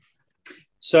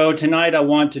So tonight I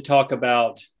want to talk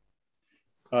about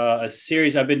a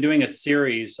series. I've been doing a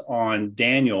series on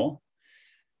Daniel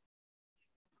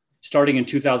starting in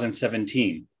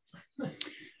 2017.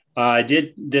 I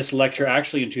did this lecture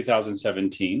actually in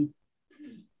 2017,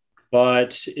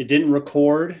 but it didn't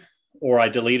record or I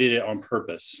deleted it on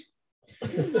purpose.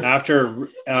 After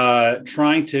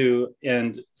trying to,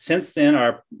 and since then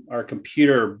our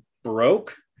computer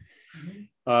broke.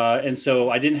 And so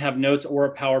I didn't have notes or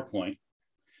a PowerPoint.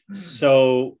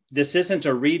 So this isn't a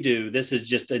redo. This is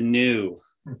just a new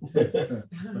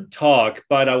talk,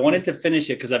 but I wanted to finish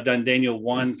it because I've done Daniel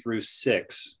 1 through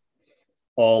 6,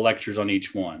 all lectures on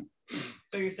each one.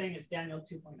 So you're saying it's Daniel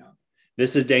 2.0.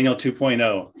 This is Daniel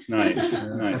 2.0. Nice,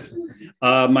 nice.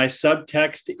 My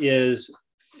subtext is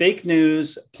fake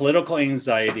news, political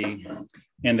anxiety,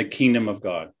 and the kingdom of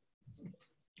God.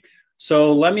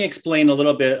 So let me explain a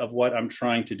little bit of what I'm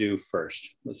trying to do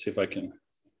first. Let's see if I can.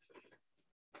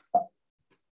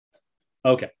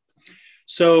 Okay.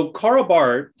 So Karl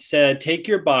Barth said, take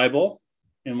your Bible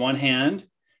in one hand,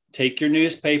 take your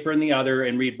newspaper in the other,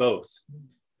 and read both.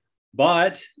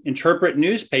 But interpret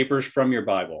newspapers from your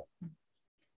Bible.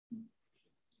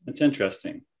 That's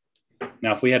interesting.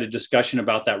 Now, if we had a discussion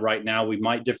about that right now, we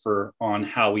might differ on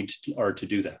how we are to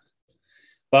do that.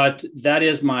 But that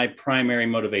is my primary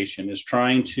motivation, is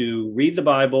trying to read the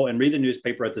Bible and read the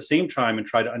newspaper at the same time and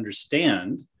try to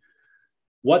understand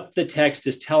what the text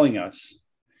is telling us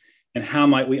and how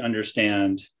might we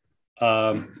understand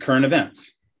current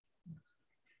events.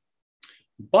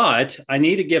 But I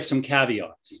need to give some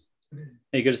caveats.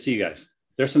 Hey, good to see you guys.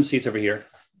 There's some seats over here,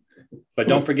 but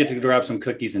don't forget to grab some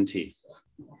cookies and tea.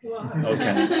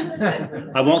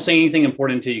 Okay. I won't say anything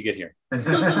important until you get here.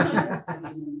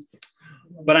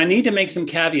 But I need to make some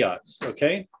caveats,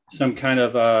 okay? Some kind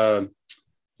of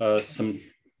some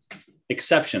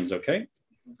exceptions, okay?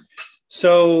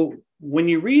 So when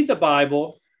you read the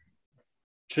Bible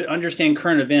to understand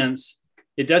current events,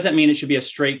 it doesn't mean it should be a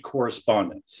straight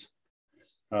correspondence.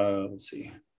 Let's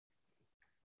see.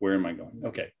 Where am I going?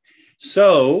 Okay.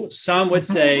 So some would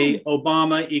say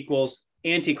Obama equals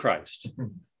Antichrist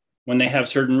when they have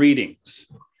certain readings.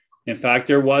 In fact,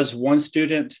 there was one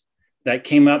student that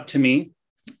came up to me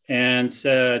and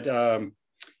said, the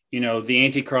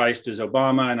Antichrist is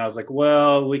Obama. And I was like,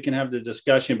 well, we can have the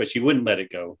discussion, but she wouldn't let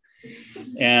it go.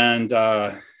 And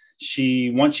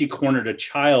once she cornered a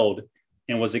child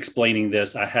and was explaining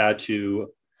this, I had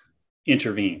to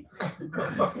intervene.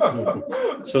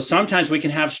 So sometimes we can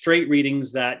have straight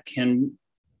readings that can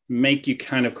make you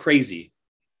kind of crazy,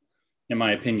 in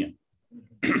my opinion.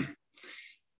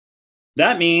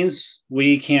 That means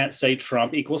we can't say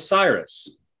Trump equals Cyrus.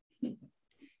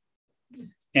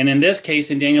 And in this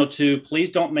case, in Daniel 2, please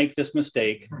don't make this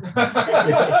mistake.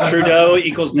 Trudeau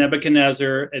equals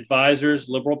Nebuchadnezzar, advisors,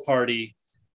 Liberal Party,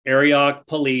 Arioch,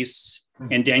 police,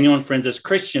 and Daniel and friends as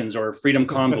Christians or Freedom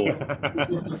Convoy.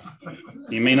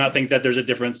 You may not think that there's a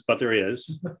difference, but there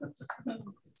is.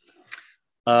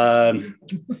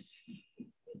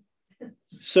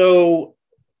 So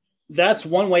that's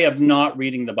one way of not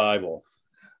reading the Bible.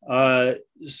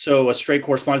 So a straight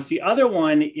correspondence. The other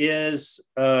one is,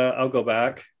 I'll go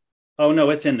back. Oh, no,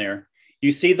 it's in there.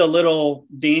 You see the little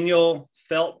Daniel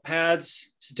felt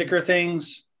pads, sticker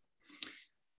things?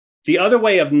 The other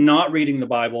way of not reading the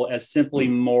Bible as simply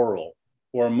moral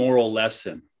or a moral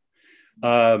lesson.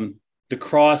 The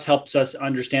cross helps us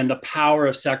understand the power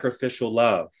of sacrificial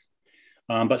love,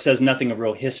 but says nothing of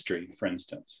real history, for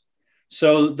instance.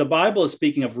 So the Bible is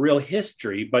speaking of real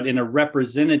history, but in a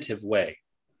representative way.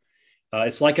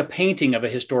 It's like a painting of a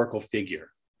historical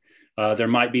figure. There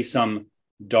might be some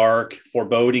dark,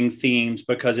 foreboding themes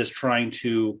because it's trying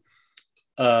to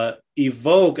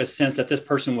evoke a sense that this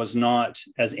person was not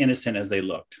as innocent as they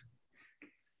looked.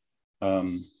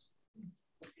 And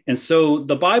so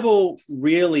the Bible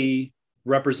really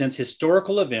represents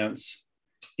historical events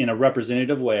in a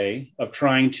representative way of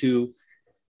trying to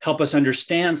help us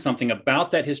understand something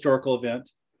about that historical event,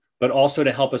 but also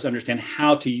to help us understand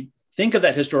how to think of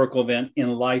that historical event in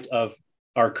light of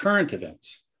our current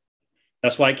events.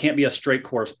 That's why it can't be a straight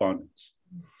correspondence.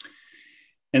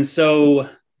 And so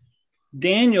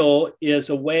Daniel is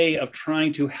a way of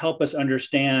trying to help us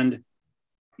understand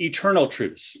eternal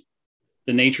truths,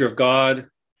 the nature of God,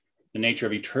 the nature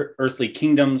of earthly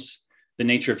kingdoms, the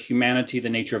nature of humanity, the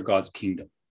nature of God's kingdom.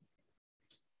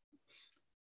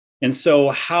 And so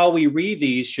how we read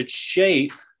these should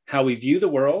shape how we view the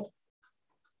world,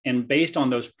 and based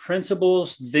on those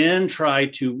principles, then try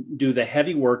to do the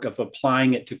heavy work of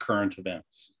applying it to current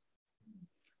events.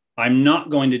 I'm not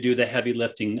going to do the heavy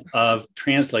lifting of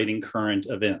translating current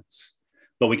events,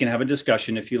 but we can have a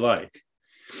discussion if you like.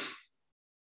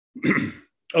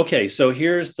 Okay, so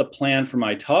here's the plan for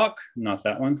my talk. Not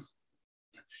that one.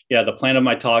 Yeah, the plan of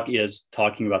my talk is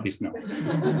talking about these. No,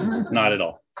 not at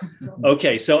all.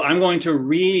 Okay, so I'm going to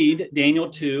read Daniel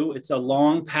 2. It's a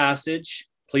long passage.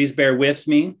 Please bear with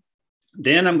me.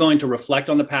 Then I'm going to reflect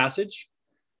on the passage.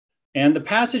 And the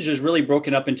passage is really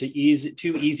broken up into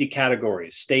two easy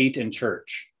categories, state and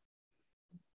church.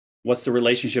 What's the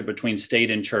relationship between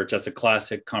state and church? That's a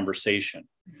classic conversation.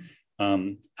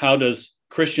 How does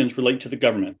Christians relate to the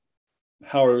government?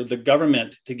 How are the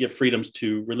government to give freedoms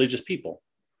to religious people?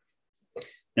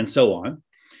 And so on.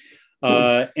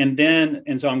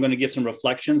 And so I'm going to give some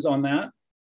reflections on that.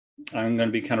 I'm going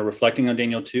to be kind of reflecting on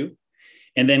Daniel 2,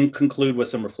 and then conclude with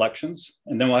some reflections,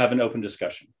 and then we'll have an open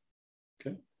discussion.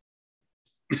 Okay.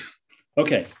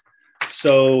 Okay.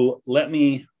 So let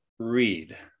me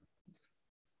read.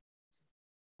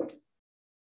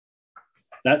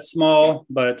 That's small,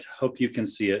 but hope you can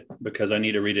see it because I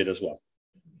need to read it as well.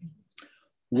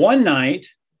 One night,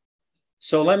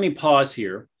 so let me pause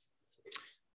here.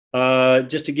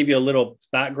 Just to give you a little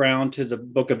background to the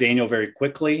book of Daniel very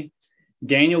quickly.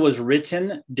 Daniel was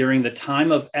written during the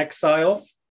time of exile,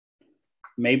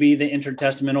 maybe the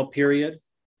intertestamental period,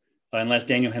 unless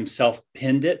Daniel himself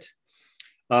penned it.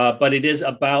 But it is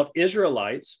about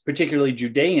Israelites, particularly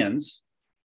Judeans,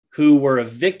 who were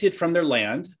evicted from their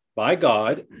land by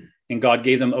God, and God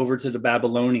gave them over to the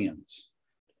Babylonians.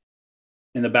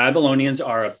 And the Babylonians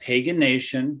are a pagan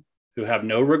nation who have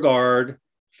no regard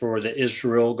for the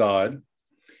Israel God.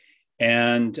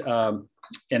 And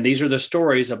these are the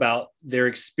stories about their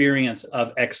experience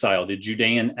of exile, the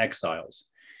Judean exiles.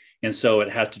 And so it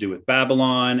has to do with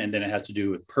Babylon, and then it has to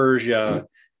do with Persia,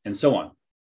 and so on.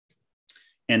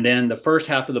 And then the first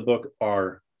half of the book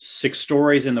are 6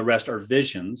 stories, and the rest are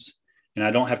visions. And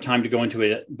I don't have time to go into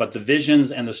it, but the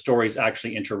visions and the stories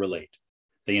actually interrelate.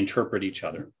 They interpret each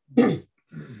other.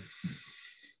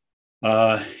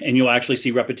 And you'll actually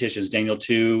see repetitions. Daniel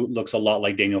 2 looks a lot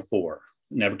like Daniel 4.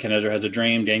 Nebuchadnezzar has a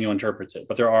dream, Daniel interprets it,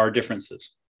 but there are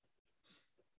differences.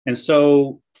 And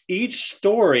so each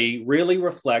story really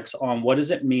reflects on what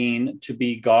does it mean to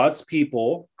be God's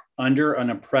people under an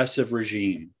oppressive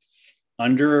regime,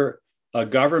 under a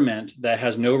government that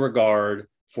has no regard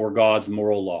for God's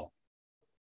moral law.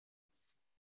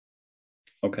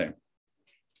 Okay,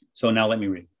 so now let me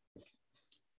read.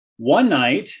 One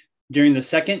night, during the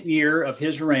 2nd year of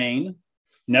his reign,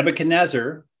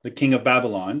 Nebuchadnezzar, the king of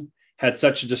Babylon, had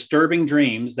such disturbing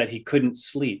dreams that he couldn't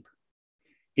sleep.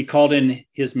 He called in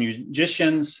his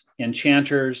magicians,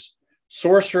 enchanters,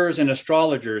 sorcerers, and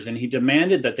astrologers, and he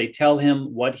demanded that they tell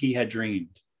him what he had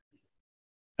dreamed.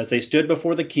 As they stood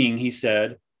before the king, he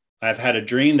said, "I have had a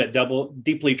dream that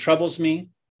deeply troubles me,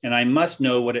 and I must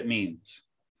know what it means."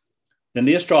 Then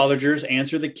the astrologers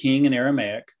answered the king in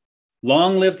Aramaic,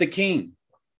 "Long live the king!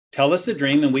 Tell us the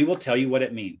dream, and we will tell you what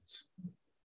it means."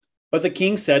 But the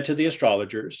king said to the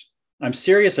astrologers, "I'm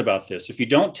serious about this. If you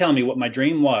don't tell me what my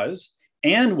dream was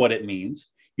and what it means,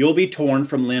 you'll be torn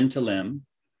from limb to limb,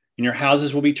 and your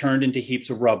houses will be turned into heaps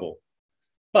of rubble.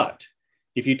 But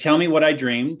if you tell me what I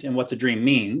dreamed and what the dream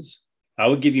means, I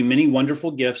will give you many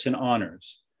wonderful gifts and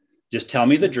honors. Just tell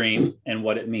me the dream and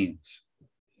what it means."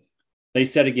 They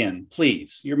said again,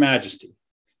 "Please, your majesty,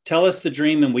 tell us the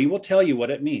dream, and we will tell you what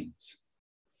it means."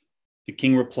 The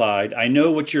king replied, "I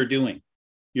know what you're doing.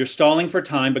 You're stalling for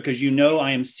time because you know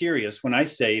I am serious when I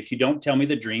say if you don't tell me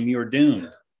the dream, you're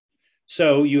doomed.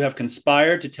 So you have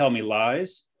conspired to tell me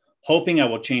lies, hoping I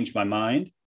will change my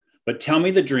mind. But tell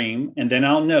me the dream, and then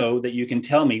I'll know that you can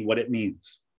tell me what it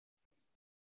means."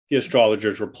 The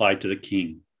astrologers replied to the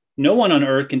king, "No one on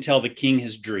earth can tell the king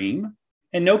his dream,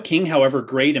 and no king, however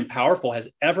great and powerful, has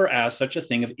ever asked such a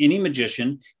thing of any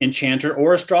magician, enchanter,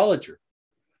 or astrologer.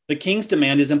 The king's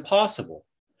demand is impossible.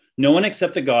 No one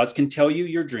except the gods can tell you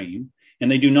your dream, and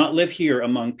they do not live here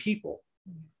among people."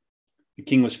 The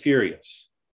king was furious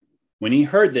when he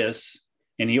heard this,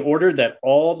 and he ordered that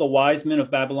all the wise men of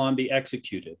Babylon be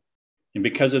executed. And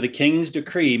because of the king's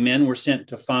decree, men were sent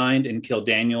to find and kill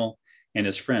Daniel and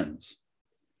his friends.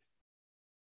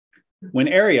 When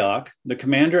Arioch, the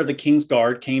commander of the king's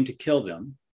guard, came to kill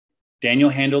them, Daniel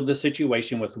handled the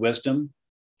situation with wisdom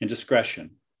and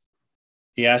discretion.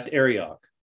 He asked Arioch,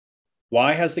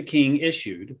 "Why has the king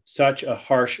issued such a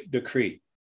harsh decree?"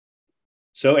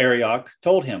 So Arioch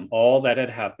told him all that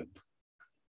had happened.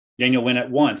 Daniel went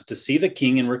at once to see the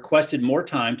king and requested more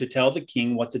time to tell the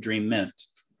king what the dream meant.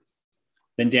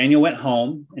 Then Daniel went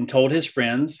home and told his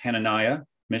friends Hananiah,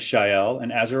 Mishael,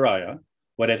 and Azariah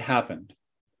what had happened.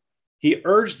 He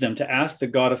urged them to ask the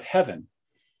God of heaven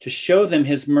to show them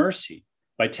his mercy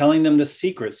by telling them the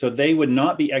secret so they would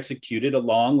not be executed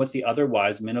along with the other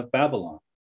wise men of Babylon.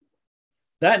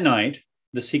 That night,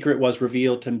 the secret was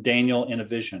revealed to Daniel in a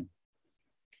vision.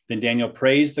 Then Daniel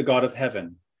praised the God of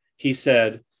heaven. He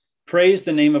said, "Praise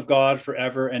the name of God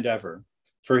forever and ever,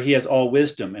 for he has all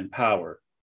wisdom and power.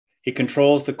 He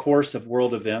controls the course of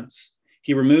world events.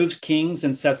 He removes kings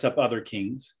and sets up other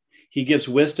kings. He gives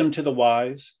wisdom to the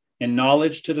wise and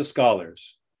knowledge to the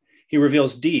scholars. He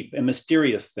reveals deep and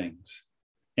mysterious things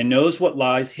and knows what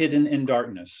lies hidden in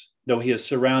darkness, though he is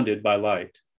surrounded by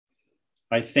light.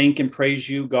 I thank and praise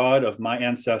you, God of my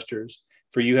ancestors,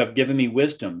 for you have given me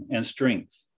wisdom and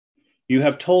strength. You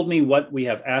have told me what we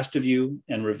have asked of you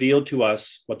and revealed to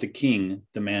us what the king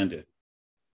demanded."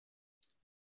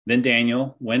 Then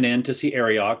Daniel went in to see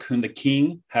Arioch, whom the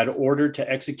king had ordered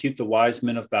to execute the wise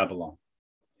men of Babylon.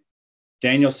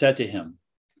 Daniel said to him,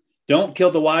 "Don't kill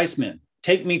the wise men.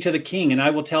 Take me to the king, and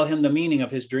I will tell him the meaning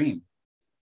of his dream."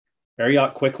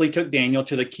 Arioch quickly took Daniel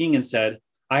to the king and said,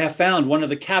 "I have found one of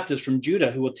the captives from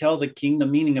Judah who will tell the king the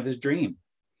meaning of his dream."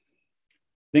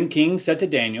 Then king said to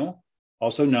Daniel,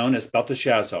 also known as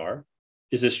Belteshazzar,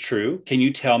 "Is this true? Can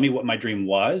you tell me what my dream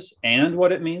was and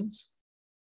what it means?"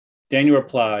 Daniel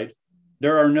replied,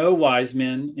 "There are no wise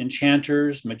men,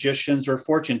 enchanters, magicians, or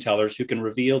fortune tellers who can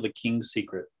reveal the king's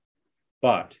secret.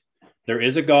 But there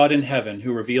is a God in heaven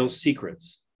who reveals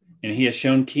secrets, and he has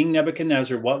shown King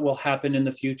Nebuchadnezzar what will happen in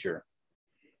the future.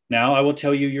 Now I will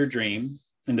tell you your dream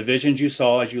and the visions you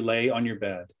saw as you lay on your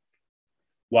bed.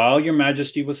 While your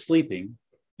majesty was sleeping,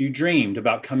 you dreamed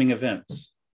about coming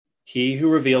events. He who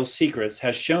reveals secrets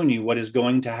has shown you what is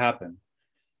going to happen.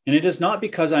 And it is not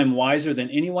because I am wiser than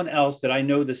anyone else that I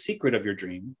know the secret of your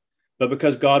dream, but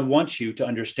because God wants you to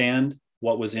understand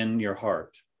what was in your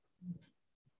heart.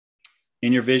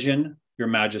 In your vision, your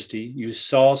majesty, you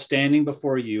saw standing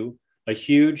before you a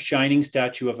huge shining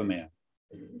statue of a man.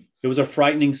 It was a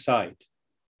frightening sight.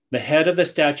 The head of the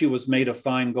statue was made of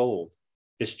fine gold.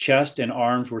 Its chest and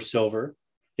arms were silver.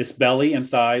 Its belly and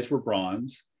thighs were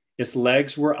bronze. Its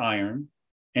legs were iron,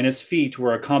 and its feet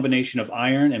were a combination of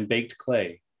iron and baked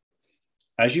clay.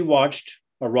 As you watched,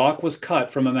 a rock was cut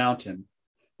from a mountain,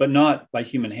 but not by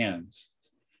human hands.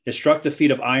 It struck the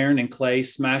feet of iron and clay,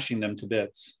 smashing them to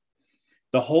bits.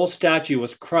 The whole statue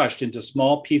was crushed into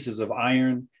small pieces of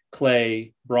iron,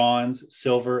 clay, bronze,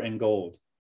 silver, and gold.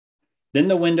 Then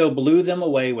the window blew them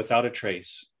away without a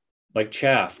trace, like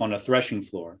chaff on a threshing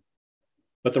floor.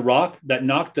 But the rock that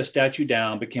knocked the statue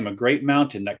down became a great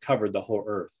mountain that covered the whole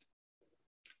earth.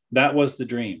 That was the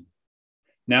dream.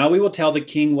 Now we will tell the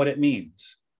king what it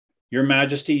means. Your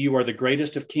majesty, you are the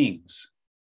greatest of kings.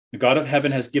 The God of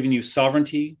heaven has given you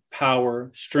sovereignty,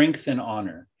 power, strength, and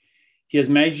honor. He has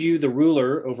made you the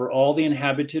ruler over all the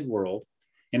inhabited world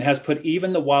and has put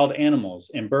even the wild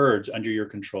animals and birds under your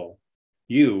control.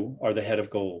 You are the head of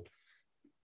gold.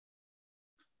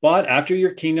 But after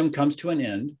your kingdom comes to an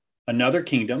end, another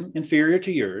kingdom inferior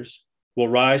to yours will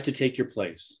rise to take your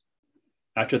place.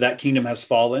 After that kingdom has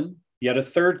fallen, yet a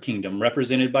third kingdom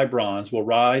represented by bronze will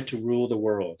rise to rule the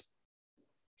world.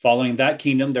 Following that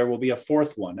kingdom, there will be a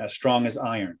fourth one as strong as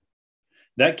iron.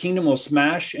 That kingdom will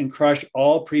smash and crush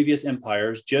all previous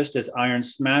empires, just as iron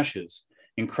smashes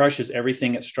and crushes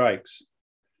everything it strikes.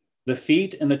 The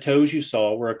feet and the toes you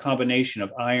saw were a combination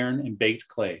of iron and baked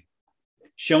clay,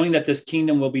 showing that this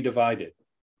kingdom will be divided.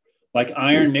 Like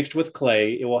iron mixed with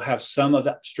clay, it will have some of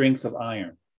the strength of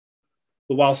iron.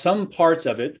 But while some parts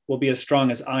of it will be as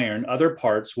strong as iron, other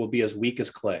parts will be as weak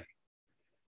as clay.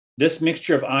 This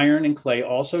mixture of iron and clay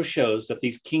also shows that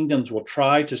these kingdoms will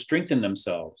try to strengthen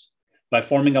themselves by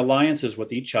forming alliances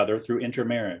with each other through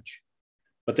intermarriage.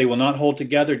 But they will not hold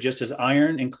together, just as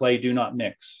iron and clay do not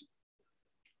mix.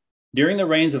 During the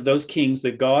reigns of those kings,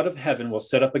 the God of heaven will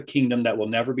set up a kingdom that will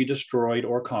never be destroyed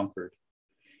or conquered.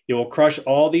 It will crush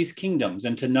all these kingdoms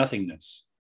into nothingness,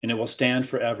 and it will stand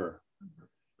forever.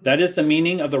 That is the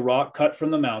meaning of the rock cut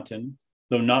from the mountain,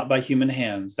 though not by human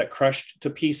hands, that crushed to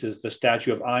pieces the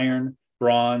statue of iron,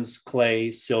 bronze,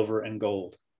 clay, silver, and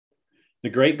gold. The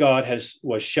great God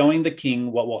was showing the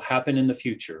king what will happen in the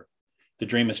future. The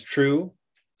dream is true,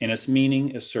 and its meaning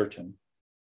is certain.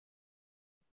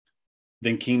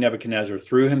 Then King Nebuchadnezzar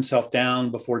threw himself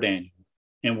down before Daniel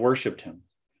and worshiped him,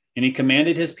 and he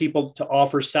commanded his people to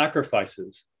offer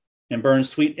sacrifices and burn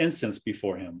sweet incense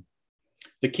before him.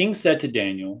 The king said to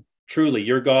Daniel, "Truly,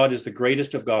 your God is the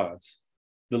greatest of gods,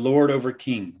 the Lord over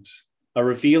kings, a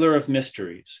revealer of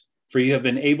mysteries, for you have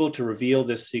been able to reveal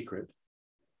this secret."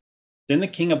 Then the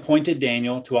king appointed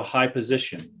Daniel to a high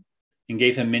position and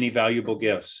gave him many valuable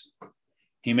gifts.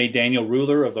 He made Daniel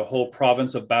ruler of the whole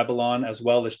province of Babylon, as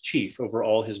well as chief over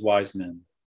all his wise men.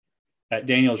 At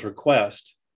Daniel's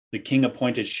request, the king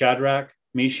appointed Shadrach,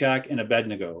 Meshach, and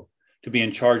Abednego to be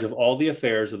in charge of all the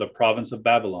affairs of the province of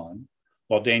Babylon,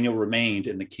 while Daniel remained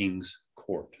in the king's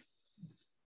court.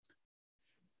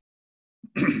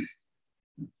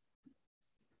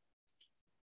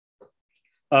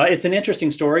 It's an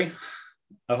interesting story.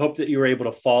 I hope that you were able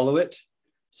to follow it.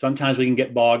 Sometimes we can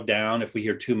get bogged down if we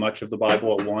hear too much of the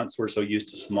Bible at once. We're so used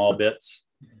to small bits.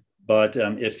 But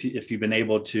if you've been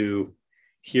able to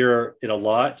hear it a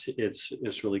lot,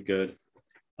 it's really good.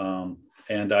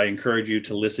 And I encourage you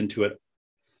to listen to it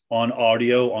on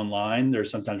audio online.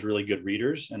 There's sometimes really good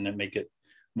readers, and that make it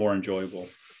more enjoyable.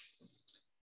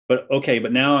 But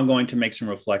now I'm going to make some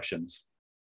reflections.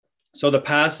 So the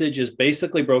passage is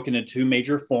basically broken into two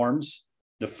major forms.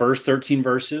 The first 13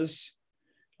 verses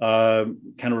kind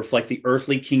of reflect the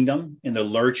earthly kingdom in the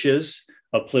lurches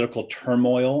of political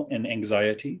turmoil and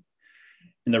anxiety.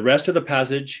 And the rest of the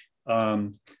passage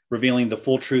revealing the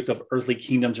full truth of earthly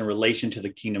kingdoms in relation to the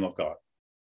kingdom of God.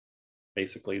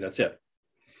 Basically, that's it.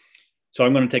 So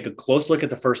I'm going to take a close look at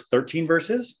the first 13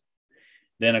 verses,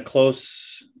 then a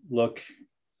close look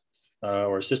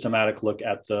or a systematic look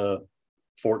at the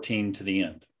 14 to the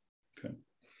end. Okay.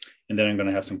 And then I'm going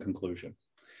to have some conclusion.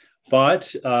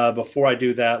 But before I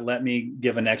do that, let me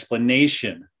give an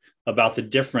explanation about the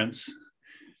difference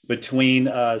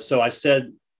between, so I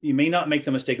said, you may not make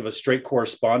the mistake of a straight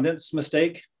correspondence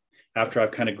mistake after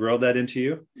I've kind of drilled it into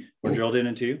you,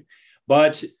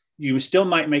 but you still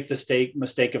might make the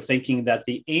mistake of thinking that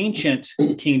the ancient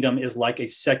kingdom is like a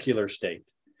secular state.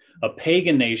 A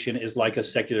pagan nation is like a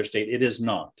secular state. It is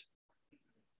not.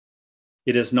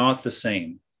 It is not the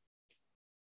same.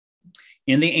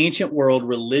 In the ancient world,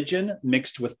 religion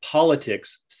mixed with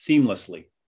politics seamlessly.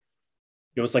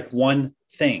 It was like one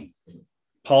thing.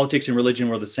 Politics and religion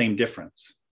were the same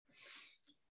difference.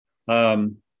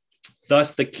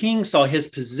 Thus, the king saw his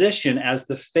position as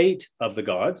the fate of the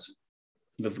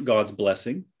God's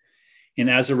blessing. And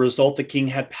as a result, the king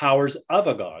had powers of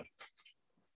a God.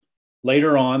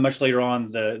 Later on, much later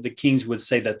on, the kings would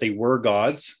say that they were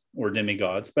gods or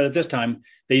demigods. But at this time,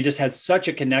 they just had such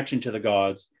a connection to the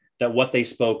gods that what they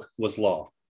spoke was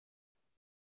law.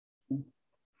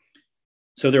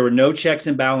 So there were no checks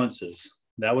and balances.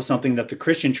 That was something that the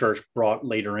Christian church brought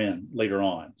later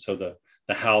on. So the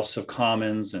House of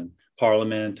Commons and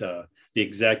Parliament, the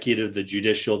executive, the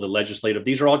judicial, the legislative,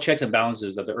 these are all checks and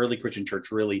balances that the early Christian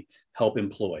church really helped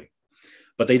employ.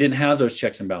 But they didn't have those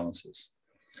checks and balances.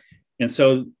 And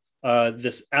so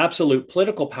this absolute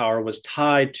political power was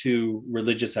tied to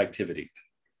religious activity.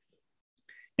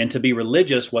 And to be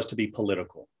religious was to be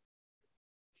political.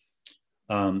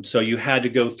 So you had to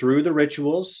go through the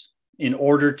rituals in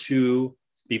order to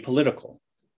be political.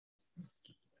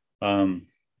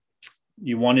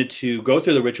 You wanted to go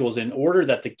through the rituals in order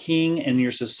that the king and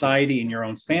your society and your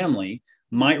own family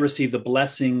might receive the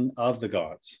blessing of the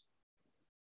gods.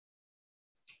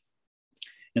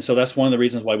 And so that's one of the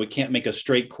reasons why we can't make a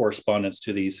straight correspondence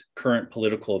to these current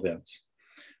political events.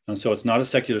 And so it's not a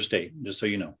secular state, just so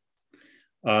you know.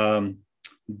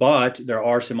 But there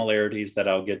are similarities that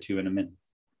I'll get to in a minute.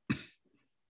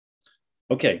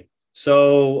 Okay,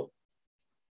 so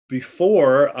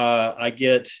before I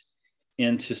get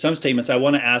into some statements, I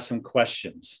want to ask some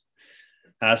questions.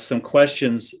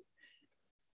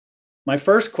 My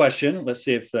first question, let's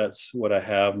see if that's what I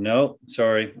have. No,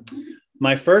 sorry.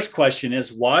 My first question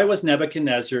is, why was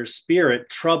Nebuchadnezzar's spirit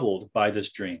troubled by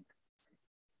this dream?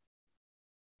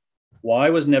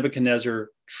 Why was Nebuchadnezzar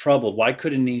troubled? Why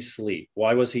couldn't he sleep?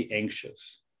 Why was he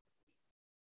anxious?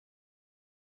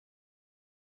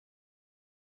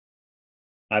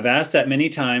 I've asked that many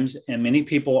times, and many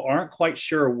people aren't quite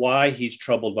sure why he's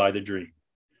troubled by the dream.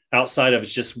 Outside of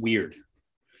it's just weird.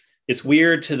 It's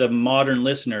weird to the modern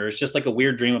listener. It's just like a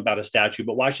weird dream about a statue,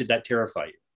 but why should that terrify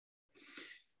you?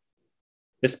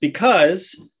 It's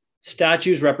because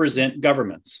statues represent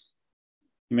governments.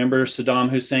 Remember Saddam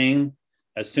Hussein?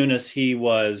 As soon as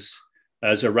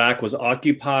Iraq was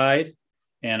occupied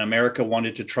and America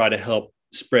wanted to try to help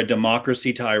spread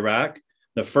democracy to Iraq,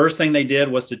 the first thing they did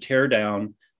was to tear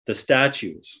down the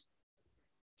statues.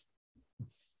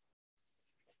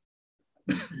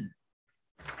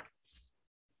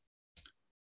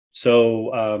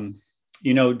 So,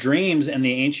 dreams in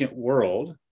the ancient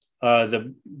world,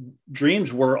 the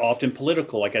dreams were often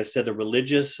political. Like I said, the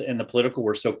religious and the political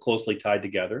were so closely tied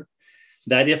together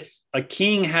that if a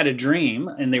king had a dream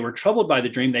and they were troubled by the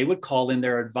dream, they would call in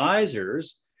their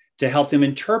advisors to help them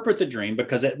interpret the dream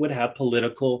because it would have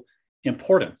political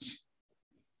importance,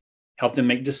 help them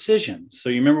make decisions. So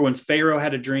you remember when Pharaoh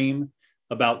had a dream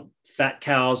about fat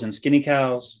cows and skinny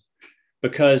cows?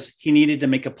 because he needed to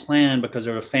make a plan because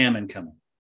of a famine coming.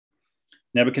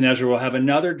 Nebuchadnezzar will have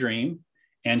another dream,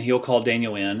 and he'll call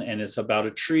Daniel in, and it's about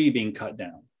a tree being cut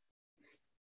down.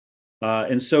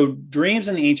 And so dreams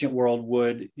in the ancient world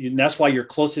and that's why your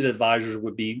closest advisors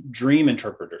would be dream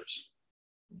interpreters.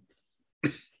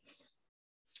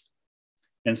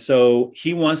 And so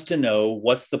he wants to know,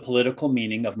 what's the political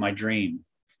meaning of my dream?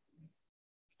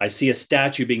 I see a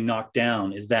statue being knocked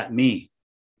down. Is that me?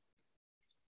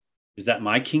 Is that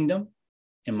my kingdom?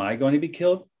 Am I going to be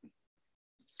killed?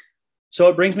 So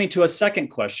it brings me to a second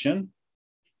question.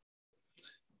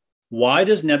 Why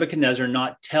does Nebuchadnezzar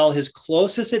not tell his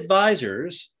closest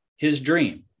advisors his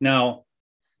dream? Now,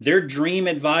 they're dream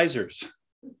advisors.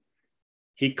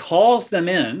 He calls them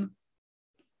in,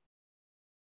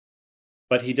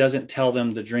 but he doesn't tell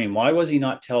them the dream. Why would he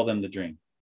not tell them the dream?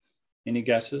 Any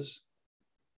guesses?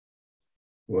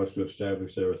 He wants to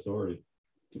establish their authority.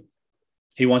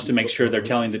 He wants to make sure they're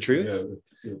telling the truth?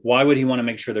 Yeah. Why would he want to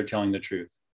make sure they're telling the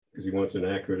truth? Because he wants an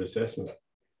accurate assessment.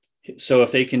 So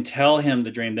if they can tell him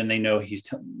the dream, then they know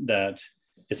that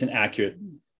it's an accurate.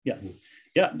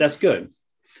 Yeah, that's good.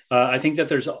 I think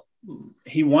that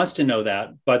he wants to know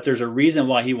that, but there's a reason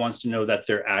why he wants to know that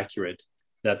they're accurate,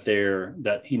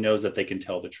 that he knows that they can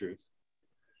tell the truth.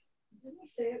 Didn't he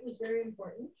say it was very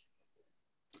important?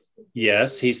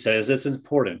 Yes, he says it's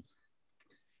important.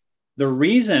 The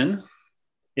reason,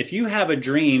 if you have a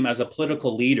dream as a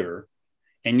political leader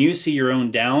and you see your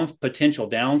own potential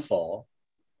downfall,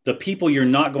 the people you're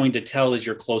not going to tell is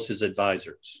your closest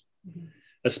advisors,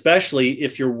 especially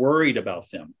if you're worried about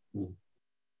them.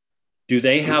 Do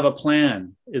they have a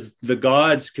plan? Is the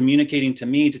gods communicating to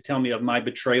me to tell me of my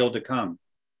betrayal to come?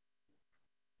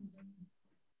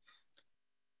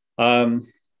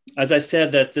 As I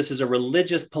said, that this is a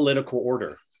religious political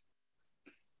order.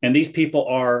 And these people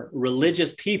are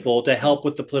religious people to help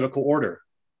with the political order.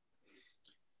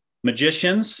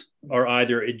 Magicians are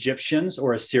either Egyptians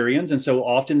or Assyrians. And so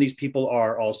often these people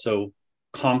are also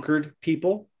conquered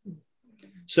people.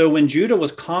 So when Judah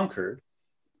was conquered,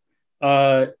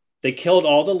 they killed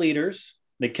all the leaders,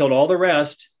 they killed all the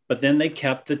rest, but then they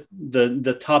kept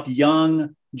the top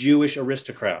young Jewish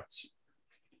aristocrats.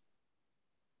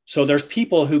 So there's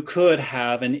people who could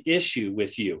have an issue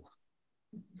with you,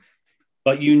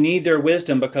 but you need their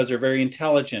wisdom because they're very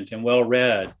intelligent and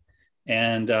well-read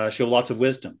and show lots of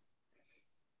wisdom.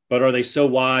 But are they so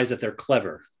wise that they're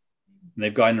clever and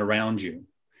they've gotten around you?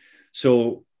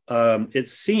 So it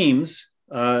seems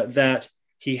that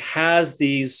he has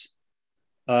these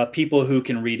people who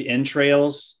can read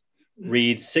entrails,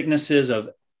 read sicknesses of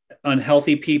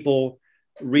unhealthy people,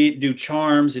 do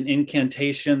charms and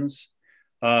incantations,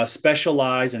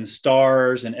 specialize in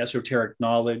stars and esoteric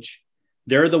knowledge.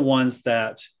 They're the ones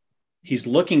that he's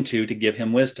looking to give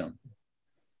him wisdom.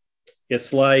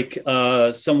 It's like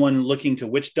someone looking to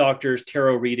witch doctors,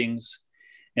 tarot readings,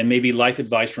 and maybe life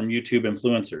advice from YouTube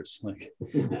influencers.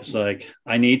 It's like,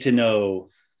 I need to know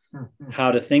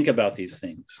how to think about these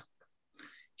things.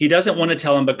 He doesn't want to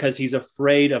tell him because he's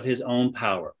afraid of his own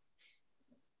power.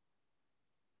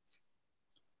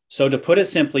 So to put it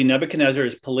simply, Nebuchadnezzar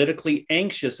is politically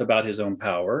anxious about his own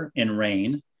power and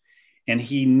reign, and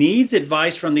he needs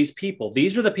advice from these people.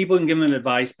 These are the people who can give him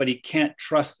advice, but he can't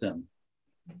trust them.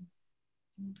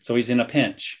 So he's in a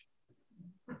pinch.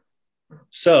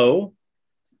 So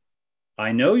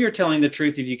I know you're telling the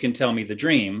truth if you can tell me the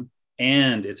dream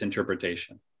and its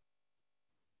interpretation.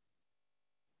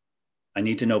 I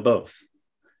need to know both.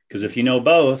 Because if you know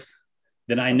both,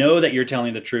 then I know that you're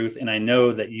telling the truth and I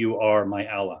know that you are my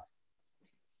ally.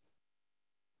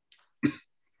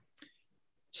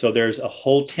 So there's a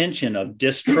whole tension of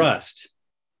distrust.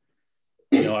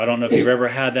 I don't know if you've ever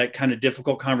had that kind of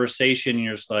difficult conversation and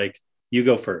you're just like, you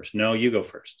go first. No, you go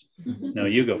first. No,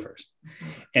 you go first.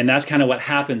 And that's kind of what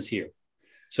happens here.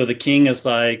 So the king is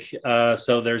like,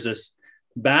 so there's this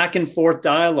back and forth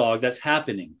dialogue that's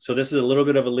happening. So this is a little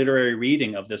bit of a literary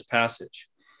reading of this passage.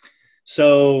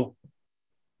 So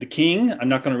the king, I'm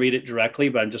not going to read it directly,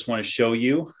 but I just want to show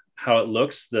you how it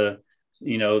looks. The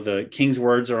king's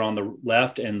words are on the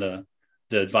left and the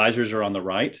advisors are on the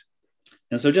right.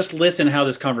 And so just listen how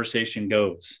this conversation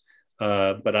goes.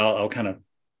 But I'll kind of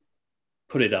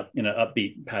put it up in an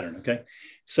upbeat pattern. Okay.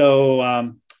 So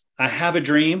I have a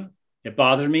dream. It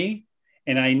bothers me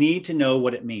and I need to know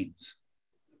what it means.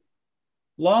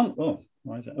 Why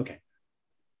is that? Okay.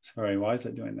 Sorry. Why is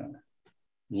that doing that?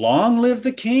 Long live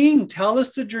the king. Tell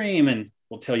us the dream and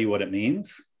we'll tell you what it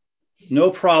means. No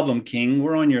problem, king.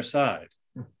 We're on your side.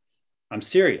 I'm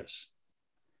serious.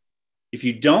 If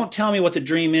you don't tell me what the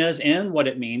dream is and what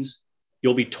it means,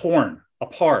 you'll be torn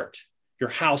apart your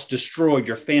house destroyed,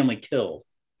 your family killed.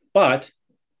 But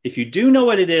if you do know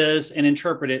what it is and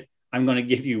interpret it, I'm going to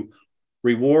give you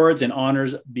rewards and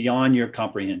honors beyond your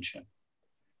comprehension.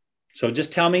 So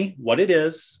just tell me what it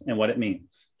is and what it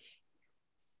means.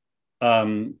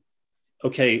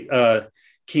 Okay,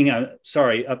 King,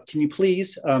 sorry, can you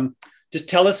please just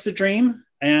tell us the dream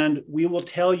and we will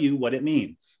tell you what it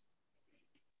means.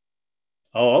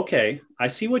 Oh, okay, I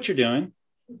see what you're doing.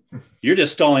 You're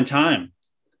just stalling time.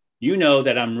 You know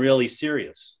that I'm really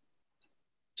serious.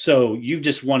 So you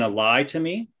just want to lie to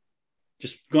me?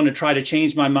 Just going to try to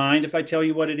change my mind if I tell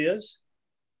you what it is?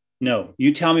 No,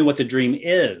 you tell me what the dream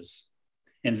is.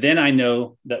 And then I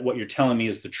know that what you're telling me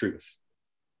is the truth.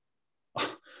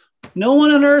 No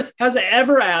one on earth has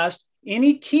ever asked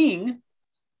any king,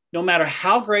 no matter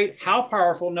how great, how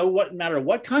powerful, no matter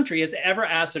what country, has ever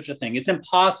asked such a thing. It's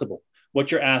impossible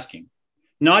what you're asking.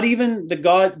 Not even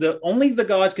only the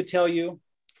gods could tell you,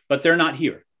 but they're not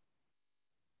here.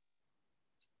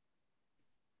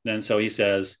 Then so he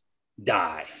says,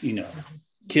 die,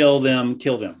 kill them.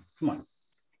 Come on.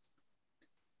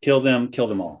 Kill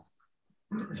them all.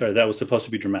 Sorry, that was supposed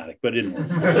to be dramatic, but it didn't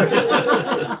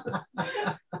work.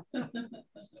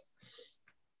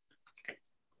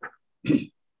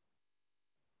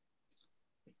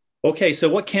 Okay, so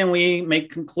what can we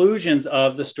make conclusions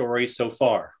of the story so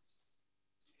far?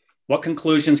 What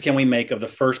conclusions can we make of the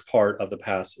first part of the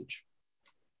passage?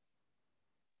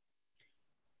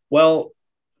 Well,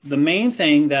 the main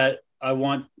thing that I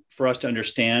want for us to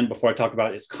understand before I talk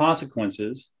about its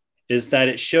consequences is that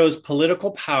it shows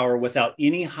political power without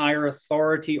any higher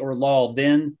authority or law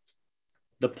than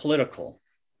the political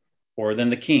or than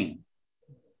the king.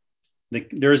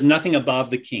 There is nothing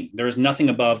above the king. There is nothing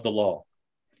above the law.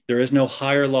 There is no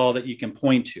higher law that you can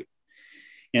point to.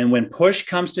 And when push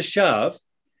comes to shove,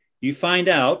 you find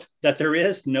out that there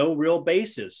is no real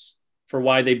basis for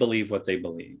why they believe what they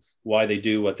believe, why they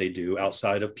do what they do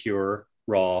outside of pure,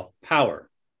 raw power.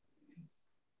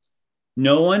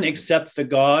 No one except the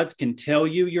gods can tell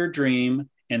you your dream,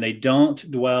 and they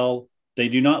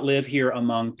do not live here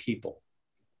among people.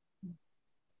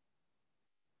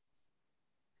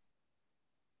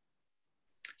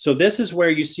 So this is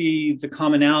where you see the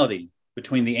commonality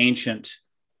between the ancient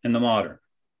and the modern.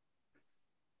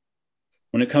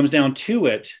 When it comes down to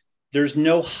it, there's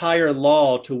no higher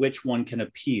law to which one can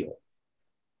appeal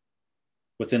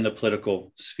within the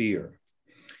political sphere.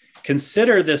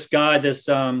 Consider this guy, this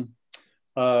guy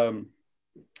named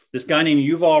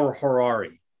Yuval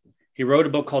Harari. He wrote a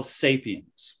book called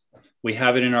Sapiens. We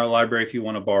have it in our library if you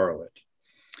want to borrow it.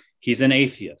 He's an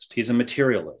atheist. He's a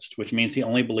materialist, which means he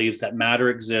only believes that matter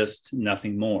exists,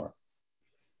 nothing more.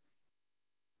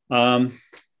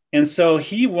 And so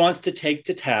he wants to take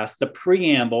to task the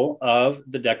preamble of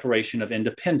the Declaration of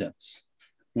Independence,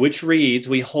 which reads,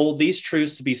 "We hold these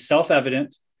truths to be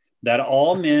self-evident, that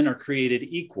all men are created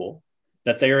equal,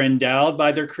 that they are endowed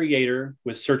by their Creator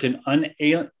with certain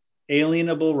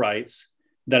unalienable rights,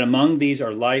 that among these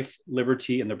are life,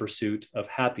 liberty, and the pursuit of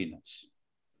happiness."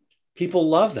 People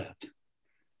love that.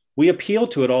 We appeal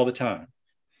to it all the time.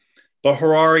 But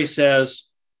Harari says,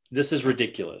 this is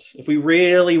ridiculous. If we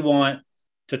really want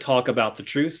to talk about the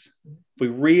truth, if we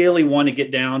really want to get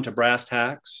down to brass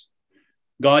tacks,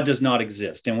 God does not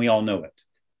exist, and we all know it.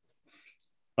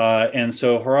 And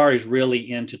so Harari is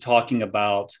really into talking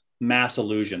about mass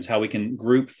illusions, how we can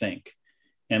group think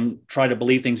and try to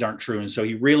believe things aren't true. And so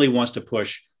he really wants to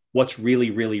push what's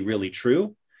really, really, really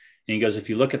true. And he goes, if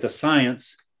you look at the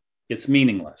science, it's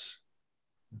meaningless.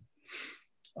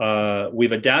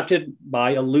 We've adapted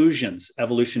by illusions,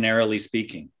 evolutionarily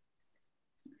speaking.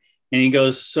 And he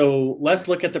goes, so let's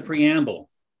look at the preamble.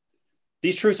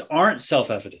 These truths aren't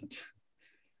self-evident,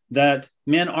 that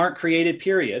men aren't created,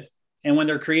 period. And when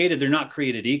they're created, they're not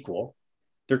created equal.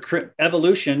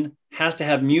 Evolution has to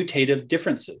have mutative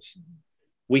differences.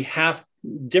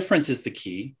 Difference is the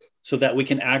key so that we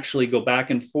can actually go back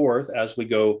and forth as we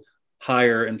go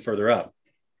higher and further up.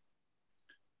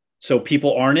 So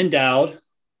people aren't endowed.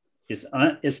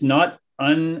 It's not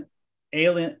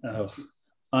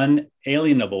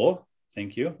unalienable.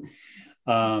 Thank you.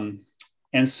 And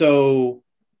so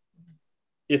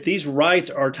if these rights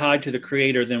are tied to the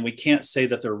Creator, then we can't say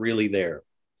that they're really there.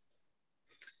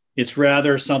 It's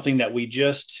rather something that we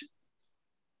just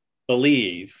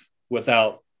believe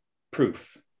without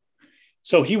proof.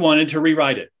 So he wanted to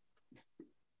rewrite it.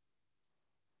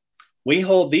 We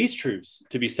hold these truths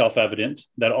to be self-evident,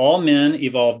 that all men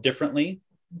evolve differently,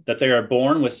 that they are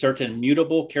born with certain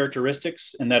mutable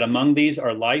characteristics, and that among these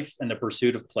are life and the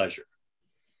pursuit of pleasure.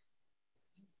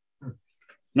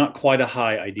 Not quite a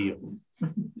high ideal.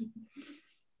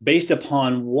 Based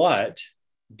upon what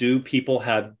do people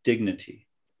have dignity?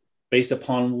 Based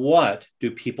upon what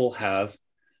do people have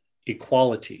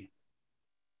equality?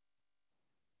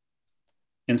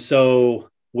 And so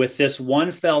with this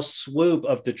one fell swoop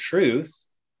of the truth,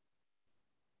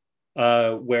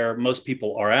 where most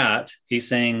people are at, he's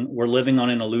saying we're living on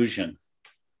an illusion.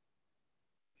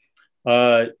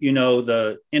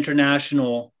 The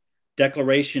International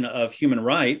Declaration of Human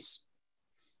Rights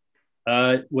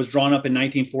was drawn up in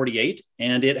 1948,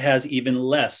 and it has even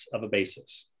less of a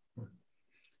basis.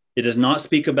 It does not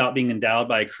speak about being endowed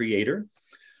by a creator.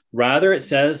 Rather, it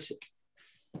says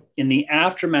in the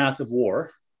aftermath of World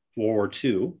War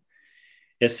II,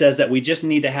 it says that we just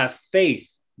need to have faith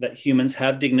that humans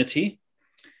have dignity,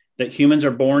 that humans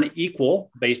are born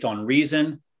equal based on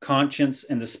reason, conscience,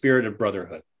 and the spirit of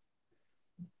brotherhood.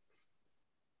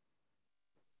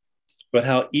 But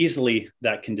how easily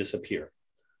that can disappear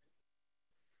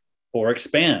or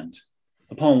expand.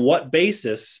 Upon what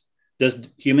basis does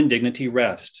human dignity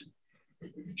rest?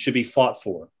 Should be fought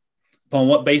for? Upon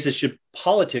what basis should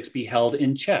politics be held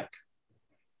in check?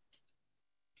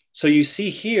 So you see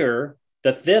here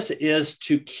that this is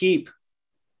to keep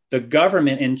the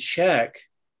government in check,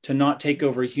 to not take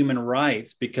over human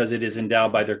rights because it is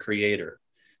endowed by their creator.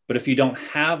 But if you don't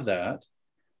have that,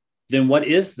 then what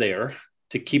is there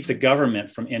to keep the government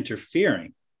from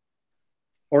interfering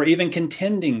or even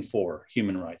contending for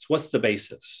human rights? What's the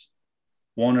basis?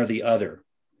 One or the other.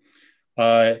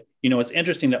 It's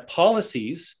interesting that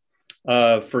policies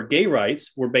for gay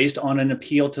rights were based on an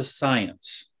appeal to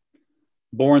science,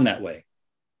 born that way.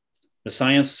 The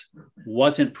science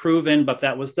wasn't proven, but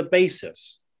that was the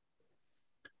basis.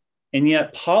 And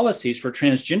yet policies for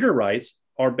transgender rights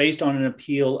are based on an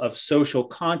appeal of social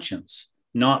conscience,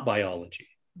 not biology.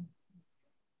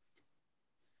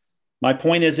 My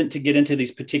point isn't to get into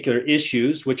these particular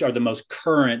issues, which are the most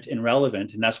current and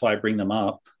relevant, and that's why I bring them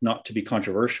up, not to be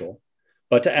controversial,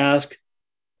 but to ask,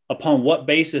 upon what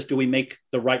basis do we make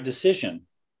the right decision,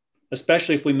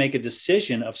 especially if we make a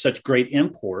decision of such great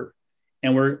import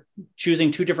and we're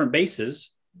choosing two different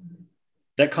bases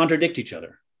that contradict each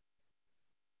other?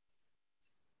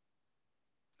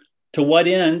 To what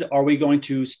end are we going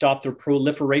to stop the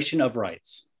proliferation of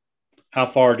rights? How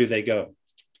far do they go?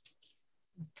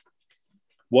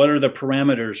 What are the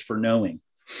parameters for knowing?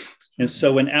 And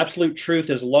so when absolute truth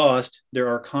is lost, there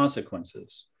are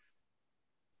consequences.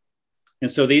 And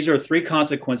so these are three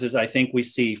consequences I think we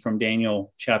see from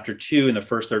Daniel chapter 2 in the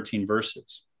first 13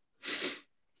 verses.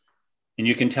 And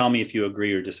you can tell me if you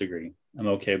agree or disagree. I'm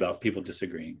okay about people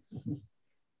disagreeing,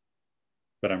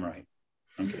 but I'm right.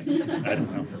 Okay, I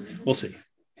don't know. We'll see.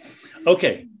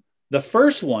 Okay, the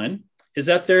first one is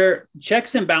that their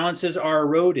checks and balances are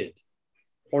eroded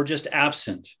or just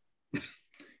absent.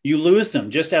 You lose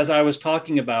them, just as I was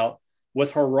talking about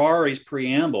with Harari's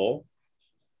preamble.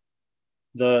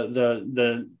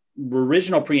 The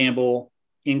original preamble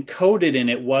encoded in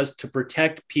it was to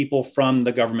protect people from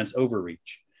the government's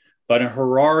overreach. But in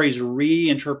Harari's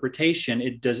reinterpretation,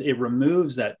 it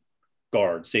removes that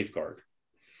safeguard.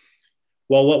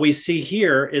 Well, what we see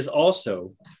here is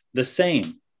also the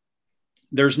same.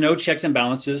 There's no checks and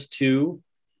balances to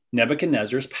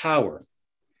Nebuchadnezzar's power.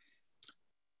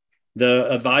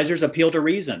 The advisors appeal to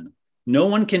reason. No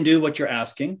one can do what you're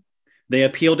asking. They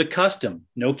appeal to custom.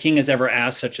 No king has ever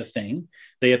asked such a thing.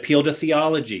 They appeal to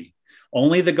theology.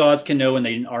 Only the gods can know, and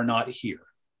they are not here.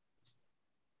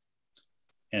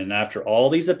 And after all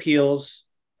these appeals,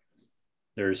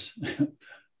 there's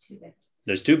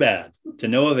too bad, to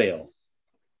no avail.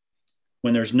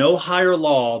 When there's no higher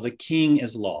law, the king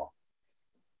is law.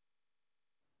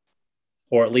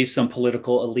 Or at least some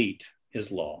political elite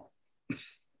is law.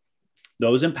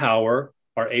 Those in power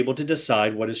are able to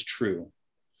decide what is true.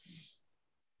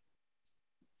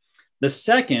 The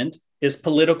second is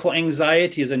political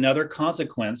anxiety is another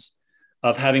consequence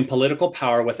of having political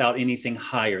power without anything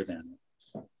higher than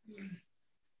it.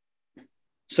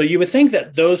 So you would think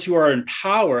that those who are in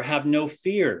power have no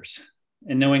fears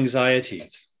and no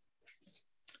anxieties.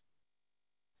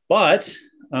 But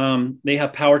they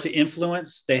have power to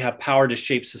influence. They have power to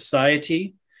shape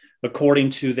society according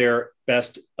to their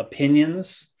best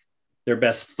opinions, their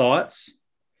best thoughts.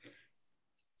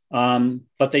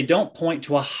 But they don't point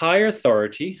to a higher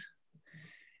authority.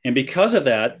 And because of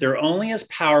that, they're only as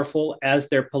powerful as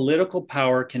their political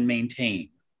power can maintain.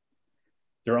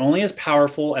 They're only as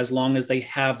powerful as long as they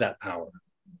have that power.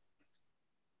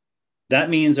 That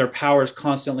means their power is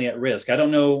constantly at risk. I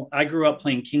don't know. I grew up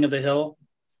playing King of the Hill.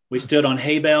 We stood on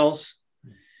hay bales.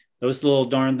 Those little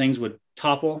darn things would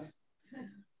topple.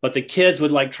 But the kids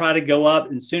would like try to go up.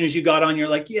 And as soon as you got on, you're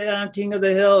like, yeah, I'm king of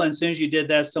the hill. And as soon as you did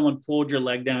that, someone pulled your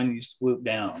leg down and you swooped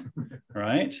down,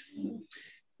 right?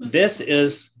 This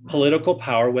is political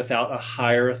power without a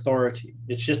higher authority.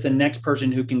 It's just the next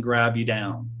person who can grab you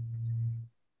down.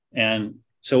 And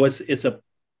so it's a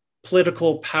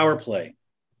political power play.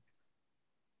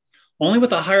 Only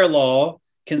with a higher law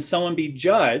can someone be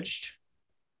judged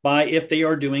by if they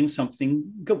are doing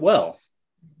something good, well.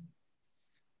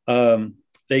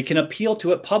 They can appeal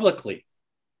to it publicly.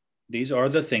 These are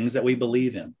the things that we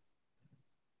believe in.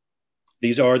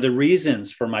 These are the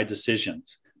reasons for my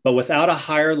decisions. But without a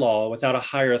higher law, without a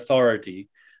higher authority,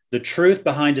 the truth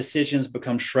behind decisions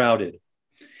becomes shrouded.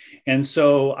 And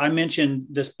so I mentioned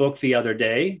this book the other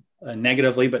day,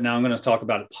 negatively, but now I'm going to talk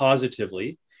about it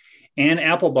positively. Anne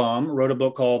Applebaum wrote a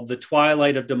book called The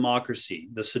Twilight of Democracy,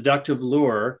 The Seductive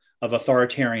Lure of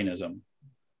Authoritarianism.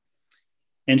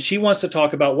 And she wants to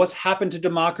talk about what's happened to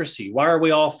democracy. Why are we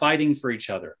all fighting for each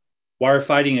other? Why are we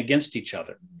fighting against each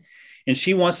other? And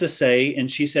she wants to say, and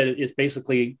she said it's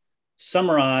basically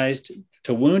summarized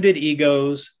to wounded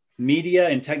egos, media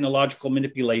and technological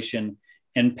manipulation,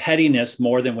 and pettiness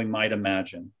more than we might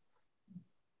imagine.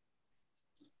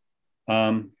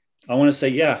 I want to say,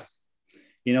 yeah,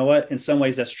 you know what? In some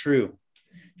ways, that's true.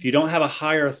 If you don't have a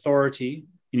higher authority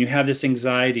and you have this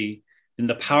anxiety, then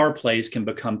the power plays can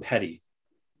become petty.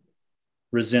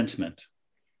 Resentment.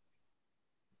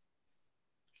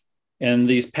 And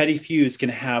these petty feuds can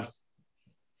have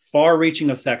far-reaching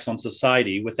effects on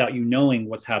society without you knowing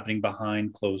what's happening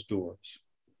behind closed doors.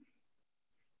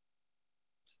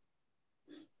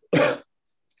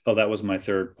 Oh, that was my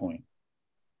third point.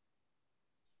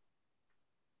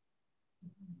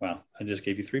 Wow, I just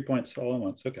gave you 3 points all at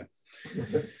once. Okay.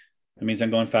 That means I'm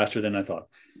going faster than I thought.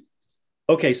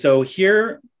 Okay, so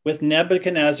here with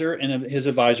Nebuchadnezzar and his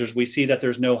advisors, we see that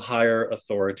there's no higher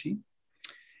authority.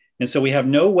 And so we have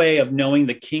no way of knowing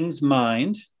the king's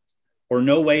mind or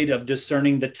no way of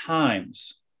discerning the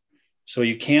times. So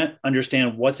you can't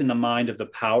understand what's in the mind of the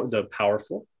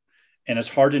powerful. And it's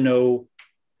hard to know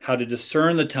how to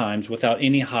discern the times without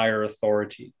any higher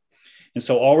authority. And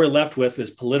so all we're left with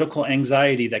is political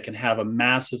anxiety that can have a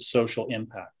massive social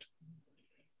impact.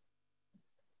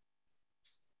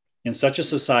 In such a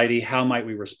society, how might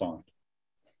we respond?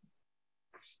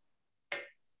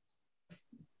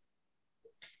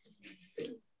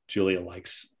 Julia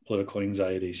likes political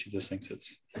anxiety. She just thinks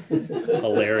it's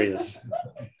hilarious.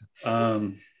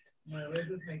 No, we're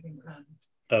just making puns.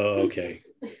 Oh, okay.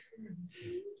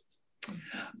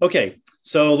 Okay,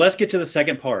 so let's get to the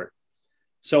second part.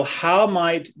 So how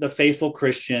might the faithful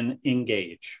Christian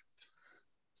engage?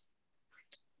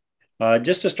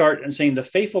 Just to start and saying the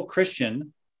faithful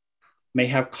Christian may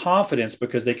have confidence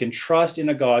because they can trust in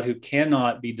a God who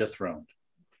cannot be dethroned.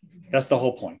 That's the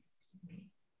whole point.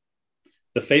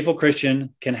 The faithful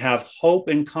Christian can have hope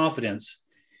and confidence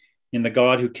in the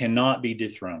God who cannot be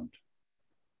dethroned.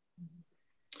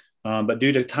 But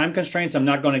due to time constraints, I'm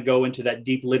not going to go into that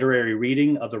deep literary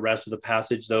reading of the rest of the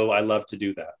passage, though I love to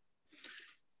do that.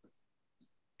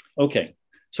 Okay,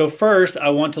 so first I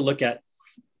want to look at,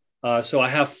 so I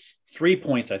have 3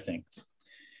 points, I think,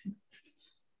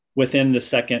 within the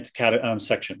second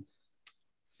section.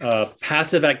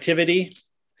 Passive activity,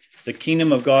 the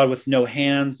kingdom of God with no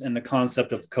hands, and the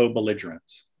concept of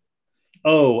co-belligerence.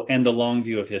 Oh, and the long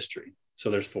view of history. So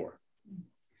there's 4.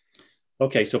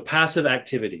 Okay, so passive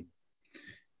activity.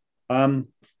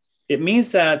 It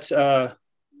means that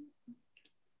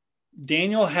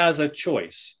Daniel has a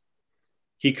choice.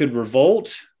 He could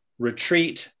revolt,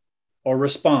 retreat, or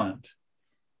respond.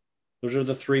 Those are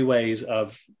the 3 ways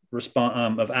of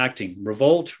acting: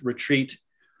 revolt, retreat,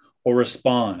 or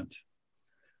respond.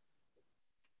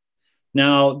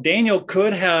 Now, Daniel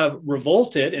could have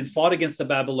revolted and fought against the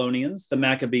Babylonians. The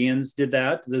Maccabees did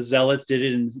that. The Zealots did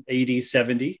it in AD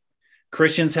 70.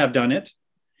 Christians have done it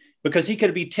because he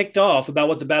could be ticked off about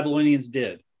what the Babylonians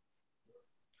did.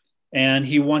 And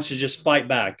he wants to just fight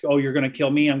back. Oh, you're going to kill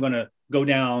me. I'm going to go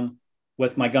down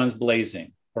with my guns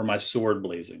blazing or my sword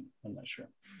blazing. I'm not sure.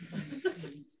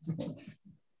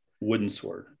 Wooden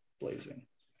sword blazing.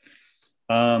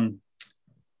 But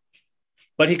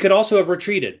he could also have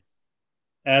retreated,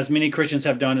 as many Christians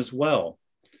have done as well.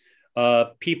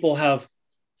 People have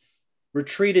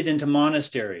retreated into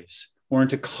monasteries or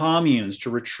into communes to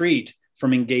retreat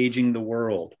from engaging the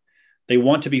world. They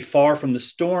want to be far from the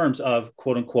storms of,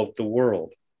 quote unquote, the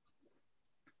world.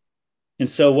 And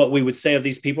so what we would say of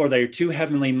these people are they're too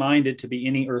heavenly minded to be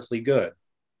any earthly good.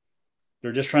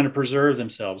 They're just trying to preserve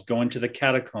themselves, go into the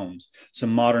catacombs,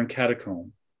 some modern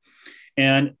catacomb.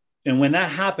 And when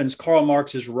that happens, Karl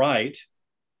Marx is right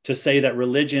to say that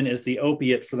religion is the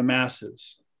opiate for the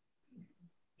masses.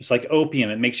 It's like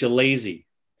opium. It makes you lazy,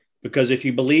 because if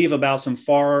you believe about some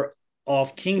far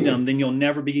off kingdom, then you'll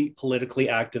never be politically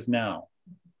active now.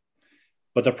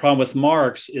 But the problem with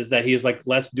Marx is that he's like,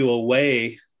 let's do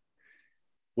away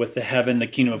with the heaven, the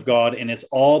kingdom of God, and it's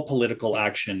all political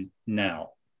action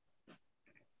now.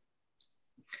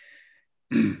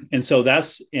 And so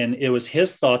it was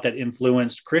his thought that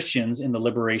influenced Christians in the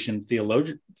liberation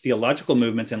theological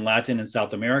movements in Latin and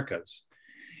South Americas.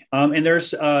 And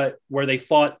there's where they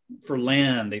fought for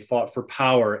land, they fought for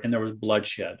power, and there was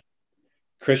bloodshed.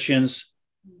 Christians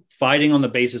fighting on the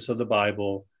basis of the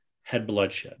Bible had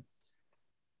bloodshed.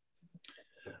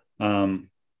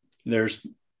 There's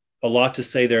a lot to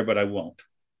say there, but I won't.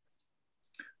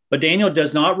 But Daniel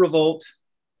does not revolt.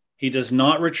 He does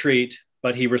not retreat,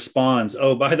 but he responds.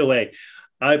 Oh, by the way,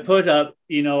 I put up,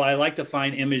 I like to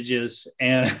find images,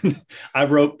 and I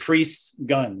wrote priests'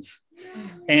 guns.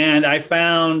 And I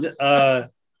found, I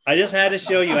just had to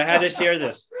show you, I had to share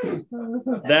this,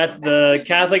 that the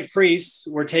Catholic priests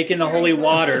were taking the holy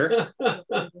water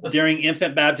during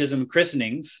infant baptism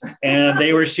christenings, and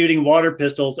they were shooting water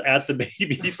pistols at the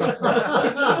babies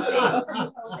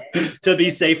to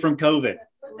be safe from COVID.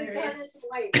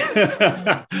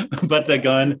 But the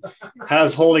gun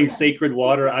has holding sacred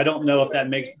water. I don't know if that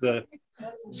makes the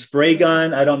spray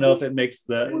gun. I don't know if it makes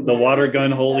the water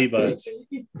gun holy, but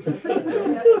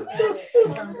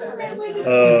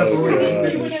oh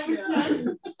God.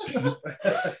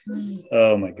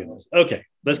 Oh my goodness. Okay,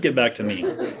 let's get back to me.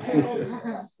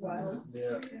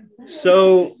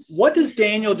 So what does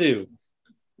Daniel do?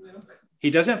 He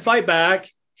doesn't fight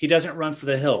back. He doesn't run for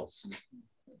the hills.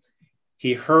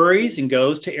 He hurries and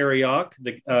goes to Arioch,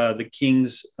 the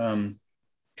king's kind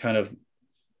of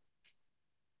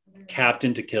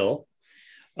captain to kill.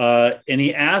 And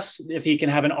he asks if he can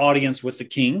have an audience with the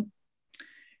king.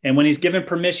 And when he's given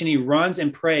permission, he runs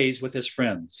and prays with his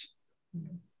friends.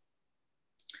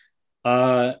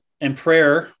 And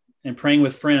prayer and praying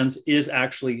with friends is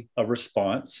actually a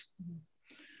response.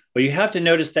 But you have to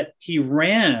notice that he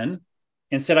ran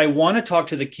and said, I want to talk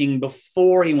to the king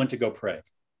before he went to go pray.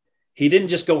 He didn't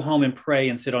just go home and pray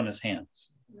and sit on his hands,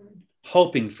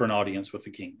 hoping for an audience with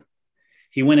the king.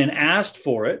 He went and asked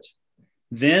for it,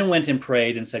 then went and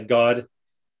prayed and said, God,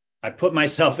 I put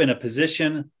myself in a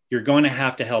position. You're going to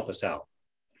have to help us out.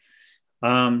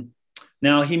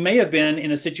 Now, he may have been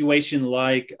in a situation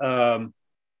like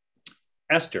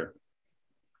Esther.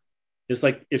 It's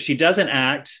like, if she doesn't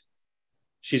act,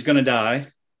 she's going to die.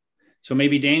 So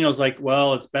maybe Daniel's like,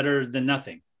 well, it's better than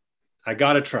nothing. I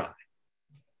got to try.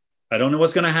 I don't know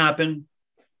what's going to happen.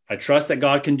 I trust that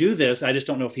God can do this. I just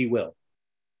don't know if he will.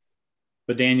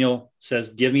 But Daniel says,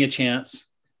 give me a chance.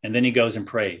 And then he goes and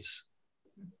prays.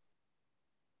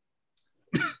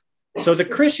 So the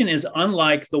Christian is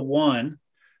unlike the one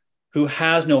who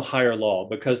has no higher law,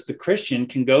 because the Christian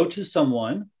can go to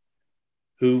someone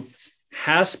who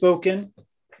has spoken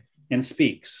and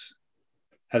speaks,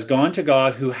 has gone to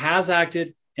God, who has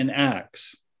acted and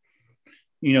acts.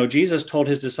 Jesus told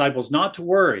his disciples not to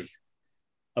worry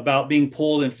about being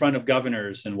pulled in front of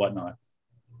governors and whatnot,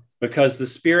 because the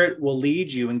Spirit will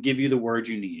lead you and give you the word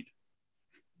you need.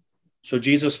 So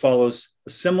Jesus follows a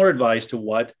similar advice to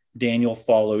what Daniel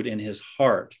followed in his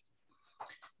heart,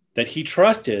 that he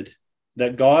trusted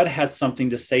that God had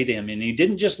something to say to him. And he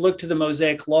didn't just look to the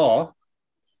Mosaic law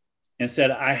and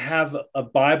said, I have a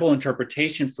Bible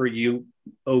interpretation for you,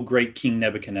 O great King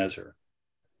Nebuchadnezzar.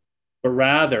 But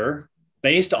rather,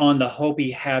 based on the hope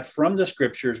he had from the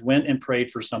scriptures, went and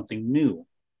prayed for something new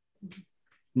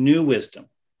wisdom,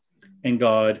 and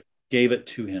God gave it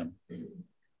to him.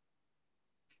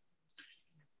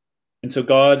 And so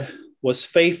God was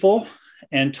faithful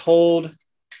and told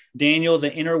Daniel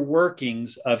the inner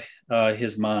workings of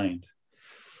his mind.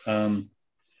 Don't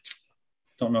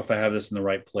know if I have this in the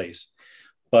right place,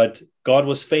 but God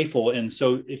was faithful. And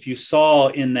so if you saw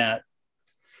in that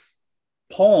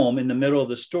poem in the middle of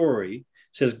the story,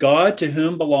 it says, God, to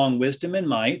whom belong wisdom and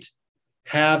might,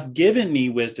 have given me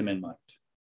wisdom and might.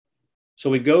 So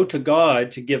we go to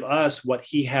God to give us what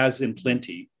he has in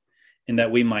plenty and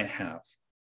that we might have.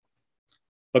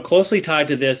 But closely tied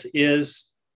to this is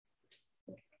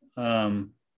that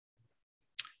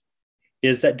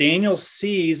Daniel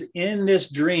sees in this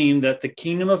dream that the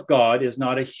kingdom of God is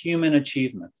not a human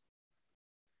achievement.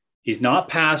 He's not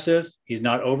passive. He's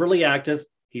not overly active.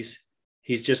 He's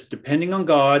just depending on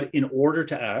God in order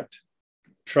to act,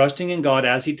 trusting in God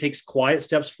as he takes quiet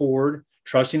steps forward,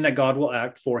 trusting that God will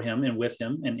act for him and with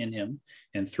him and in him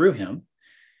and through him.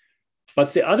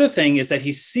 But the other thing is that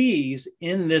he sees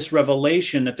in this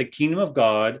revelation that the kingdom of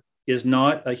God is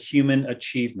not a human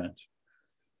achievement.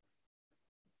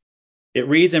 It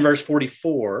reads in verse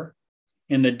 44,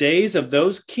 in the days of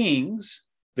those kings,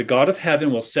 the God of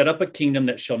heaven will set up a kingdom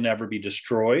that shall never be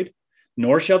destroyed,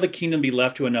 nor shall the kingdom be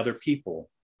left to another people.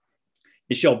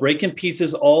 It shall break in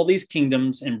pieces all these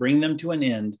kingdoms and bring them to an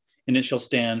end, and it shall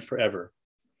stand forever.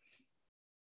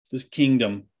 This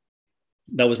kingdom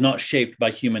that was not shaped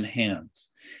by human hands.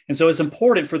 And so it's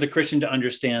important for the Christian to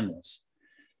understand this,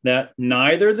 that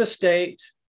neither the state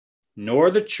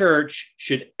nor the church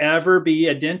should ever be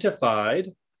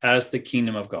identified as the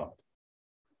kingdom of God.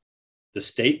 The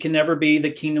state can never be the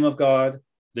kingdom of God.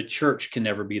 The church can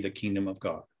never be the kingdom of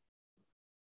God.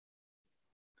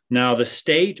 Now, the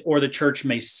state or the church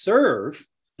may serve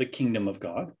the kingdom of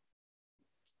God,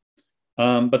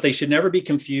 but they should never be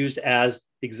confused as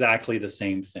exactly the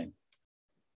same thing.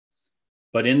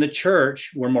 But in the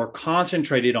church, we're more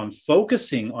concentrated on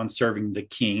focusing on serving the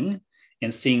king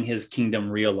and seeing his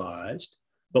kingdom realized,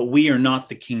 but we are not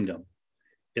the kingdom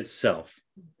itself.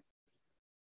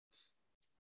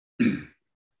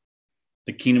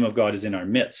 The kingdom of God is in our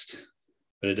midst,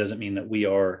 but it doesn't mean that we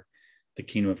are the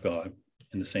kingdom of God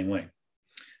in the same way,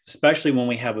 especially when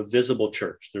we have a visible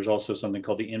church. There's also something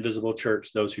called the invisible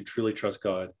church, those who truly trust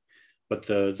God, but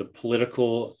the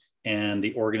political and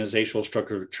the organizational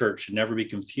structure of the church should never be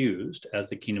confused as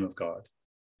the kingdom of God.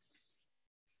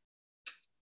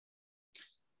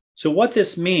 So what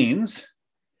this means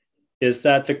is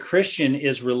that the Christian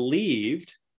is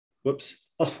relieved. Whoops.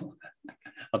 Oh,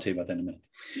 I'll tell you about that in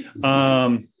a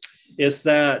minute. Is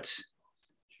that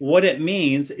what it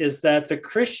means is that the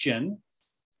Christian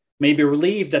may be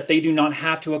relieved that they do not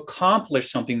have to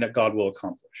accomplish something that God will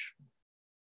accomplish.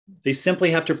 They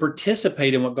simply have to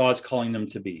participate in what God's calling them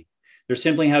to be. They're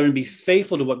simply having to be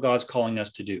faithful to what God's calling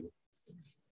us to do.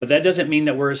 But that doesn't mean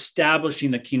that we're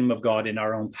establishing the kingdom of God in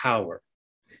our own power.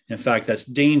 In fact, that's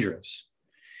dangerous.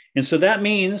 And so that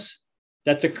means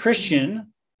that the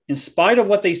Christian, in spite of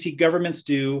what they see governments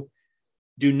do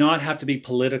not have to be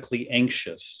politically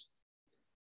anxious.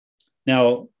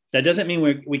 Now, that doesn't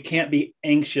mean we can't be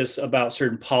anxious about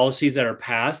certain policies that are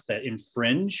passed that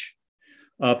infringe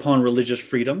upon religious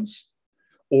freedoms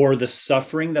or the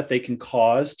suffering that they can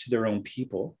cause to their own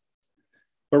people.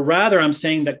 But rather, I'm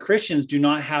saying that Christians do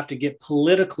not have to get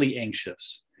politically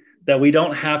anxious, that we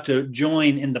don't have to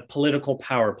join in the political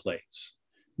power plays,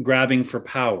 grabbing for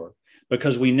power,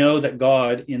 because we know that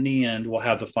God, in the end, will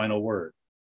have the final word.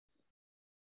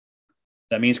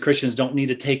 That means Christians don't need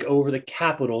to take over the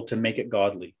capital to make it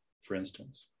godly, for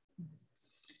instance.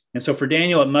 And so for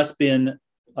Daniel, it must have been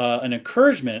an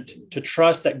encouragement to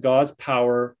trust that God's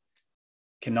power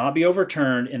cannot be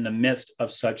overturned in the midst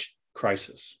of such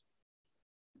crisis.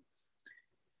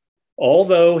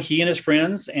 Although he and his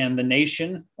friends and the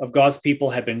nation of God's people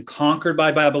had been conquered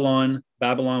by Babylon,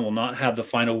 Babylon will not have the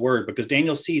final word, because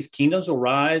Daniel sees kingdoms will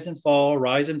rise and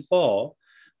fall,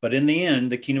 but in the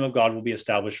end, the kingdom of God will be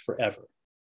established forever.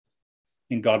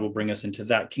 And God will bring us into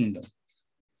that kingdom.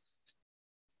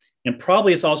 And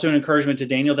probably it's also an encouragement to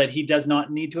Daniel that he does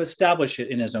not need to establish it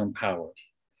in his own power.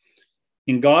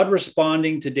 In God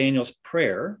responding to Daniel's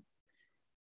prayer,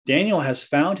 Daniel has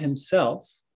found himself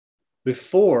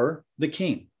before the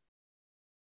king.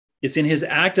 It's in his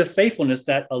act of faithfulness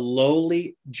that a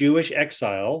lowly Jewish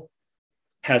exile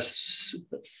has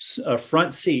a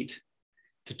front seat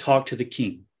to talk to the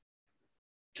king,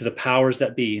 to the powers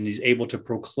that be, and he's able to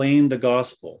proclaim the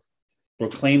gospel,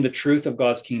 proclaim the truth of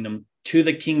God's kingdom to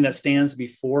the king that stands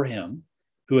before him,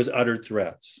 who has uttered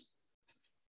threats.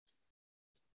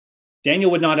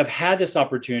 Daniel would not have had this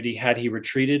opportunity had he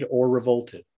retreated or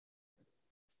revolted,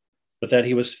 but that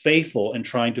he was faithful in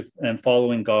trying to and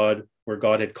following God where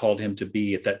God had called him to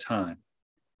be at that time.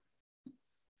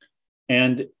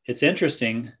 And it's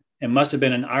interesting, it must have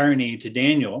been an irony to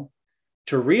Daniel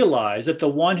to realize that the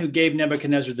one who gave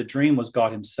Nebuchadnezzar the dream was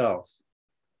God himself.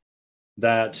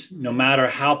 That no matter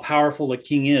how powerful a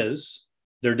king is,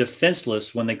 they're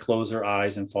defenseless when they close their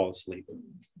eyes and fall asleep.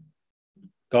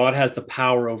 God has the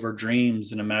power over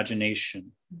dreams and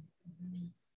imagination.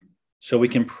 So we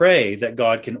can pray that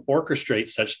God can orchestrate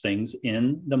such things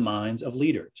in the minds of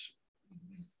leaders.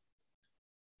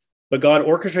 But God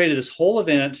orchestrated this whole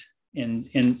event,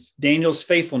 and Daniel's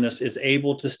faithfulness is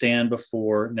able to stand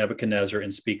before Nebuchadnezzar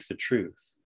and speak the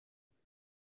truth.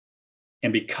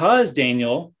 And because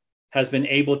Daniel has been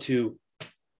able to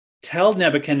tell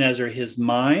Nebuchadnezzar his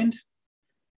mind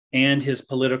and his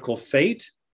political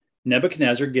fate,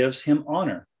 Nebuchadnezzar gives him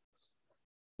honor.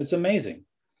 It's amazing.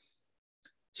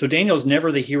 So Daniel's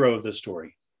never the hero of the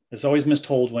story. It's always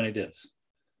mistold when it is.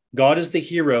 God is the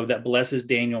hero that blesses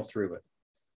Daniel through it.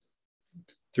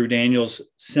 through Daniel's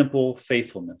simple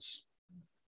faithfulness.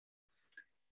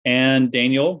 And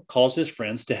Daniel calls his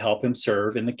friends to help him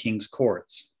serve in the king's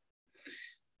courts.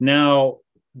 Now,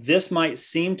 this might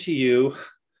seem to you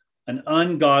an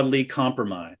ungodly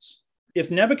compromise.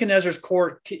 If Nebuchadnezzar's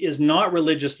court is not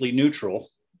religiously neutral,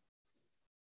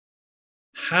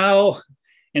 how,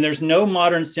 and there's no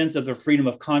modern sense of the freedom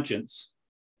of conscience,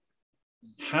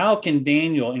 how can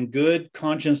Daniel, in good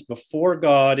conscience before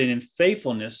God and in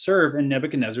faithfulness, serve in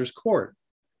Nebuchadnezzar's court,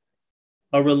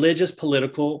 a religious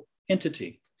political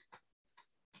entity?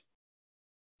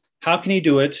 How can he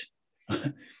do it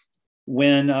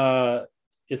when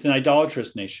it's an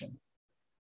idolatrous nation?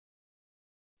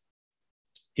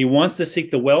 He wants to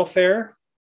seek the welfare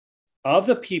of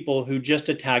the people who just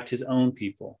attacked his own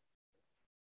people.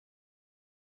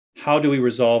 How do we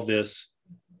resolve this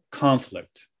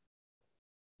conflict?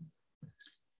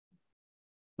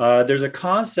 There's a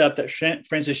concept that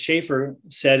Francis Schaeffer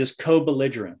said is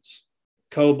co-belligerence.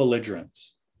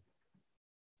 Co-belligerence.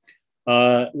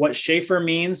 What Schaeffer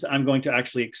means, I'm going to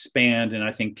actually expand, and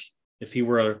I think if he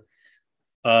were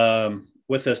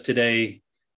with us today,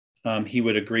 he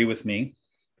would agree with me.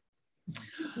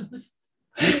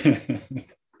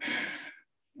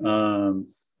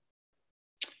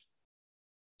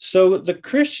 So the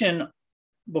Christian,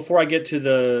 before I get to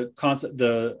the concept,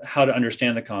 how to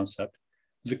understand the concept,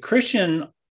 the Christian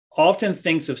often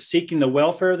thinks of seeking the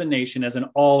welfare of the nation as an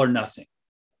all or nothing.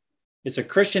 It's a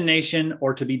Christian nation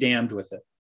or to be damned with it.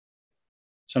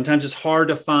 Sometimes it's hard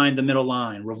to find the middle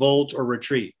line, revolt or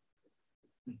retreat.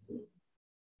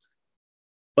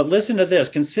 But listen to this.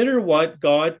 Consider what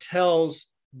God tells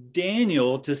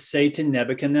Daniel to say to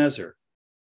Nebuchadnezzar.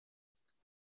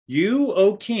 You,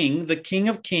 O king, the King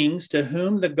of kings, to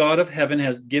whom the God of heaven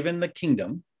has given the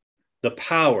kingdom, the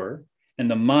power, and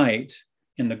the might,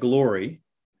 and the glory,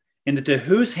 and to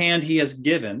whose hand he has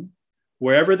given,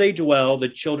 wherever they dwell, the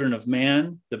children of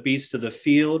man, the beasts of the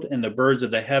field, and the birds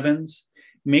of the heavens,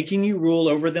 making you rule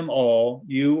over them all,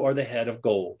 you are the head of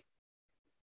gold.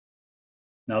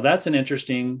 Now that's an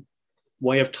interesting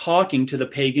way of talking to the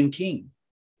pagan king.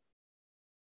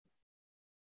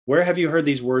 Where have you heard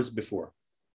these words before?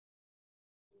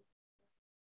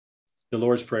 The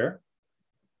Lord's Prayer?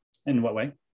 In what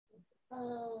way?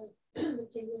 The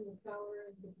kingdom, the power,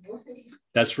 and the glory.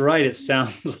 That's right. It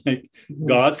sounds like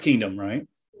God's kingdom, right?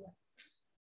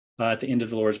 At the end of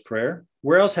the Lord's Prayer.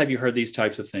 Where else have you heard these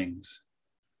types of things?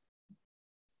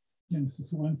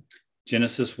 Genesis 1.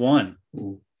 Genesis 1.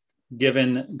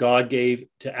 God gave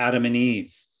to Adam and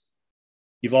Eve.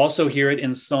 You've also hear it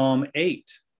in Psalm 8.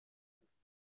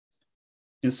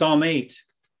 In Psalm 8,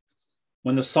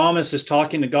 when the psalmist is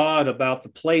talking to God about the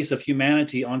place of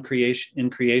humanity in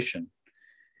creation.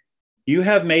 You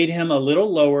have made him a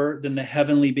little lower than the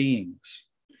heavenly beings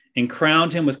and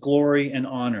crowned him with glory and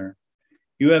honor.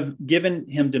 You have given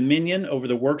him dominion over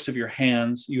the works of your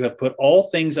hands. You have put all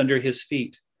things under his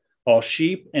feet, all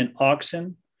sheep and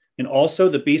oxen, and also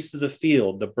the beasts of the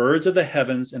field, the birds of the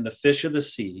heavens, and the fish of the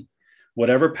sea,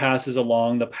 whatever passes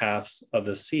along the paths of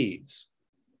the seas.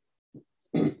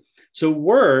 So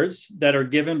words that are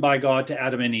given by God to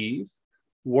Adam and Eve,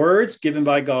 words given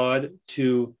by God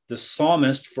to the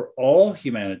psalmist for all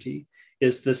humanity,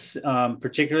 is this,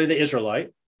 particularly the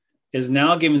Israelite, is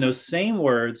now giving those same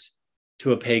words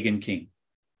to a pagan king.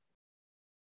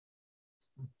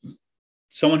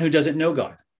 Someone who doesn't know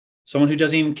God, someone who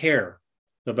doesn't even care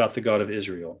about the God of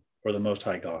Israel or the Most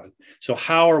High God. So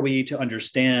how are we to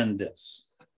understand this?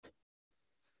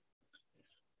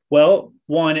 Well,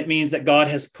 one, it means that God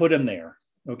has put him there,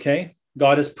 okay?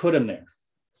 God has put him there.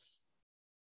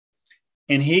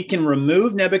 And he can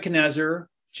remove Nebuchadnezzar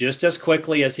just as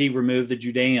quickly as he removed the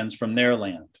Judeans from their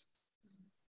land.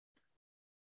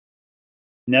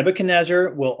 Nebuchadnezzar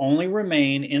will only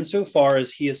remain insofar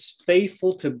as he is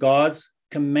faithful to God's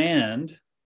command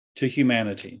to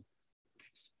humanity.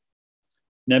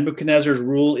 Nebuchadnezzar's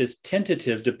rule is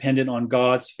tentative, dependent on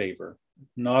God's favor,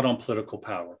 not on political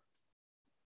power.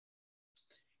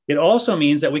 It also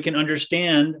means that we can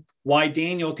understand why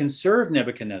Daniel can serve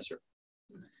Nebuchadnezzar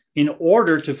in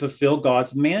order to fulfill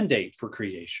God's mandate for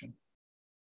creation.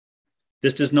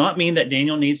 This does not mean that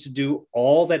Daniel needs to do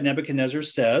all that Nebuchadnezzar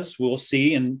says. We'll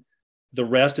see in the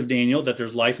rest of Daniel that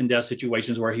there's life and death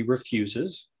situations where he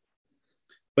refuses.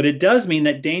 But it does mean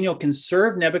that Daniel can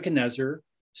serve Nebuchadnezzar,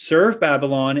 serve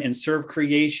Babylon, and serve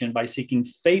creation by seeking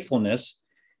faithfulness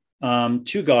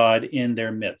to God in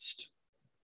their midst.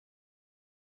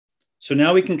 So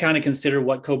now we can kind of consider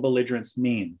what co-belligerence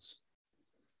means.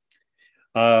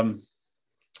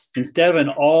 Instead of an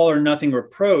all or nothing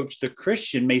reproach, the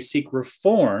Christian may seek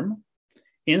reform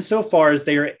insofar as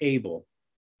they are able.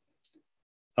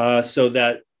 so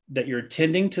that you're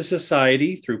tending to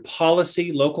society through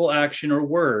policy, local action, or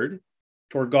word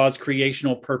toward God's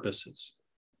creational purposes.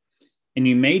 And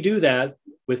you may do that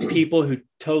with people who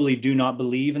totally do not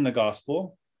believe in the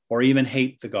gospel or even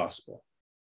hate the gospel.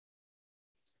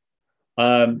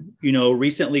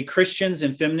 Recently Christians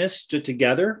and feminists stood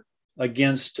together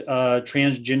against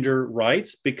transgender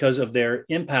rights because of their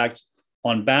impact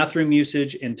on bathroom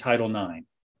usage in Title IX.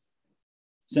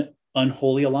 It's an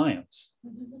unholy alliance.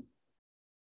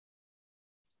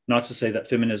 Not to say that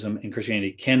feminism and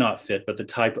Christianity cannot fit, but the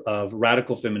type of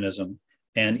radical feminism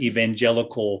and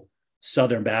evangelical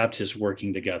Southern Baptists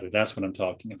working together. That's what I'm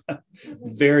talking about.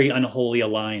 Very unholy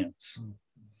alliance.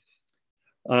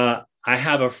 I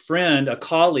have a friend, a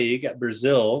colleague at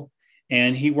Brazil,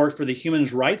 and he worked for the Human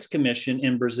Rights Commission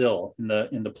in Brazil in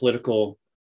the political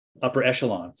upper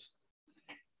echelons.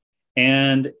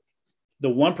 And the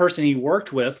one person he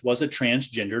worked with was a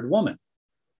transgendered woman.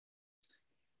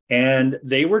 And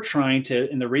they were trying to,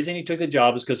 and the reason he took the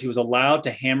job is because he was allowed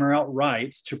to hammer out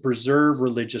rights to preserve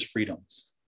religious freedoms.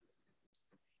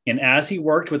 And as he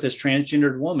worked with this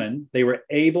transgendered woman, they were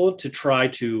able to try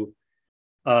to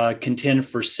contend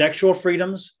for sexual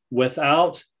freedoms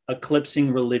without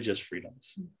eclipsing religious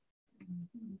freedoms.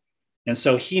 And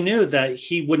so he knew that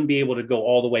he wouldn't be able to go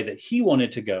all the way that he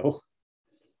wanted to go,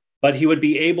 but he would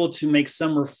be able to make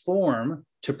some reform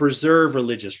to preserve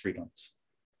religious freedoms.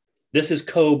 This is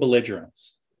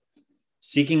co-belligerence,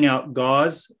 seeking out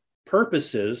God's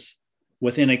purposes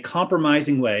within a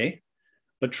compromising way,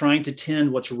 but trying to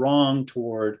tend what's wrong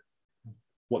toward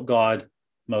what God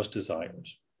most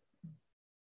desires.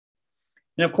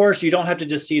 And of course, you don't have to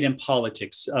just see it in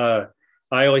politics. I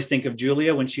always think of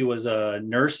Julia when she was a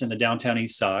nurse in the downtown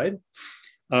East Side.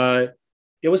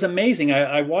 It was amazing.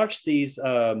 I watched these.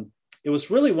 It was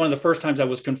really one of the first times I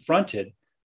was confronted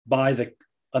by the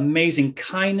amazing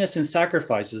kindness and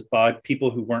sacrifices by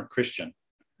people who weren't Christian.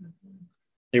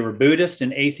 They were Buddhist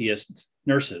and atheist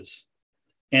nurses.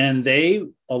 And they,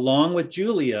 along with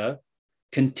Julia,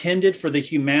 contended for the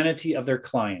humanity of their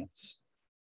clients,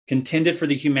 contended for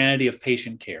the humanity of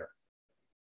patient care.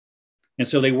 And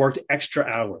so they worked extra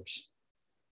hours.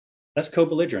 That's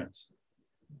co-belligerence.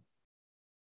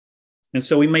 And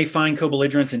so we may find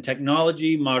co-belligerence in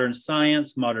technology, modern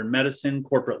science, modern medicine,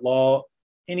 corporate law,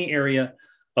 any area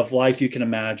of life you can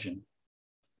imagine.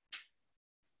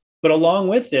 But along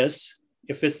with this,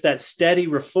 if it's that steady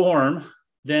reform,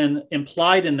 then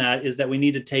implied in that is that we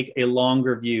need to take a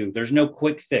longer view. There's no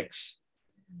quick fix.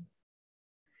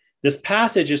 This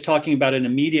passage is talking about an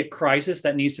immediate crisis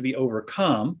that needs to be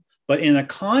overcome, but in a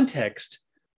context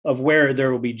of where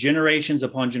there will be generations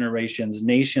upon generations,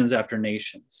 nations after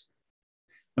nations.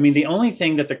 I mean, the only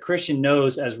thing that the Christian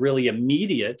knows as really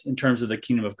immediate in terms of the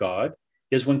kingdom of God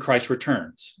is when Christ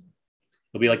returns.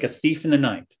 It'll be like a thief in the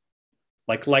night,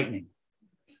 like lightning.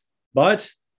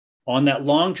 But on that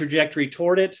long trajectory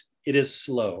toward it, it is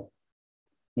slow.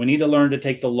 We need to learn to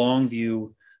take the long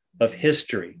view of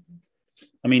history.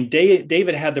 I mean,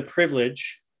 David had the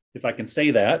privilege, if I can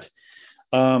say that,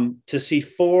 to see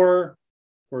 4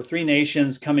 or 3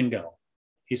 nations come and go.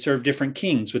 He served different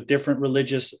kings with different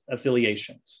religious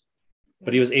affiliations,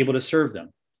 but he was able to serve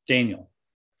them. Daniel.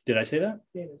 Did I say that?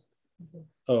 David.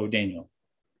 Oh, Daniel.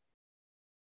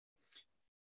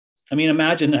 I mean,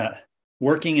 imagine that,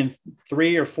 working in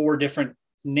 3 or 4 different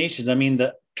nations. I mean,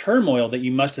 the turmoil that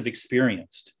you must have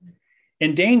experienced.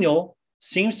 And Daniel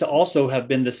seems to also have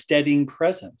been the steadying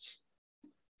presence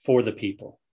for the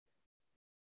people.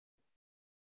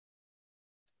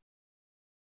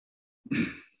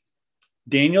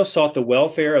 Daniel sought the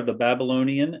welfare of the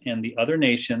Babylonian and the other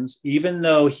nations, even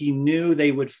though he knew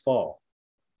they would fall.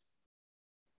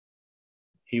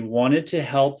 He wanted to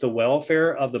help the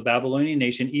welfare of the Babylonian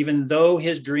nation, even though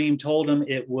his dream told him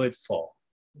it would fall.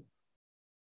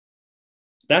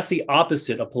 That's the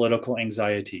opposite of political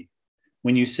anxiety.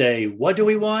 When you say, what do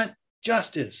we want?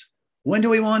 Justice. When do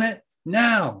we want it?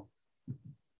 Now.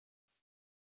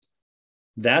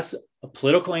 That's a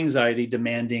political anxiety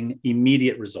demanding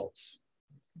immediate results.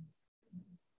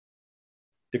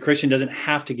 The Christian doesn't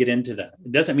have to get into that.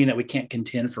 It doesn't mean that we can't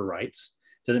contend for rights.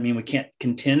 It doesn't mean we can't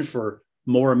contend for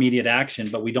more immediate action,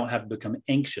 but we don't have to become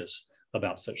anxious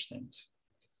about such things.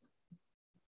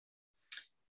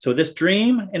 So this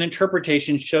dream and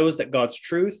interpretation shows that God's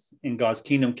truth and God's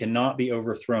kingdom cannot be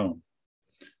overthrown.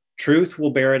 Truth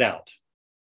will bear it out,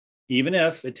 even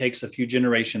if it takes a few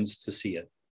generations to see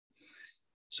it.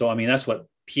 So, I mean, that's what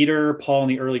Peter, Paul,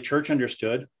 and the early church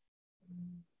understood.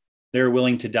 They were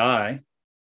willing to die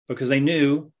because they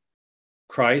knew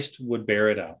Christ would bear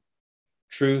it out.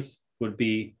 Truth would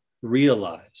be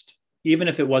realized even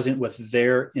if it wasn't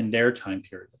in their time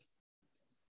period.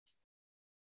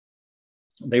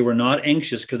 They were not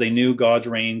anxious because they knew God's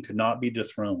reign could not be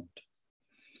dethroned.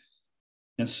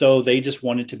 And so they just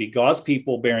wanted to be God's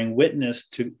people, bearing witness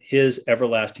to his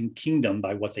everlasting kingdom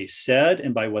by what they said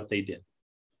and by what they did.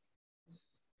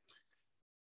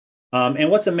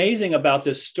 And what's amazing about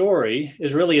this story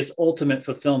is really its ultimate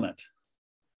fulfillment.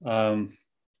 While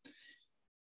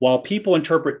people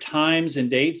interpret times and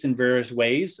dates in various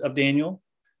ways of Daniel,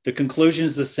 the conclusion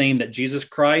is the same, that Jesus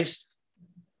Christ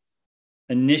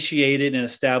initiated and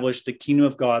established the kingdom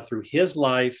of God through his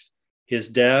life, his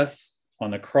death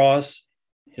on the cross,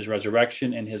 his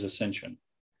resurrection, and his ascension.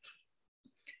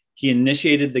 He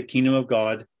initiated the kingdom of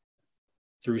God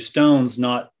through stones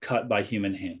not cut by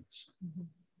human hands.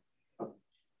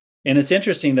 And it's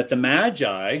interesting that the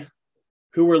Magi,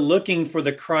 who were looking for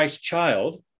the Christ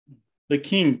child, the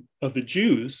king of the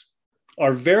Jews,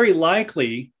 are very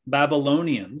likely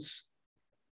Babylonians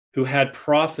who had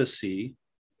prophecy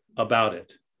about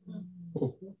it.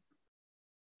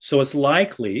 So it's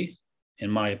likely, in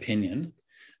my opinion,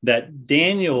 that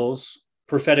Daniel's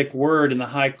prophetic word in the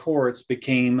high courts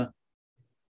became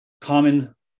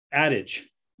common adage.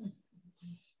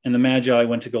 And the Magi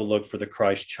went to go look for the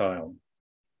Christ child.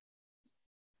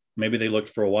 Maybe they looked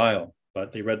for a while,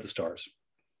 but they read the stars.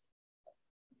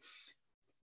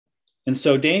 And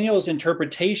so Daniel's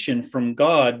interpretation from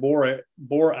God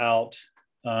bore out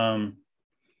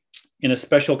in a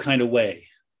special kind of way,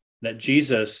 that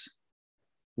Jesus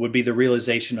would be the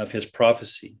realization of his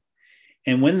prophecy.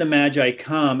 And when the Magi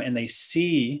come and they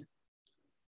see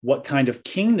what kind of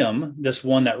kingdom, this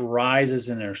one that rises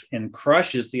and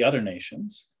crushes the other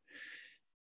nations,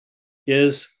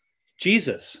 is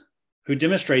Jesus, who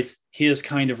demonstrates his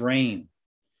kind of reign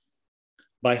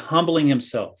by humbling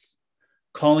himself,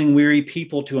 calling weary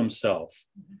people to himself,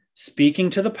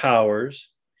 speaking to the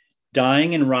powers,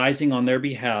 dying and rising on their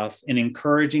behalf, and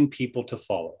encouraging people to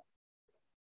follow.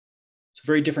 It's a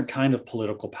very different kind of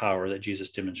political power that Jesus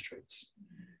demonstrates.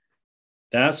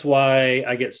 That's why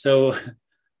I get so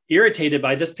irritated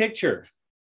by this picture.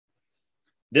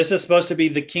 This is supposed to be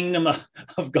the kingdom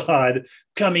of God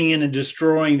coming in and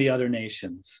destroying the other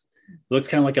nations. It looks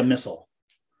kind of like a missile.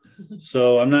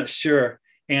 So I'm not sure.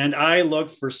 And I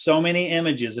looked for so many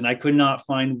images and I could not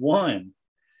find one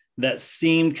that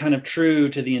seemed kind of true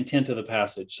to the intent of the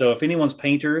passage. So if anyone's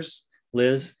painters,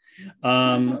 Liz,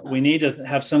 we need to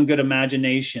have some good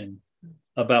imagination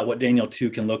about what Daniel 2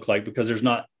 can look like, because there's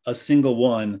not a single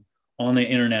one on the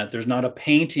internet. There's not a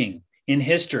painting in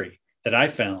history that I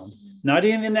found, not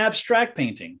even an abstract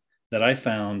painting that I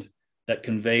found, that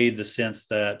conveyed the sense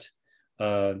that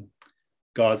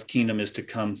God's kingdom is to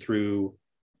come through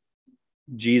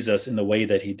Jesus in the way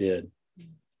that he did.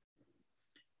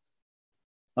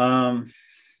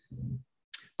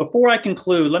 Before I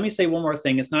conclude, let me say one more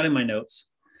thing. It's not in my notes,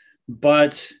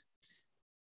 but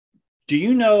do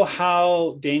you know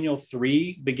how Daniel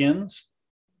 3 begins?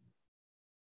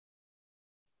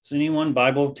 Is anyone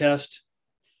Bible test?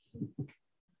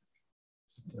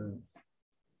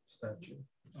 Statue.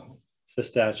 It's the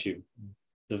statue.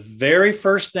 The very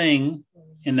first thing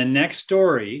in the next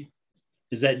story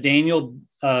is that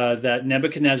that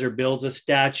Nebuchadnezzar builds a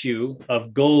statue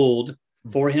of gold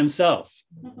for himself.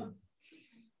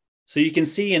 So you can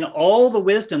see in all the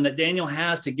wisdom that Daniel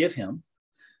has to give him,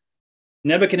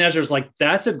 Nebuchadnezzar's like,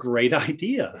 that's a great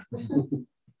idea.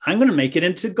 I'm going to make it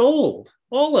into gold,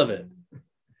 all of it.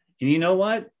 And you know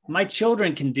what? My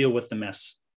children can deal with the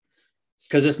mess,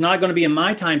 because it's not going to be in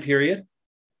my time period.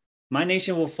 My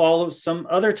nation will follow some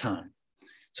other time.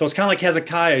 So it's kind of like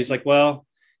Hezekiah. He's like, well,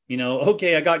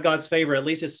 okay, I got God's favor. At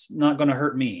least it's not going to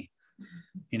hurt me.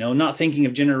 Not thinking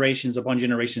of generations upon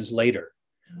generations later,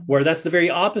 where that's the very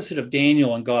opposite of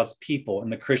Daniel and God's people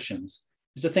and the Christians,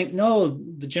 is to think, no,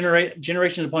 the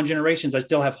generations upon generations, I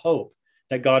still have hope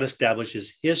that God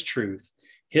establishes his truth,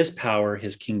 his power,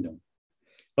 his kingdom.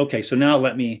 Okay, so now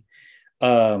let me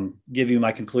give you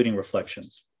my concluding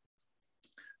reflections.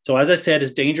 So as I said,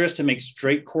 it's dangerous to make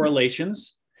straight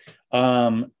correlations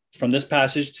from this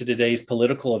passage to today's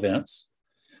political events,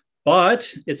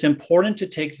 but it's important to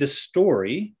take this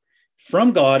story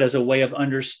from God as a way of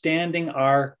understanding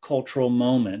our cultural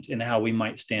moment and how we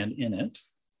might stand in it,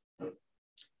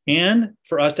 and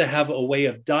for us to have a way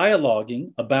of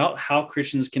dialoguing about how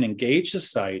Christians can engage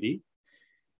society,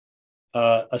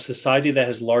 a society that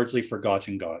has largely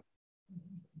forgotten God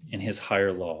and his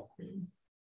higher law.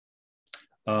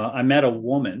 I met a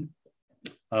woman,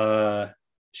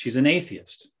 she's an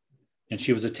atheist, and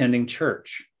she was attending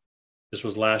church. This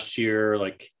was last year,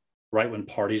 like right when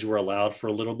parties were allowed for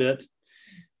a little bit.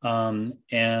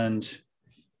 And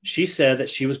she said that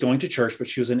she was going to church, but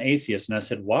she was an atheist. And I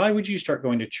said, why would you start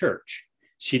going to church?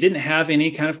 She didn't have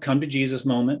any kind of come to Jesus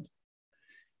moment.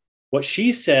 What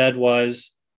she said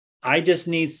was, I just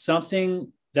need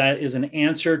something that is an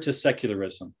answer to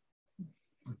secularism.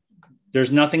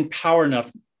 There's nothing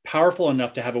powerful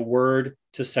enough to have a word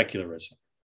to secularism.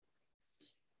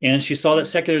 And she saw that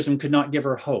secularism could not give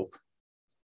her hope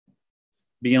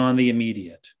beyond the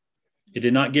immediate. It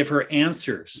did not give her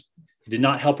answers. It did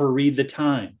not help her read the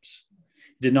times.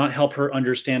 It did not help her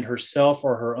understand herself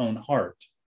or her own heart.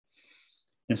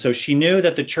 And so she knew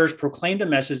that the church proclaimed a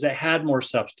message that had more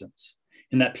substance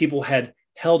and that people had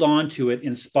held on to it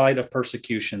in spite of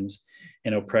persecutions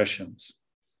and oppressions.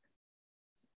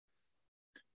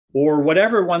 Or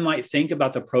whatever one might think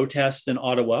about the protests in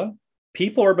Ottawa,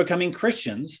 people are becoming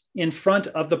Christians in front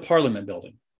of the Parliament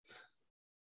building.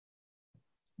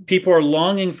 People are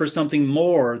longing for something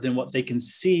more than what they can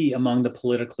see among the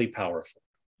politically powerful.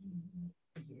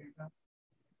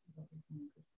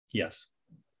 Yes.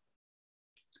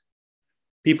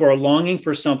 People are longing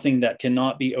for something that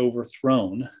cannot be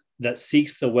overthrown, that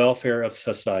seeks the welfare of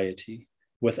society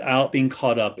without being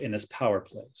caught up in its power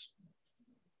plays.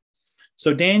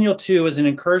 So Daniel 2 is an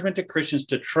encouragement to Christians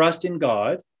to trust in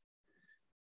God,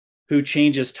 who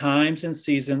changes times and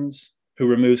seasons, who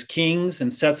removes kings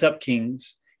and sets up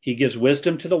kings. He gives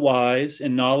wisdom to the wise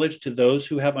and knowledge to those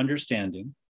who have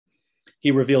understanding.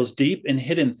 He reveals deep and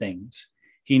hidden things.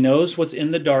 He knows what's in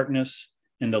the darkness,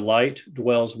 and the light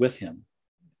dwells with him.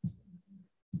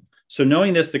 So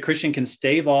knowing this, the Christian can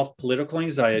stave off political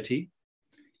anxiety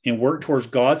and work towards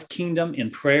God's kingdom in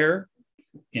prayer,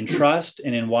 in trust,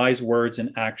 and in wise words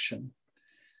and action.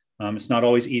 It's not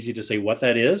always easy to say what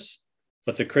that is,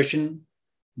 but the Christian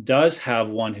does have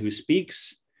one who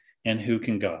speaks and who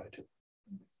can guide.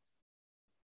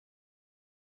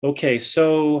 Okay,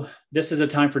 so this is a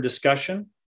time for discussion.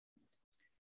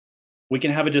 We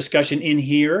can have a discussion in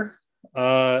here,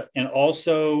 and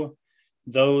also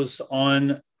those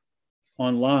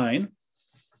online.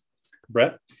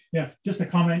 Brett? Yeah, just a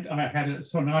comment. I had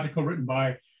an article written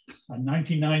by a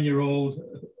 99-year-old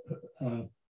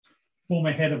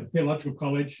former head of a theological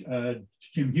college,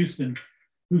 Jim Houston,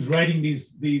 who's writing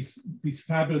these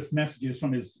fabulous messages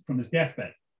from his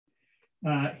deathbed.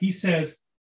 He says,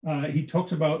 he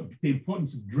talks about the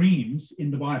importance of dreams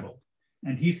in the Bible.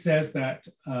 And he says that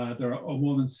there are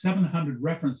more than 700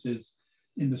 references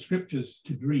in the scriptures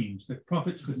to dreams, that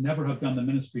prophets could never have done the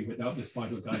ministry without this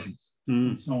vital guidance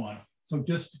and so on. So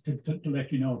just to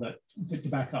let you know that, to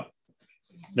back up.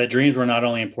 That dreams were not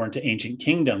only important to ancient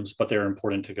kingdoms, but they're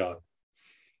important to God.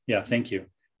 Yeah, thank you.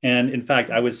 And in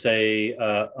fact, I would say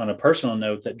on a personal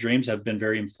note that dreams have been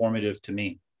very informative to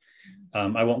me.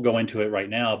 I won't go into it right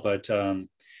now, but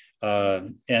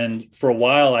and for a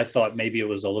while I thought maybe it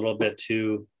was a little bit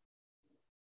too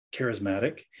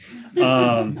charismatic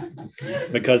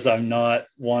because I'm not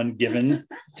one given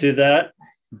to that,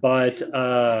 but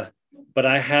I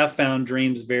have found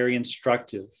dreams very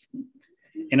instructive.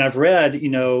 And I've read,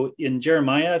 in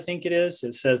Jeremiah, I think it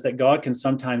says that God can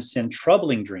sometimes send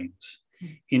troubling dreams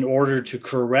in order to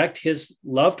correct his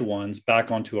loved ones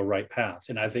back onto a right path.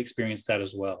 And I've experienced that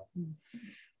as well.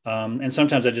 And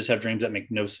sometimes I just have dreams that make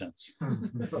no sense.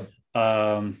 But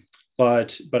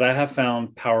I have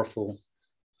found powerful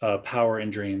power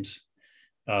in dreams,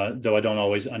 though I don't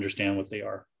always understand what they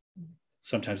are.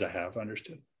 Sometimes I have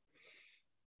understood.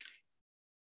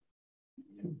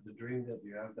 The dream that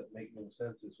you have that make no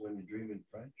sense is when you dream in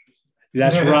French.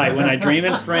 That's right. When I dream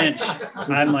in French,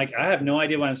 I'm like, I have no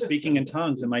idea why I'm speaking in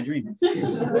tongues in my dream.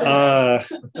 And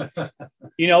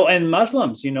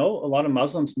Muslims, a lot of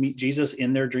Muslims meet Jesus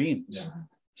in their dreams. Yeah.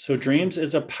 So dreams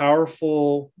is a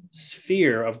powerful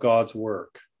sphere of God's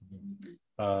work.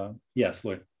 Yes,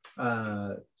 Lloyd.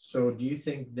 So do you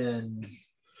think then,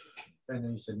 I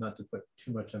know you said not to put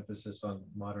too much emphasis on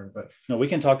modern, but no, we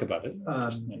can talk about it.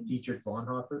 Dietrich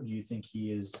Bonhoeffer, do you think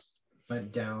he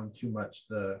went down too much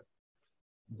the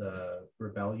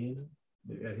rebellion,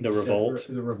 the revolt,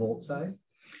 the revolt side,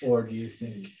 or do you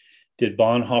think did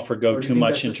Bonhoeffer go too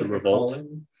much into revolt?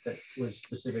 That was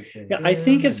specific to yeah, I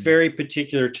think it's very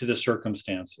particular to the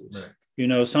circumstances.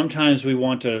 Right. Sometimes we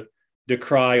want to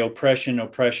decry oppression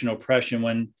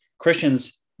when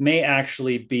Christians may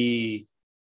actually be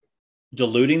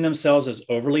deluding themselves as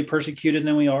overly persecuted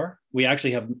than we are. We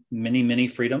actually have many, many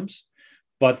freedoms,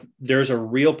 but there's a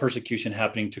real persecution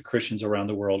happening to Christians around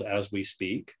the world as we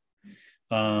speak.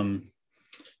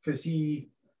 Because he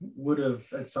would have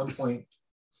at some point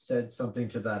said something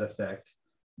to that effect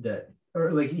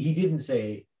he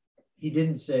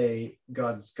didn't say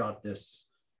God's got this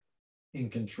in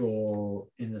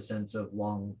control in the sense of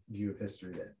long view of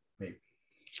history then? Maybe.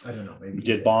 I don't know. Maybe he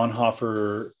Did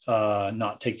Bonhoeffer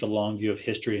not take the long view of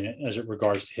history as it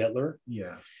regards to Hitler?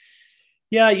 Yeah.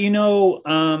 Yeah,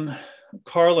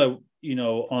 Carla,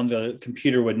 on the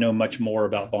computer would know much more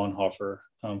about Bonhoeffer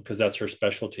because that's her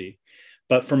specialty.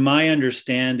 But from my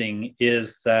understanding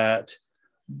is that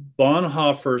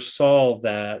Bonhoeffer saw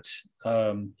that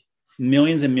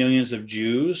millions and millions of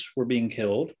Jews were being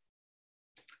killed.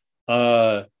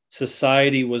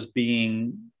 Society was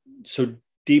being so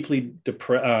deeply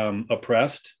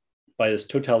oppressed by this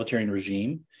totalitarian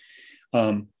regime.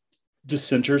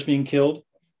 Dissenters being killed.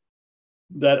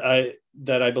 That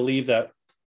I believe that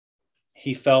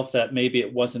he felt that maybe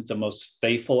it wasn't the most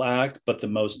faithful act, but the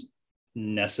most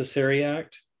necessary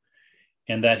act,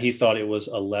 and that he thought it was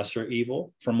a lesser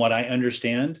evil, from what I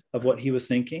understand of what he was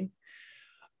thinking.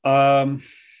 I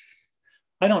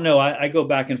don't know. I go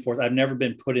back and forth. I've never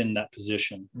been put in that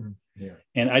position,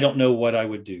 and I don't know what I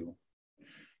would do.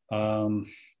 I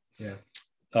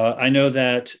know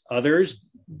that others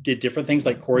did different things,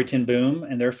 like Corrie ten Boom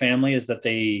and their family, is that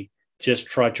they just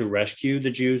tried to rescue the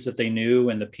Jews that they knew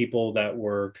and the people that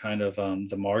were kind of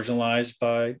the marginalized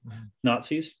by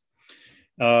Nazis.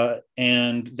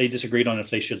 And they disagreed on if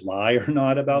they should lie or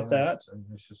not about that.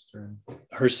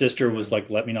 Her sister was like,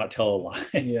 let me not tell a lie.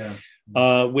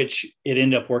 Which it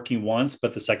ended up working once,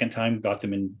 but the second time got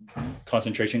them in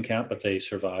concentration camp, but they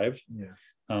survived.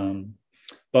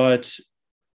 But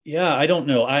yeah, I don't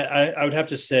know. I would have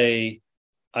to say,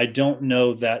 I don't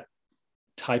know that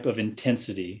type of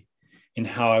intensity in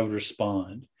how I would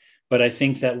respond. But I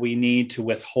think that we need to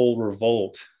withhold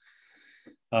revolt.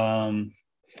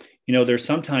 There's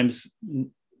sometimes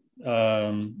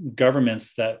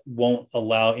governments that won't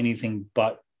allow anything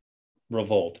but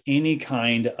revolt, any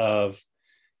kind of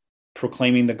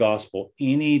proclaiming the gospel,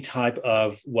 any type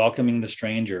of welcoming the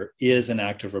stranger is an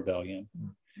act of rebellion.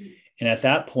 And at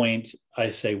that point, I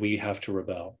say we have to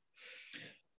rebel.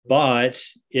 But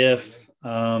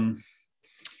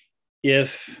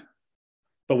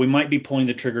but we might be pulling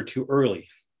the trigger too early,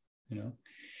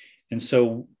 And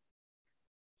so,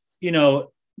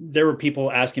 there were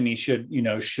people asking me, should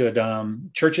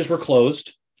churches were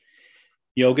closed,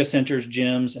 yoga centers,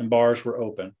 gyms, and bars were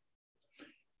open.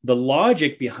 The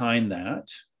logic behind that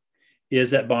is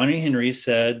that Bonnie Henry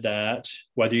said that,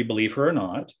 whether you believe her or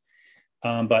not,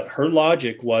 but her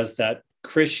logic was that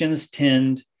Christians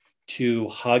tend to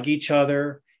hug each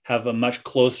other, have a much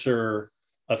closer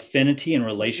affinity and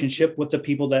relationship with the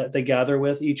people that they gather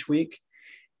with each week.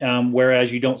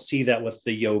 Whereas you don't see that with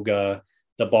the yoga,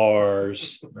 the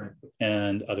bars,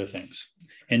 and other things,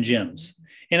 and gyms.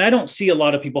 And I don't see a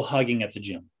lot of people hugging at the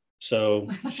gym. So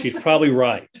she's probably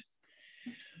right.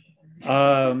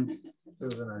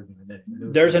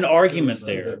 There's an argument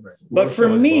there. But for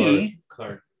me,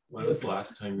 Clarke, when was the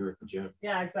last time you were at the gym?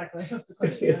 Yeah, exactly. That's the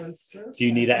question I was. Do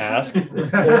you need to ask?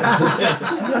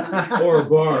 Or a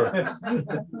bar.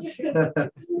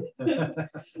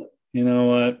 You know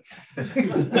what? I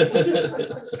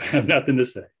have nothing to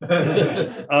say.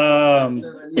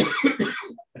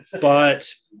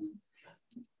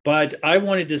 But I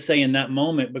wanted to say in that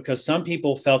moment, because some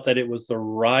people felt that it was the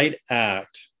right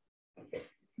act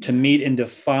to meet in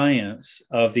defiance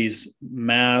of these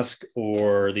masks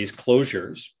or these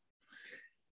closures.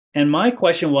 And my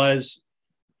question was,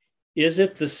 is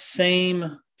it the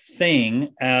same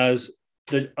thing as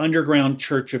the underground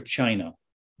Church of China?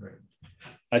 Right.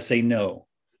 I say no.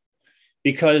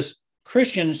 Because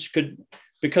Christians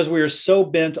because we are so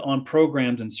bent on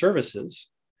programs and services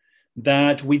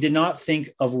that we did not think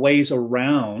of ways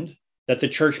around that the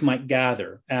church might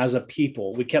gather as a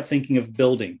people. We kept thinking of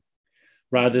building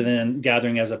rather than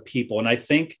gathering as a people. And I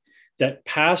think that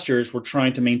pastors were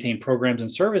trying to maintain programs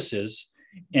and services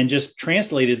and just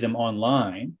translated them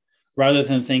online rather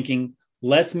than thinking,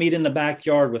 let's meet in the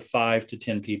backyard with 5 to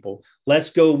 10 people.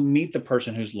 Let's go meet the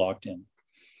person who's locked in.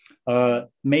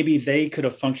 Maybe they could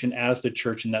have functioned as the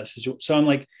church in that situation. So I'm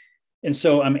like, and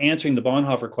so I'm answering the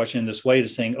Bonhoeffer question in this way to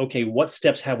saying, okay, what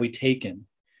steps have we taken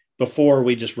before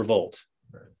we just revolt?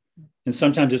 Right. And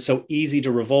sometimes it's so easy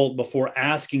to revolt before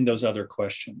asking those other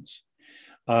questions.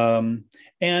 And,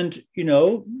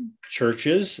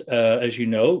 churches, as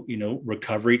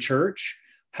recovery church,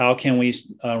 how can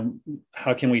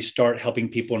we start helping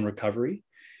people in recovery?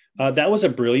 That was a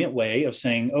brilliant way of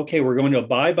saying, okay, we're going to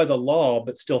abide by the law,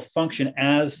 but still function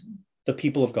as the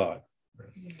people of God.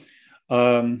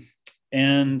 So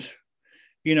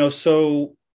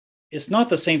it's not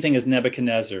the same thing as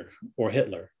Nebuchadnezzar or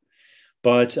Hitler,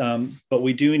 but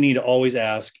we do need to always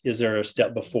ask, is there a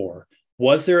step before?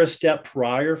 Was there a step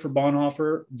prior for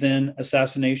Bonhoeffer than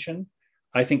assassination?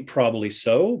 I think probably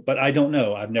so, but I don't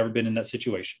know. I've never been in that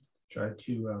situation. Tried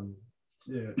to,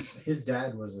 his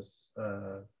dad was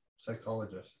a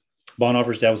psychologist.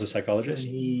 Bonhoeffer's dad was a And psychologist.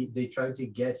 they tried to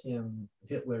get him,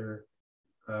 Hitler,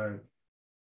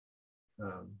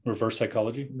 Reverse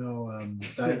psychology.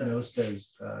 diagnosed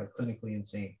as clinically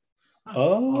insane.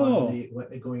 Oh,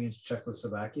 Going into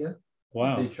Czechoslovakia.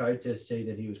 wow. They tried to say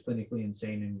that he was clinically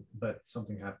insane, but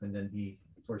something happened and he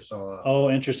foresaw. Oh,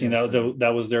 interesting. Yes,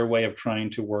 That was their way of trying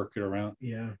to work it around.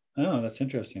 Yeah. Oh, that's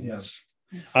interesting. Yeah.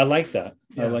 I like that.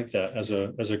 I Yeah. like that as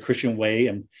a Christian way.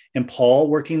 And Paul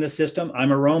working the system.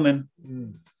 I'm a Roman.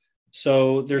 Mm,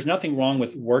 So there's nothing wrong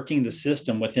with working the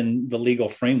system within the legal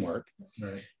framework.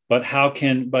 right.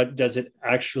 But does it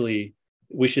actually,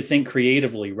 we should think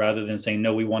creatively rather than saying,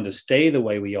 no, we want to stay the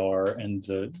way we are. And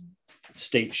the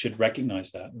state should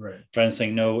recognize that. Right. Rather than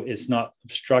saying, no, it's not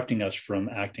obstructing us from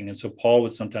acting. And so Paul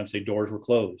would sometimes say doors were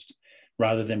closed.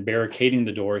 Rather than barricading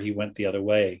the door, he went the other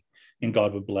way and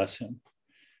God would bless him.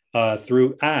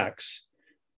 Through Acts,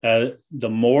 the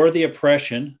more the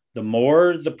oppression, the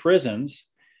more the prisons,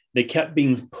 they kept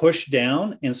being pushed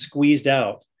down and squeezed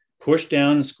out, pushed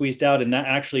down and squeezed out. And that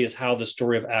actually is how the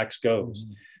story of Acts goes,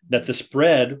 that the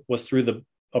spread was through the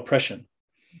oppression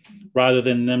rather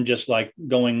than them just like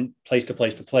going place to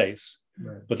place to place,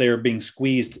 Right. but they were being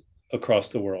squeezed across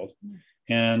the world.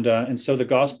 And so the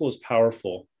gospel is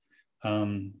powerful,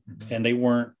 and they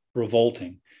weren't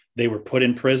revolting. They were put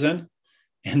in prison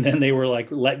and then they were like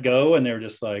let go and they were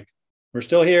just like, we're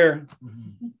still here,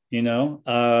 you know.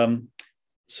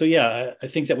 So yeah, I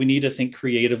think that we need to think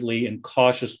creatively and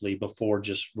cautiously before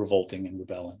just revolting and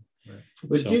rebelling. Right.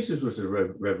 But So- Jesus was a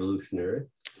revolutionary.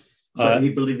 But he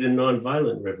believed in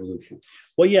nonviolent revolution.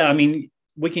 Well, yeah, I mean,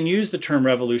 we can use the term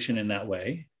revolution in that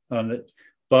way,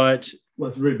 but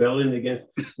Was rebellion against,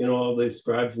 all the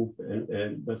scribes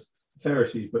and that's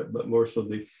Pharisees, but more so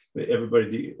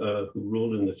everybody who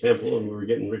ruled in the temple and were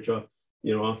getting rich off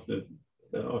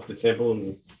the temple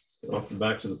and off the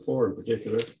backs of the poor in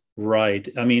particular. right.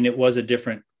 I mean, it was a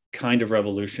different kind of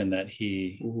revolution that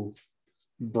he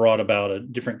brought about, a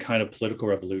different kind of political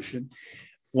revolution.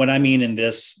 What I mean in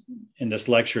this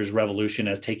lecture is revolution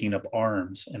as taking up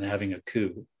arms and having a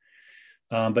coup.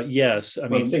 But yes, I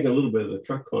mean, I'm thinking a little bit of the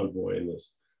truck convoy in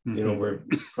this, mhm. where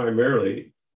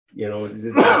primarily, it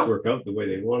didn't just work out the way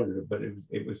they wanted it, but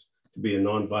it was to be a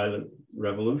nonviolent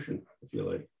revolution, if you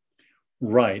like.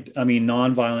 Right. I mean,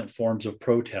 nonviolent forms of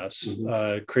protests.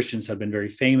 Mhm. Christians have been very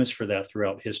famous for that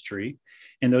throughout history,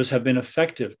 and those have been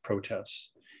effective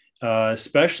protests,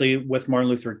 especially with Martin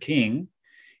Luther King.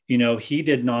 He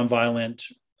did nonviolent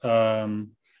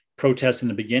protests in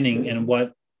the beginning, and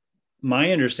what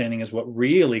my understanding is what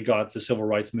really got the civil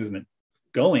rights movement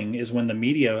going is when the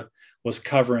media was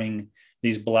covering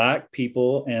these Black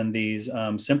people and these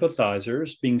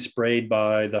sympathizers being sprayed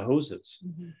by the hoses.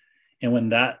 Mm-hmm.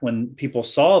 And when people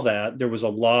saw that, there was a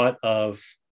lot of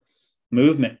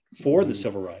movement for the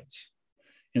civil rights.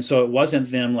 And so it wasn't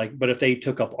them but if they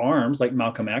took up arms, like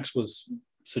Malcolm X was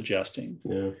suggesting,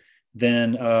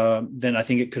 then I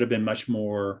think it could have been much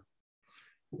more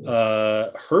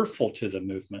hurtful to the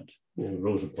movement.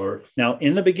 Rosa Parks. Now,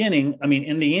 in the beginning, I mean,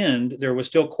 in the end, there was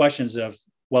still questions of,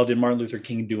 well, did Martin Luther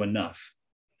King do enough?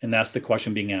 And that's the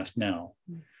question being asked now.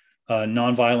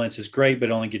 Nonviolence is great,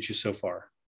 but only gets you so far.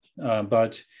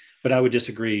 But I would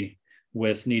disagree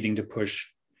with needing to push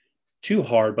too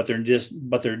hard, but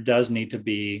there does need to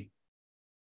be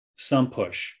some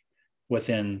push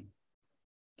within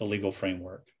the legal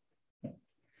framework.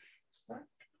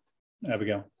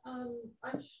 Abigail.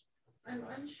 I'm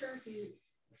unsure if you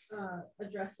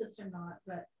address this or not,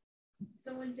 but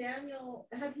so when Daniel,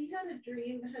 had he had a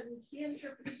dream? Hadn't he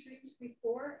interpreted dreams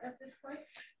before at this point?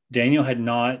 Daniel had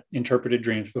not interpreted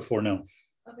dreams before, no.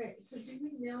 Okay, so do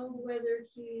we know whether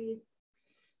he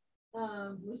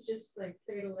was just like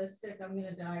fatalistic? I'm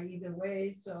going to die either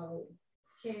way, so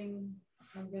king,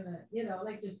 I'm going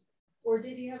to, or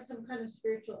did he have some kind of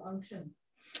spiritual unction?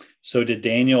 So did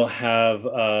Daniel have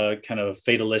a kind of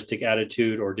fatalistic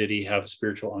attitude, or did he have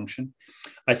spiritual unction?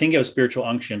 I think it was spiritual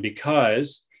unction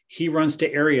because he runs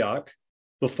to Arioch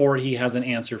before he has an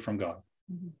answer from God.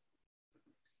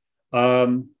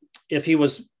 Mm-hmm. If he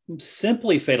was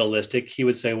simply fatalistic, he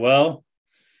would say, well,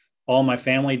 all my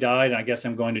family died, and I guess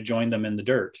I'm going to join them in the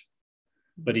dirt.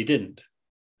 But he didn't.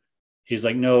 He's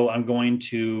like, no, I'm going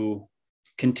to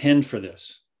contend for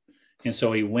this. And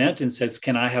so he went and says,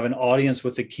 can I have an audience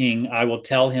with the king? I will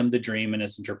tell him the dream and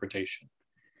its interpretation,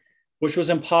 which was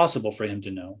impossible for him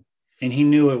to know. And he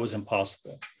knew it was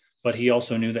impossible, but he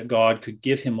also knew that God could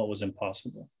give him what was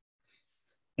impossible.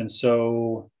 And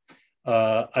so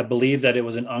I believe that it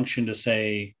was an unction to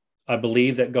say, I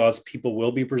believe that God's people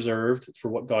will be preserved for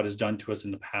what God has done to us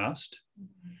in the past.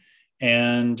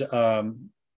 And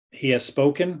he has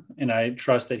spoken, and I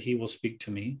trust that he will speak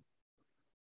to me.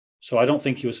 So I don't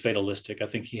think he was fatalistic. I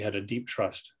think he had a deep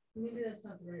trust. Maybe that's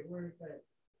not the right word, but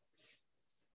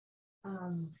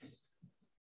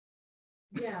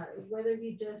yeah, whether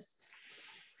he just,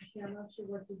 okay, I'm not sure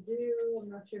what to do. I'm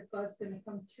not sure if God's going to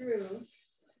come through,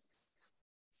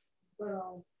 but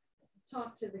I'll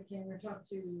talk to the king or talk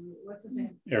to, what's his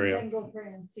name? Ariel. And go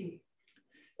pray and see.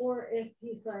 Or if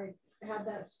he's like, had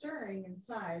that stirring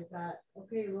inside that,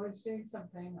 okay, Lord's doing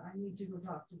something, I need to go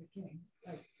talk to the king.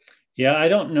 Like, yeah, I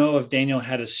don't know if Daniel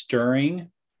had a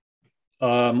stirring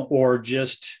or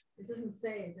just it doesn't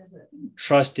say, does it?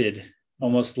 trusted,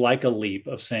 almost like a leap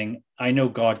of saying, I know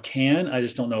God can, I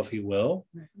just don't know if he will.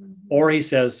 Mm-hmm. Or he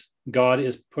says, God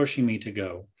is pushing me to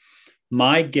go.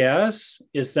 My guess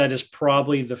is that is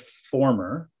probably the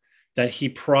former, that he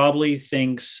probably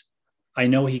thinks, I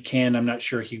know he can, I'm not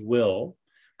sure he will.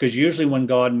 Because usually when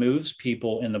God moves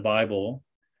people in the Bible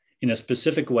in a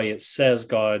specific way, it says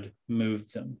God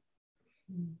moved them,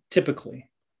 typically.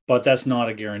 But that's not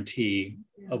a guarantee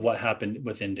of what happened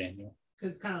within Daniel.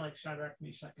 Because kind of like Shadrach,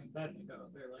 Meshach, and Abednego,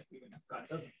 they're like, even if God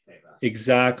doesn't save us.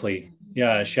 Exactly.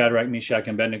 Yeah, Shadrach, Meshach,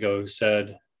 and Abednego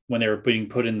said when they were being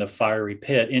put in the fiery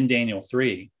pit in Daniel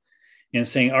 3, and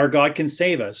saying, our God can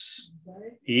save us.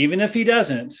 Even if he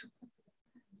doesn't,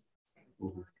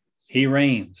 he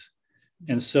reigns.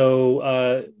 And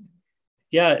so,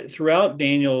 throughout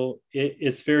Daniel,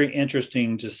 it's very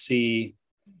interesting to see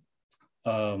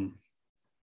that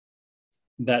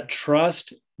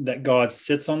trust that God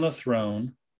sits on the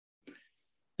throne.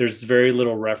 There's very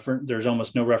little reference. There's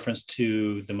almost no reference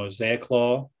to the Mosaic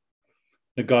law.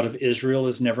 The God of Israel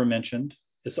is never mentioned.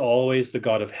 It's always the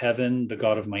God of heaven, the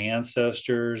God of my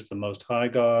ancestors, the Most High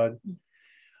God.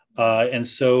 And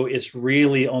so it's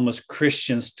really almost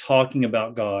Christians talking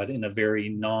about God in a very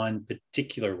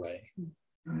non-particular way.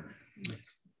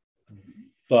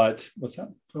 But what's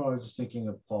that? Oh, I was just thinking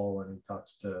of Paul when he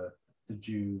talks to the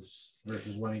Jews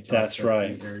versus when he talks That's to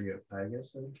right. the area of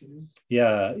Pagus, I think it is.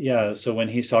 Yeah. So when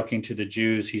he's talking to the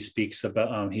Jews, he speaks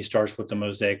about, he starts with the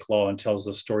Mosaic law and tells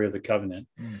the story of the covenant.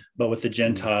 But with the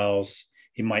Gentiles,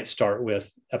 he might start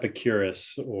with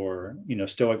Epicurus or,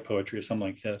 Stoic poetry or something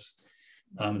like this.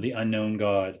 The unknown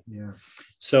God. Yeah.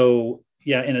 So,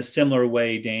 in a similar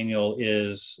way, Daniel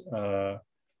is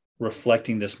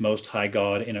reflecting this Most High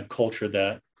God in a culture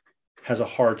that has a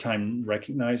hard time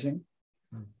recognizing.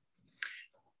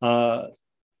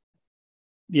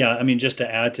 Just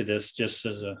to add to this, just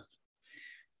as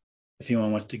if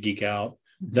anyone wants to geek out,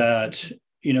 that,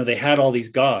 they had all these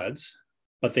gods,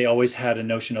 but they always had a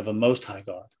notion of a Most High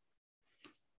God.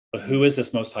 But who is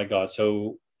this Most High God?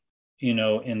 So,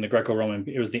 in the Greco-Roman,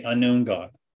 it was the unknown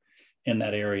God in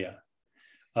that area.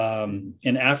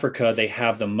 In Africa, they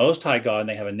have the Most High God, and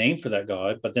they have a name for that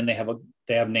God, but then they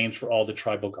have names for all the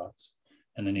tribal gods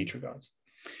and the nature gods.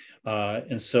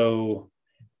 And so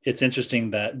it's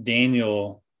interesting that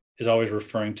Daniel is always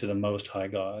referring to the Most High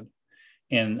God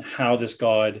and how this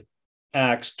God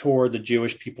acts toward the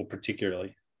Jewish people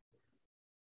particularly,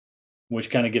 which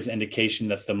kind of gives indication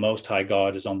that the Most High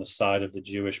God is on the side of the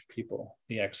Jewish people,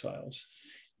 the exiles,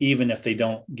 even if they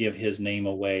don't give his name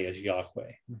away as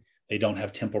Yahweh. They don't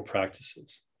have temple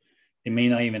practices. They may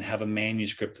not even have a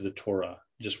manuscript of the Torah,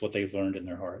 just what they've learned in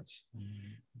their hearts.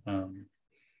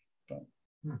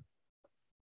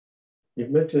 You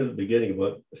mentioned at the beginning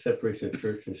about separation of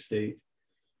church and state,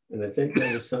 and I think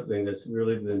that is something that's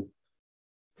really been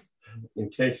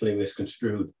intentionally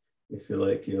misconstrued, if you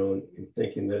like, in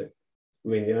thinking that,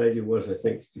 the idea was, I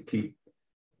think, to keep,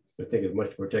 as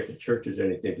much to protect the church as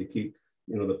anything, to keep,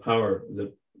 the power,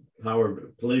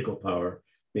 political power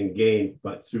being gained,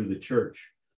 but through the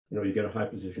church. You get a high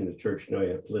position in the church, now you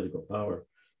have political power.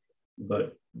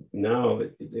 But now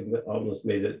they've almost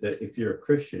made it that if you're a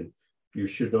Christian, you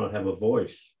should not have a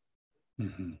voice,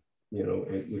 within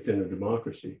a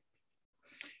democracy.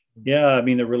 Yeah,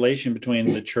 the relation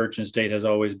between the church and state has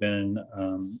always been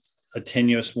a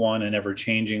tenuous one, an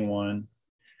ever-changing one.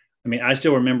 I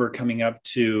still remember coming up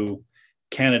to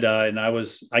Canada, and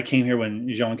I came here when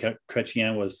Jean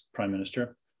Chrétien was prime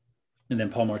minister, and then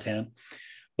Paul Martin.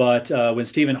 But when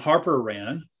Stephen Harper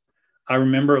ran, I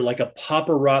remember like a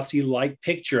paparazzi-like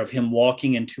picture of him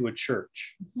walking into a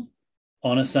church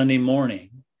on a Sunday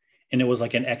morning, and it was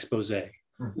like an expose.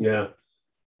 Yeah.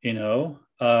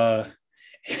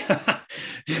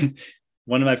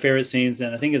 One of my favorite scenes,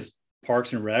 and I think it's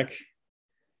Parks and Rec,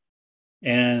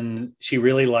 and she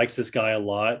really likes this guy a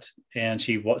lot, and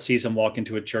she sees him walk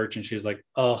into a church, and she's like,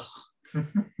 oh,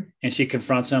 And she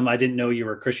confronts him. I didn't know you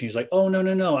were a Christian. He's like, oh, no,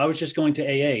 no, no. I was just going to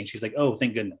AA. And she's like, oh,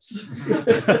 thank goodness.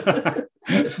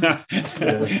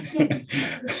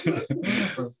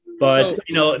 But,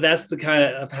 you know, that's the kind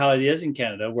of how it is in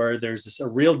Canada, where there's a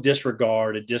real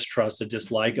disregard, a distrust, a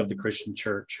dislike of the Christian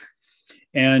church.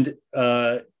 And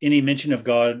any mention of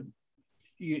God,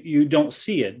 you don't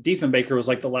see it. Diefenbaker was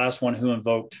like the last one who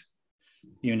invoked,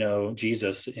 you know,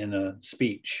 Jesus in a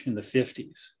speech in the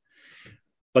 50s.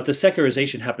 But the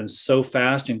secularization happened so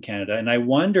fast in Canada. And I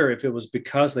wonder if it was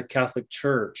because the Catholic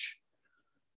Church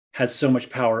had so much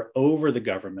power over the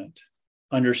government,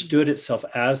 understood itself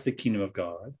as the kingdom of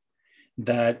God,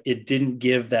 that it didn't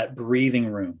give that breathing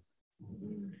room.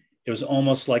 It was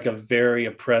almost like a very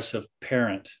oppressive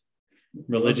parent,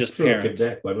 religious parent.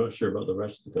 Quebec, but I'm not sure about the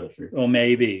rest of the country. Well,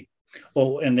 maybe.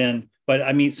 Well, and then, but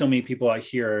I meet so many people out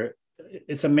here.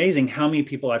 It's amazing how many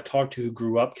people I've talked to who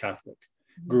grew up Catholic,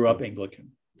 grew up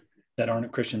Anglican, that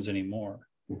aren't Christians anymore.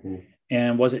 Mm-hmm.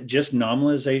 And was it just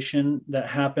nominalization that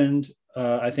happened?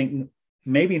 I think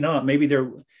maybe not. Maybe there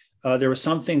was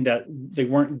something that they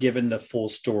weren't given the full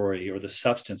story or the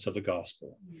substance of the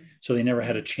gospel. So they never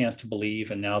had a chance to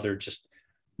believe, and now they're just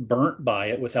burnt by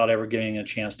it without ever getting a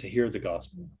chance to hear the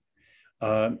gospel.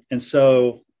 And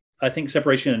so I think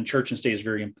separation in church and state is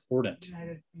very important.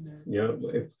 Yeah,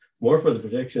 more for the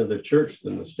protection of the church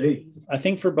than the state. I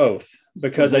think for both,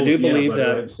 because I do believe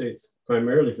that. I'd say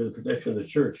primarily for the protection of the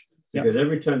church, because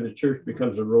every time the church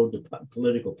becomes a road to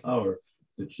political power,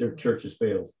 the church has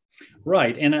failed.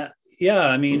 Right. And yeah,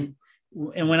 I mean,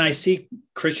 and when I see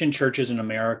Christian churches in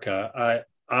America,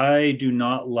 I do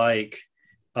not like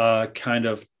kind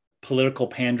of political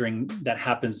pandering that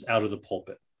happens out of the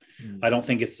pulpit. I don't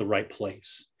think it's the right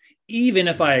place, even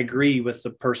if I agree with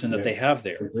the person that they have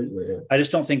there. Completely, yeah. I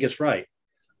just don't think it's right.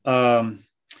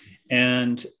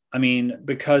 And I mean,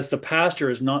 because the pastor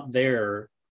is not there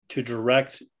to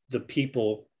direct the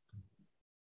people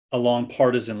along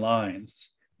partisan lines.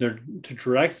 They're to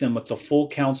direct them with the full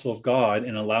counsel of God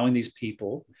and allowing these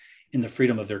people in the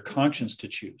freedom of their conscience to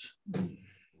choose.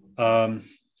 And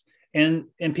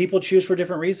people choose for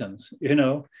different reasons. You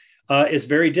know, it's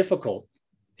very difficult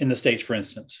in the States, for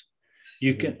instance.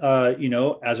 You can, you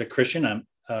know, as a Christian, I'm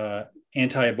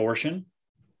anti-abortion,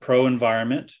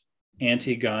 pro-environment,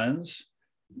 anti-guns,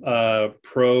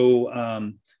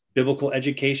 pro-biblical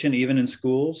education, even in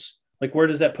schools. Like, where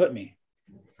does that put me?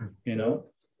 You know?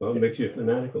 Well, it makes you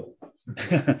fanatical.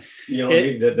 You know,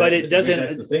 but it doesn't.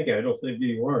 I don't think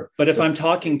you are. But if I'm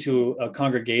talking to a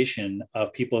congregation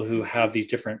of people who have these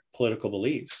different political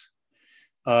beliefs,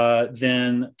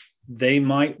 then they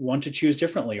might want to choose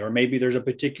differently, or maybe there's a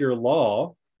particular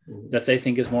law that they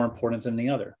think is more important than the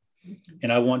other.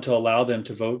 And I want to allow them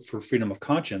to vote for freedom of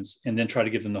conscience and then try to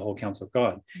give them the whole counsel of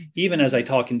God, even as I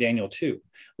talk in Daniel 2.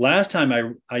 Last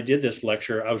time I did this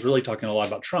lecture, I was really talking a lot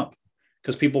about Trump,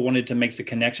 because people wanted to make the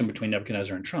connection between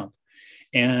Nebuchadnezzar and Trump.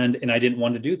 And I didn't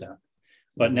want to do that.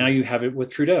 But now you have it with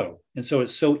Trudeau. And so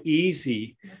it's so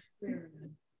easy.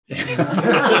 I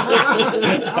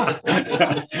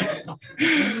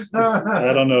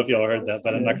don't know if y'all heard that,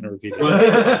 but I'm not going to repeat it.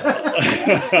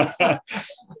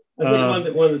 I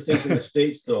think one of the things in the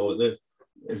States, though,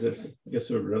 is this, I guess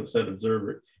sort of an outside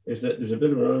observer, is that there's a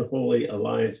bit of an unholy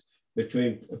alliance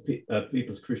between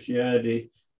people's Christianity,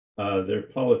 their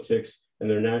politics, and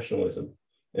their nationalism,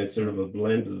 and sort of a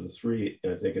blend of the three,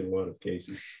 I think, in a lot of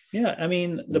cases. Yeah, I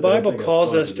mean, the Bible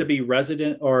calls us to be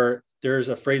resident, or there's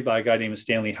a phrase by a guy named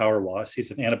Stanley Hauerwas. He's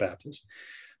an Anabaptist,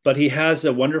 but he has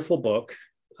a wonderful book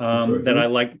that I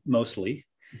like mostly,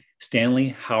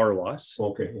 Stanley Hauerwas.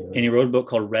 Okay. Yeah. And he wrote a book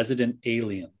called Resident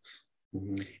Aliens.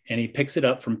 Mm-hmm. And he picks it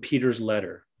up from Peter's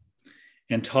letter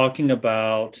and talking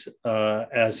about,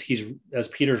 as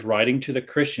Peter's writing to the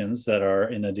Christians that are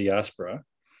in a diaspora,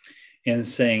 and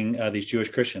saying these Jewish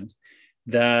Christians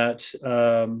that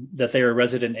they are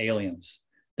resident aliens,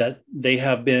 that they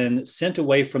have been sent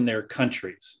away from their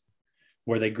countries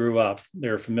where they grew up,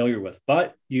 they're familiar with,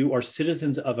 but you are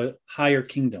citizens of a higher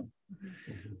kingdom.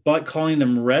 Mm-hmm. But calling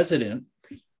them resident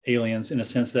aliens in a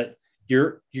sense that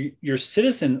your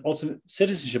citizenship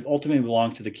ultimately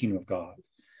belongs to the kingdom of God,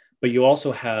 but you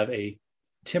also have a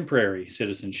temporary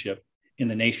citizenship in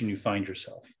the nation you find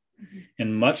yourself. Mm-hmm.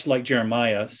 And much like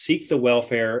Jeremiah, seek the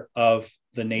welfare of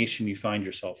the nation you find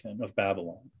yourself in, of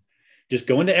Babylon. Just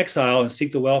go into exile and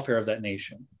seek the welfare of that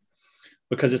nation,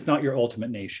 because it's not your ultimate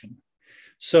nation.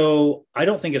 So I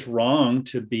don't think it's wrong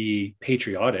to be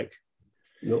patriotic.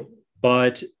 No.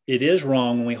 But it is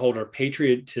wrong when we hold our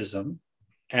patriotism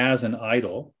as an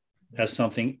idol, as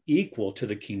something equal to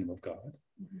the kingdom of God,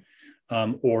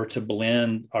 or to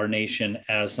blend our nation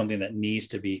as something that needs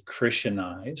to be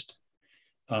Christianized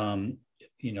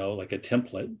like a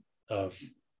template of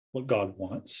what God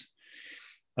wants,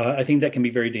 I think that can be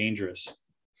very dangerous.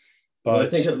 But well, I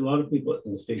think a lot of people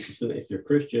in the States, if you're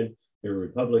Christian, you're a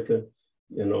Republican,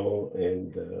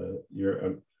 and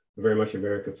you're very much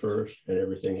America first and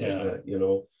everything like that,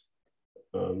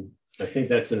 I think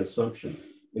that's an assumption.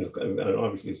 And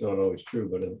obviously it's not always true,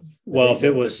 but well, if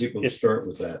it was, people start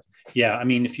with that. Yeah, I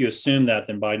mean, if you assume that,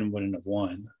 then Biden wouldn't have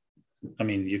won. I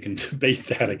mean, you can debate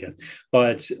that, I guess.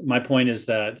 But my point is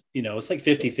that, it's like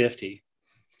 50-50.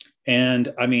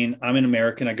 And I mean, I'm an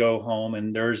American, I go home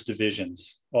and there's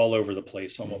divisions all over the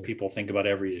place on what people think about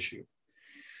every issue.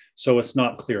 So it's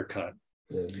not clear cut.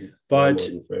 Yeah, but,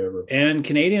 and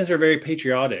Canadians are very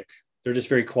patriotic. They're just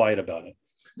very quiet about it.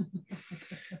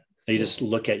 They just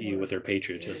look at you with their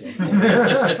patriotism.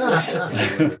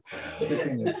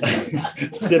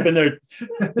 Sipping their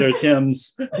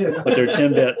Tims with their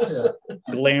Timbits,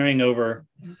 glaring over.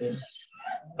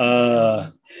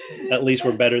 At least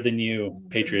we're better than you,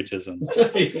 patriotism.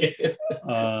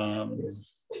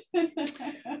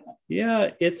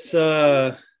 It's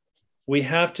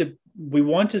we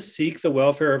want to seek the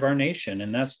welfare of our nation,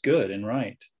 and that's good and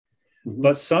right. Mm-hmm.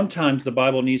 But sometimes the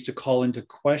Bible needs to call into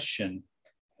question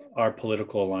our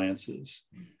political alliances,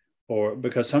 or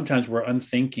because sometimes we're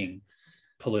unthinking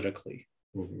politically.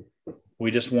 Mm-hmm.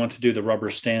 We just want to do the rubber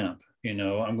stamp.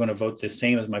 I'm going to vote the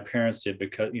same as my parents did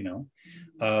because,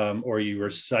 or you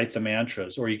recite the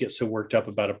mantras, or you get so worked up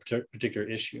about a particular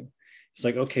issue. It's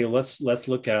like, okay, let's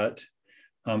look at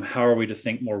how are we to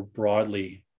think more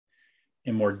broadly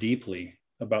and more deeply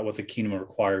about what the kingdom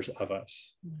requires of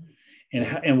us.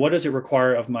 Mm-hmm. And what does it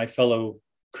require of my fellow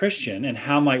Christian, and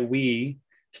how might we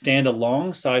stand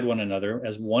alongside one another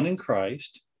as one in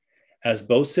Christ, as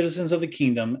both citizens of the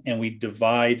kingdom, and we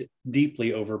divide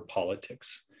deeply over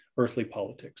politics, earthly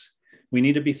politics. We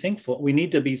need to be thankful. We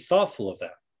need to be thoughtful of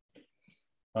that.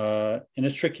 And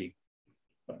it's tricky.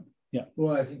 But, yeah.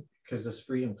 Well, I think because this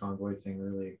freedom convoy thing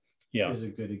really is a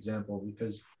good example,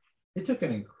 because it took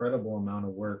an incredible amount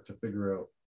of work to figure out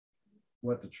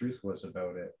what the truth was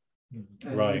about it.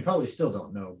 And we probably still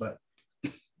don't know, but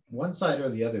one side or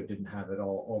the other didn't have it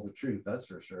all the truth, that's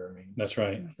for sure. I mean, that's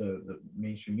right. The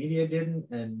mainstream media didn't,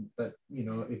 but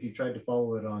if you tried to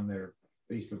follow it on their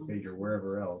Facebook page or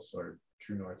wherever else, or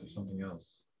True North or something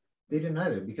else, they didn't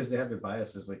either, because they have their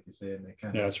biases, like you say, and they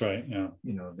kind of that's right. Yeah.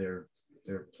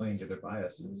 They're playing to their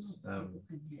biases.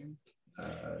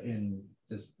 In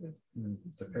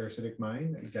the parasitic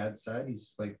mind, Gad's side,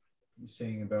 he's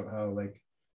saying about how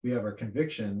we have our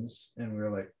convictions and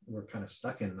we're kind of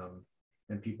stuck in them.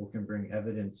 And people can bring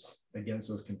evidence against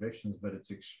those convictions, but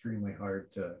it's extremely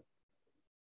hard to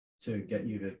get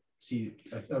you to see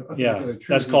a particular truth.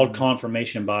 That's called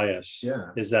confirmation bias. Yeah,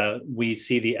 is that we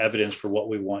see the evidence for what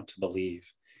we want to believe.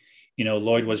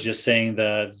 Lloyd was just saying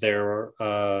that there,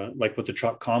 like with the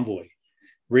truck convoy,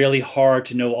 really hard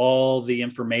to know all the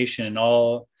information and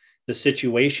all the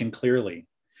situation clearly,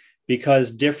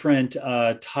 because different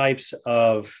types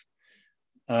of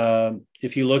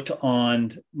if you looked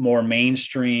on more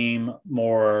mainstream,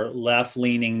 more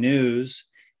left-leaning news,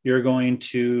 you're going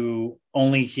to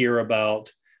only hear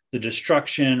about the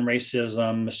destruction,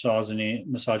 racism,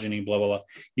 misogyny, blah, blah, blah.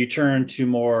 You turn to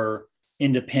more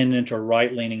independent or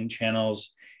right-leaning channels,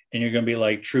 and you're going to be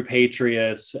like True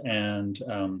Patriots and,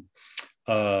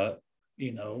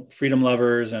 freedom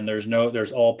lovers, and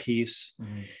there's all peace,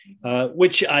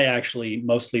 which I actually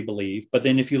mostly believe. But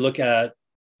then if you look at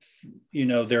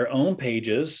their own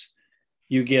pages,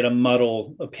 you get a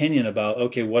muddled opinion about,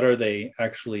 okay, what are they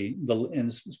actually,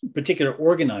 in particular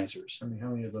organizers? I mean, how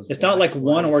many of those? It's not like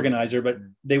one organizer, but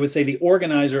they would say the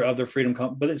organizer of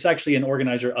the but it's actually an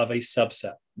organizer of a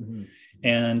subset. Mm-hmm.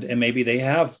 And maybe they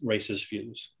have racist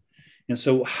views. And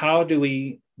so how do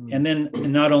we, and then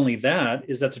not only that,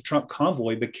 is that the Trump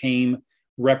convoy became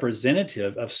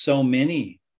representative of so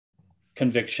many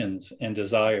convictions and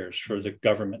desires for the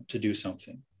government to do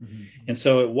something. Mm-hmm. And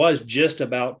so it was just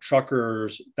about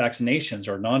truckers' vaccinations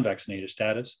or non-vaccinated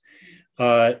status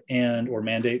or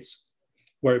mandates,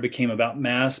 where it became about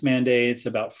mass mandates,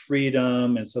 about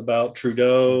freedom, it's about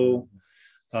Trudeau.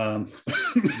 And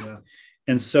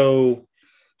so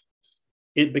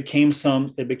it became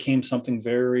something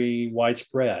very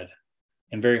widespread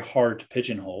and very hard to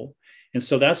pigeonhole. And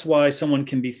so that's why someone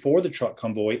can be for the truck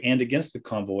convoy and against the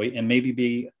convoy, and maybe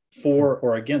be for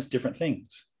or against different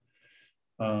things.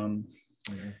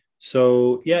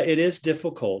 So yeah, it is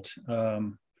difficult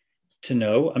to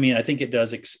know. I mean, I think it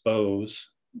does expose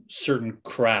certain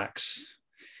cracks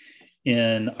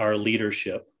in our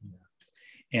leadership.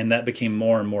 And that became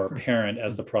more and more apparent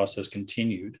as the process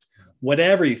continued,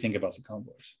 whatever you think about the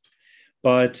convoys.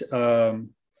 But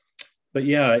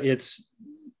yeah, it's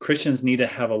Christians need to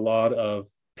have a lot of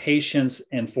patience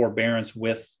and forbearance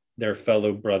with their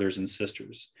fellow brothers and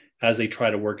sisters as they try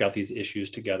to work out these issues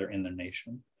together in their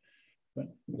nation. But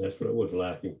that's what was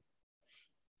lacking.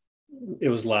 It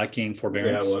was lacking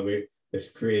forbearance. Yeah, well, I mean, it's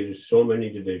created so many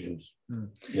divisions,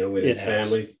 you know, within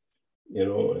families, you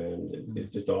know, and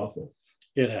it's just awful.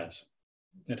 It has.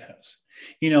 It has.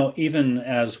 You know, even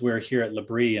as we're here at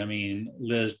L'Abri, I mean,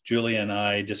 Liz, Julia, and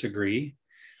I disagree.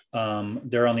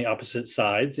 They're on the opposite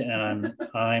sides, and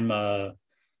I'm the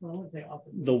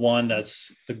one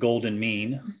that's the golden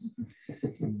mean,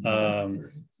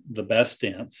 the best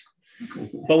stance.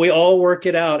 But we all work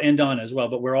it out, and Don as well,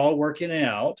 but we're all working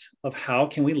out of how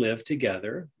can we live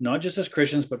together, not just as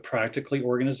Christians, but practically,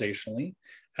 organizationally,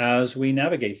 as we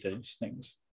navigate these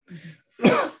things.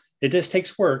 It just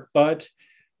takes work, but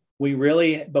we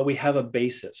have a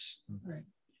basis. Right.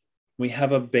 We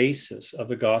have a basis of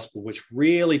the gospel, which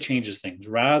really changes things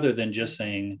rather than just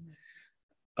saying,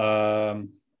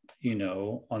 you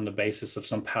know, on the basis of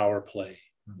some power play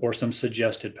or some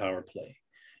suggested power play.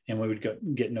 And we would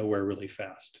get nowhere really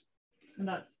fast. And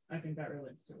I think that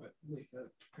relates to what Lisa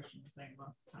Christian was saying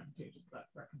last time too, just that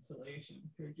reconciliation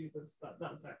through Jesus,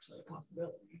 that's actually a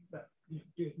possibility, that, you know,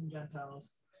 Jews and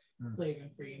Gentiles, slave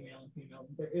and free, male and female,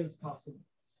 there is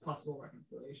possible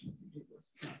reconciliation through Jesus.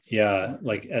 Yeah,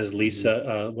 like as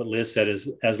Lisa, what Liz said is,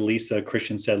 as Lisa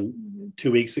Christian said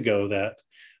 2 weeks ago, that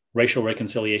racial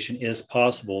reconciliation is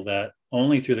possible, that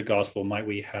only through the gospel might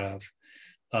we have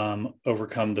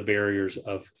overcome the barriers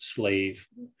of slave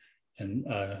and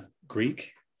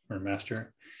Greek or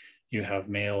master. You have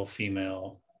male,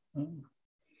 female,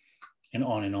 and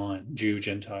on, Jew,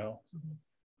 Gentile.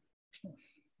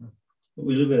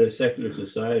 We live in a secular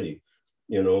society,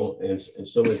 you know, and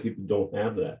so many people don't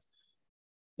have that,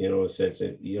 you know, in a sense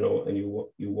that, you know, and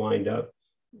you wind up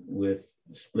with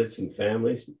splits in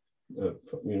families, you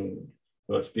know,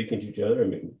 not speaking to each other. I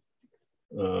mean,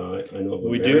 I know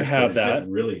we do have that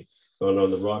really gone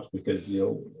on the rocks because, you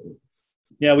know,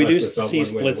 yeah, we do see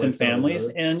splits in families,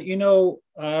 and you know,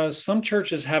 some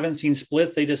churches haven't seen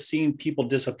splits; they just seen people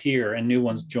disappear and new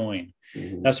ones join.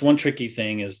 That's one tricky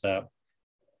thing, is that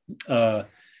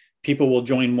people will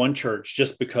join one church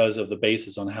just because of the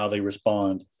basis on how they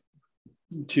respond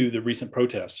to the recent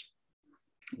protests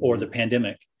or the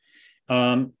pandemic.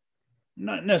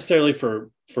 Not necessarily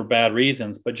for bad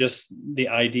reasons, but just the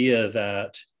idea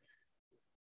that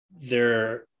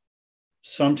there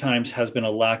sometimes has been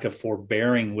a lack of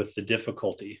forbearing with the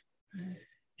difficulty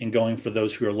and going for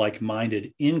those who are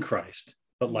like-minded in Christ,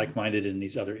 but like-minded in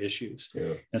these other issues.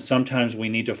 Yeah. And sometimes we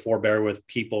need to forbear with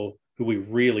people who we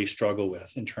really struggle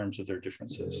with in terms of their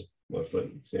differences. Yeah. Much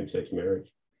like same-sex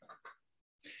marriage.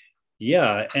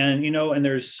 Yeah, and you know, and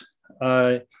there's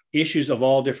issues of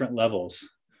all different levels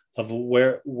of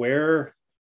where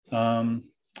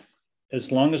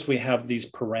as long as we have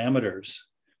these parameters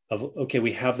of, okay,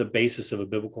 we have the basis of a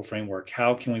biblical framework,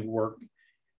 how can we work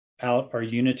out our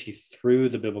unity through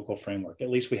the biblical framework? At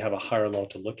least we have a higher law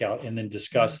to look out and then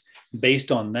discuss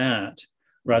based on that,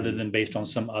 rather than based on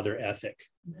some other ethic,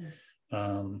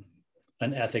 an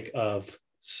ethic of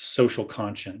social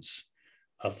conscience,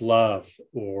 of love,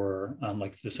 or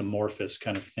like this amorphous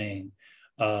kind of thing,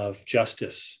 of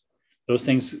justice. Those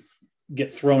things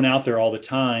get thrown out there all the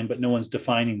time, but no one's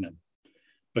defining them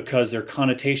because they're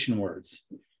connotation words.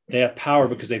 They have power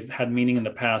because they've had meaning in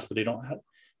the past, but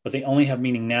they only have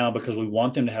meaning now because we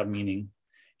want them to have meaning,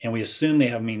 and we assume they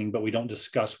have meaning, but we don't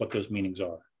discuss what those meanings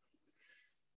are.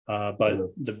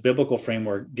 But the biblical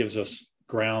framework gives us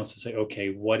grounds to say, okay,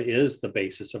 what is the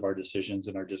basis of our decisions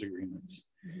and our disagreements?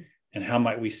 And how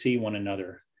might we see one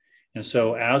another? And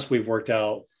so as we've worked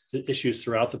out the issues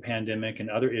throughout the pandemic and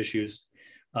other issues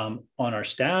on our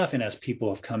staff, and as people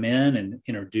have come in and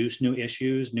introduced new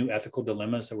issues, new ethical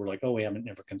dilemmas that we're like, oh, we haven't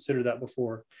ever considered that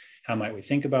before. How might we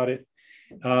think about it?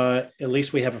 At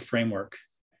least we have a framework,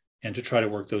 and to try to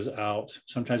work those out.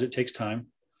 Sometimes it takes time.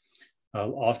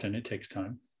 Often it takes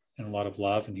time and a lot of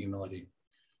love and humility.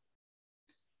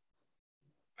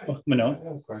 Mano? I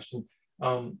have a question.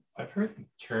 I've heard the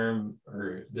term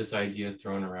or this idea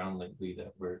thrown around lately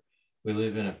that we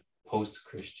live in a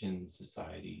post-Christian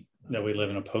society. That we live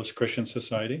in a post-Christian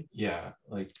society? Yeah,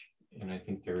 like, and I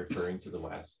think they're referring to the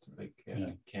West, like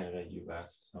Canada,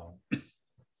 US. So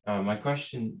my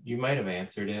question, you might have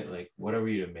answered it, like, what are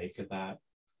we to make of that?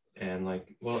 And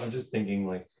like, well, I'm just thinking,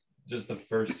 like, just the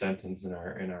first sentence in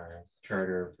our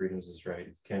Charter of Freedoms is right.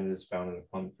 Canada is founded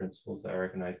upon the principles that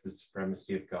recognize the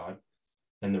supremacy of God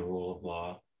and the rule of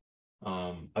law.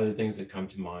 Other things that come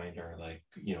to mind are like,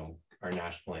 you know, our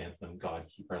national anthem, God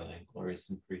keep our land glorious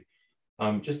and free.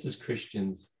 just as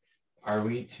Christians, are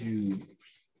we to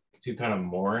kind of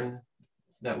mourn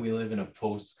that we live in a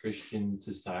post-Christian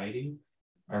society?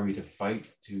 Are we to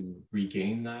fight to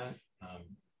regain that?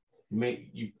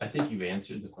 I think you've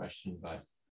answered the question, but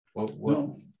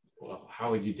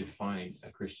how would you define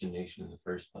a Christian nation in the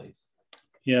first place?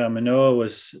 Yeah, Manoah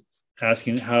was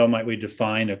asking how might we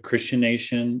define a Christian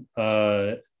nation,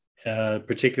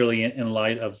 particularly in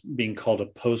light of being called a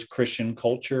post-Christian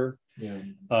culture.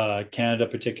 Yeah. Canada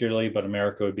particularly, but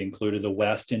America would be included. The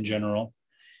West in general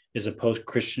is a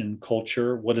post-Christian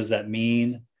culture. What does that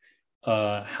mean?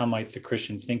 How might the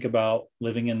Christian think about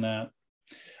living in that?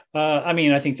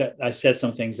 I think that I said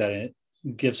some things that it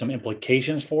gives some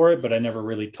implications for it, but I never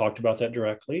really talked about that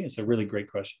directly. It's a really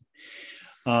great question.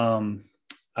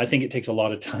 I think it takes a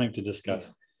lot of time to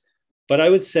discuss. But I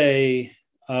would say,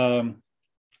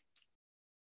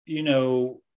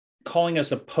 calling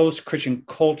us a post-Christian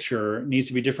culture needs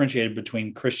to be differentiated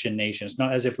between Christian nations,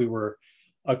 not as if we were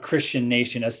a Christian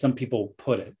nation, as some people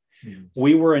put it. Mm-hmm.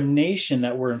 We were a nation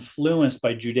that were influenced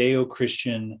by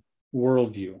Judeo-Christian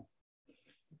worldview,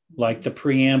 like the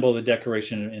preamble, the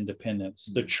Declaration of Independence,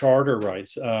 the charter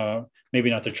rights, maybe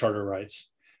not the charter rights,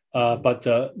 but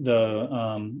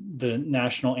the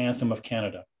national anthem of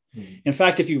Canada. Mm-hmm. In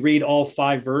fact, if you read all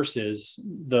 5 verses,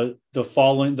 the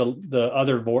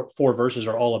other 4 verses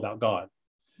are all about God.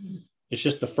 Mm-hmm. It's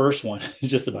just the first one is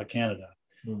just about Canada.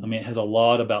 Mm-hmm. It has a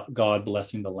lot about God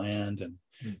blessing the land. And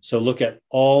so look at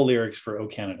all lyrics for O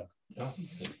Canada. Oh,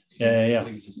 yeah.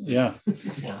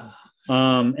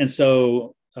 And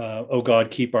so, O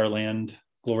God, keep our land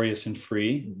glorious and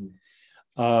free.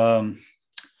 Mm-hmm.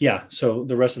 So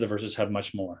the rest of the verses have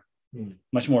much more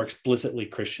explicitly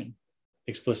Christian,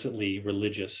 explicitly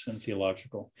religious and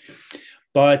theological.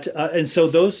 But, and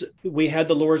so we had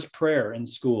the Lord's Prayer in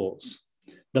schools.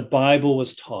 The Bible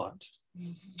was taught.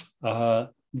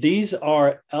 These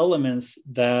are elements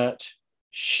that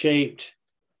shaped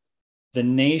the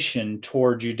nation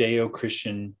toward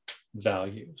Judeo-Christian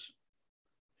values.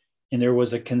 And there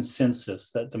was a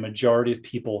consensus that the majority of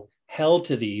people held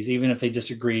to these, even if they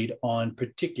disagreed on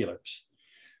particulars.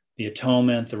 The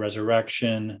atonement, the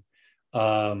resurrection,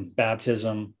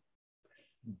 baptism,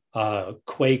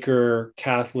 Quaker,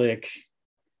 Catholic,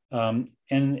 and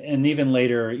even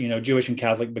later, Jewish and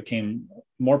Catholic became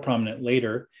more prominent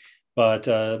later, but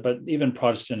even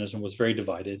Protestantism was very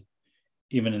divided,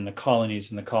 even in the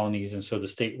colonies. And so the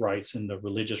state rights and the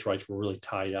religious rights were really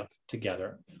tied up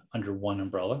together under one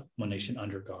umbrella, one nation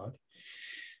under God.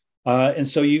 And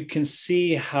so you can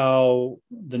see how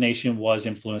the nation was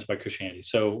influenced by Christianity.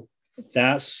 So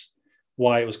that's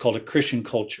why it was called a Christian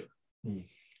culture,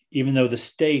 even though the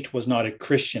state was not a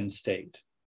Christian state.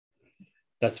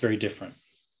 That's very different.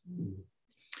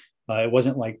 It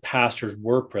wasn't like pastors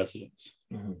were presidents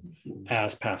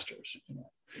as pastors.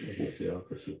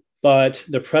 But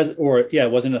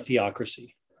it wasn't a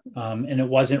theocracy. And it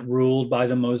wasn't ruled by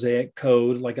the Mosaic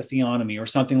Code like a theonomy or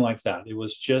something like that. It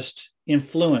was just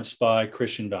influenced by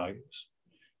Christian values,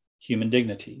 human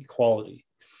dignity, equality,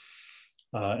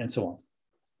 and so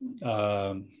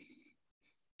on.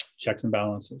 Checks and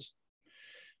balances.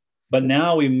 But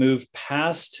now we move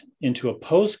past into a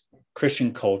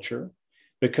post-Christian culture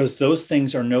because those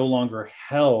things are no longer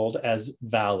held as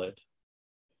valid.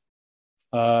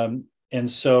 And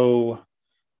so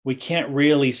we can't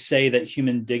really say that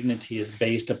human dignity is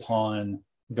based upon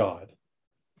God,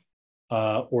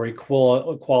 or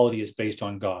equality is based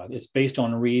on God. It's based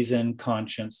on reason,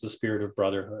 conscience, the spirit of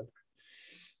brotherhood.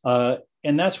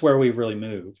 And that's where we've really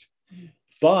moved.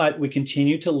 But we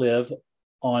continue to live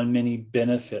on many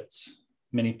benefits,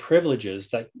 many privileges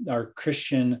that our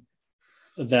Christian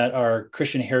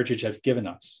heritage have given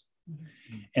us.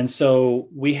 And so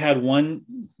we had one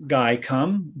guy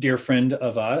come, dear friend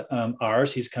of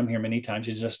ours. He's come here many times.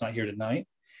 He's just not here tonight.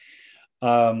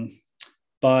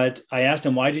 But I asked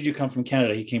him, why did you come from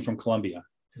Canada? He came from Colombia.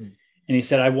 And he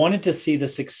said, I wanted to see the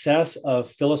success of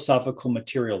philosophical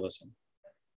materialism.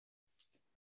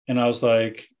 And I was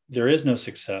like, there is no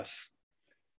success.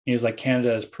 He was like,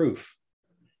 Canada is proof.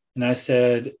 And I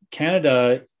said,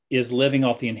 Canada is living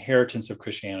off the inheritance of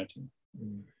Christianity.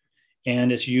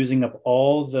 And it's using up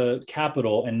all the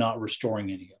capital and not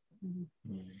restoring any of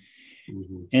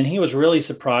it. And he was really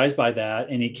surprised by that.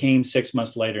 And he came 6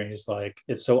 months later and he's like,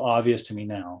 it's so obvious to me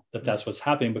now that that's what's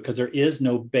happening, because there is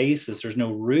no basis, there's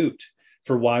no root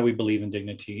for why we believe in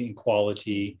dignity,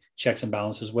 equality, checks and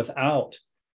balances without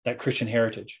that Christian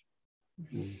heritage.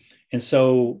 And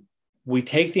so we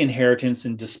take the inheritance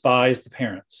and despise the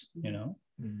parents,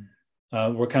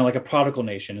 we're kind of like a prodigal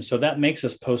nation. And so that makes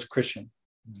us post-Christian.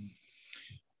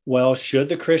 Well, should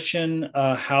the Christian,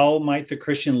 how might the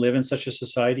Christian live in such a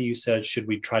society? You said, should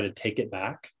we try to take it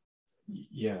back?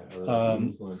 Yeah, or the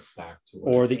influence back to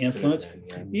or the influence.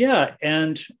 Yeah.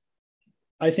 And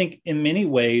I think in many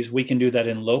ways we can do that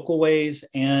in local ways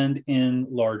and in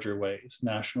larger ways,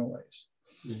 national ways,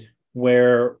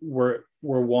 where we're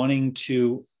wanting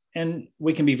to, and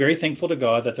we can be very thankful to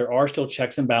God that there are still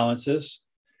checks and balances.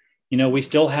 You know, we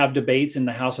still have debates in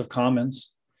the House of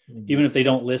Commons, even if they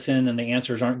don't listen and the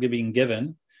answers aren't being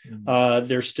given.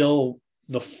 There's still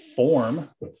the form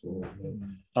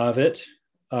of it.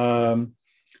 They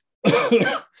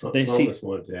Thomas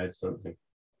wanted to add something.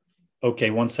 Okay,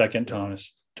 1 second, Tom.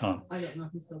 I don't know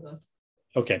if he still does.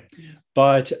 Okay,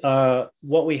 but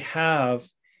what we have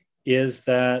is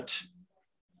that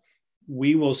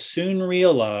we will soon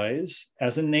realize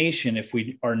as a nation, if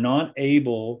we are not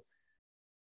able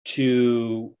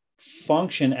to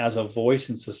function as a voice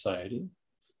in society,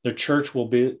 the church will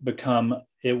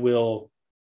it will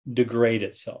degrade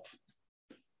itself.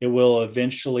 It will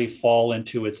eventually fall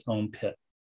into its own pit.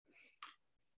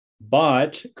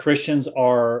 But Christians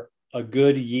are a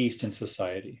good yeast in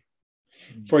society.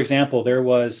 For example, there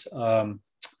was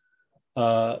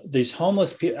these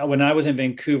homeless people when I was in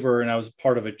Vancouver, and I was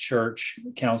part of a church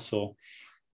council,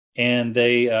 and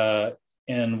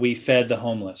we fed the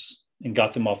homeless and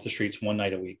got them off the streets one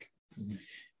night a week.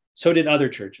 So did other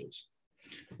churches.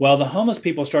 Well, the homeless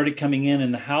people started coming in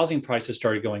and the housing prices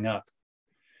started going up.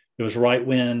 It was right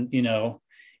when,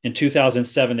 in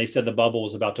 2007, they said the bubble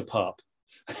was about to pop.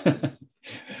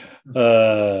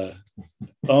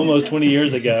 Almost 20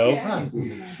 years ago.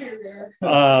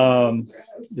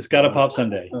 It's got to pop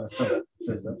someday.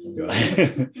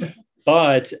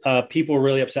 But people were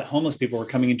really upset. Homeless people were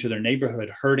coming into their neighborhood,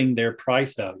 hurting their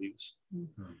price values,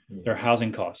 their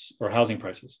housing costs or housing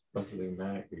prices.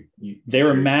 They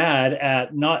were mad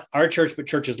at not our church, but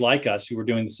churches like us who were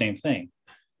doing the same thing.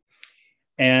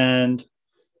 And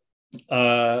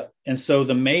so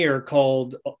the mayor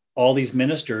called all these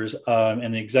ministers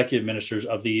and the executive ministers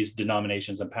of these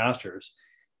denominations and pastors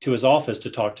to his office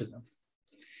to talk to them.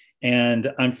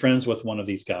 And I'm friends with one of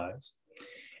these guys.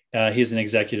 He's an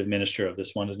executive minister of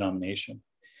this one denomination.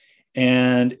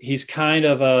 And he's kind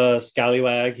of a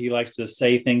scallywag. He likes to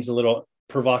say things a little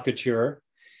provocateur.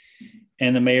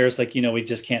 And the mayor's like, we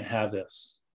just can't have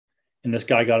this. And this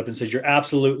guy got up and said, "You're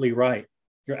absolutely right.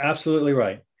 You're absolutely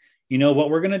right. What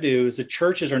we're going to do is the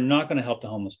churches are not going to help the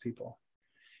homeless people.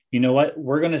 You know what?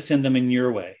 We're going to send them in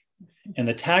your way. And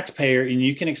the taxpayer, and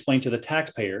you can explain to the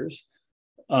taxpayers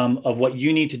of what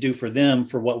you need to do for them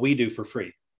for what we do for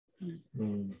free."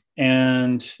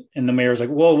 And the mayor's like,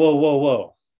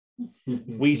 whoa.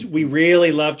 We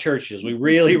really love churches. We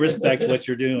really respect what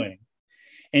you're doing.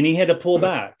 And he had to pull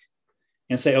back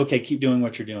and say, okay, keep doing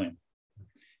what you're doing.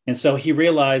 And so he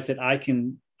realized that I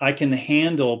can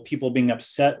handle people being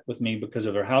upset with me because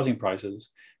of their housing prices,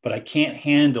 but I can't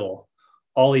handle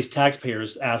all these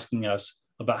taxpayers asking us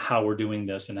about how we're doing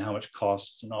this and how much it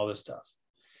costs and all this stuff.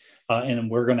 And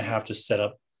we're going to have to set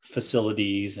up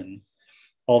facilities and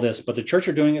all this, but the church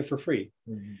are doing it for free.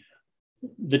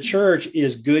 The church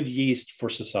is good yeast for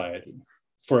society,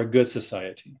 for a good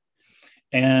society.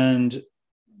 And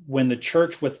when the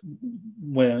church,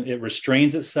 when it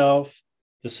restrains itself,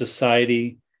 the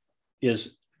society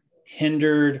is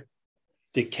hindered,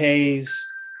 decays.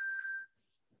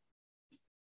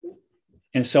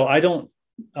 And so I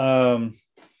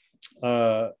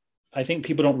think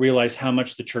people don't realize how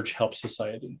much the church helps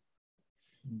society.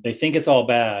 They think it's all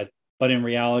bad, but in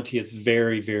reality, it's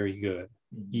very, very good.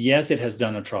 Yes, it has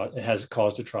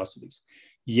caused atrocities.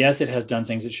 Yes, it has done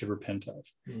things it should repent of.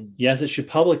 Yes, it should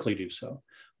publicly do so.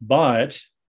 But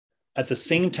at the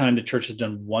same time, the church has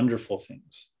done wonderful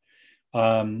things.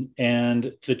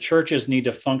 And the churches need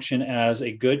to function as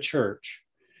a good church,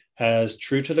 as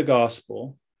true to the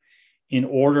gospel, in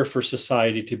order for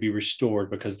society to be restored,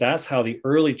 because that's how the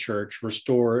early church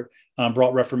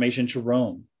brought Reformation to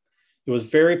Rome. It was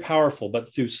very powerful,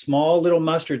 but through small little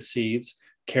mustard seeds,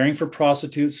 caring for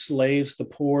prostitutes, slaves, the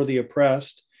poor, the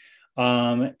oppressed,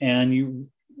 and you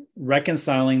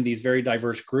reconciling these very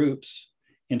diverse groups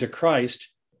into Christ,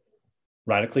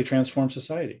 radically transformed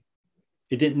society.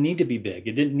 It didn't need to be big.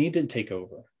 It didn't need to take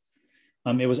over.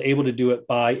 It was able to do it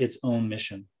by its own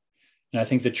mission. And I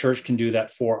think the church can do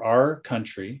that for our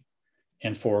country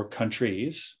and for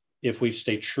countries if we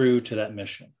stay true to that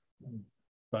mission.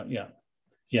 But yeah.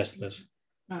 Yes, Liz.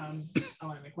 I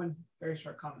want to make one very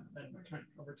short comment, then return it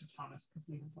over to Thomas because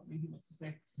he has something he wants to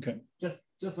say. Okay. Just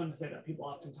wanted to say that people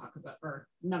often talk about, or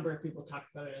a number of people talk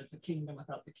about it as a kingdom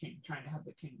without the king, trying to have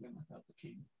the kingdom without the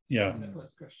king. Yeah. In the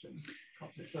post-Christian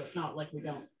culture. So it's not like we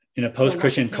don't In a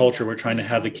post-Christian culture, we're trying to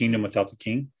have the kingdom without the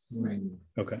king. Right.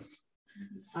 Okay.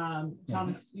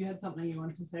 Thomas, you had something you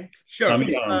wanted to say? Sure.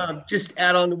 Just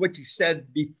add on to what you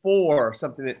said before,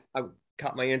 something that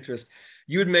caught my interest.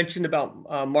 You had mentioned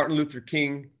about Martin Luther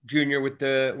King Jr.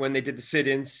 when they did the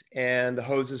sit-ins and the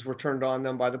hoses were turned on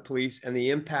them by the police, and the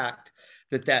impact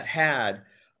that had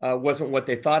wasn't what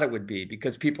they thought it would be,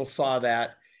 because people saw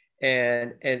that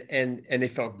and they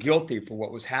felt guilty for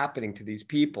what was happening to these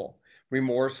people,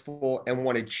 remorseful, and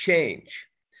wanted change.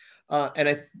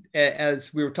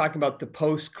 As we were talking about the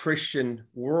post-Christian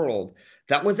world,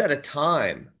 that was at a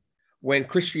time when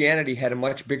Christianity had a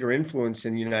much bigger influence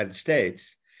in the United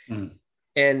States. Mm.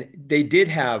 And they did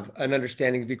have an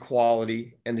understanding of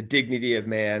equality and the dignity of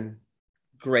man,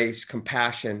 grace,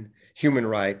 compassion, human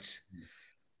rights.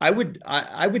 I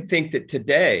would think that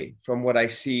today, from what I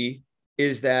see,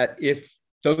 is that if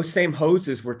those same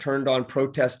hoses were turned on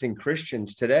protesting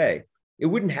Christians today, it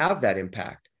wouldn't have that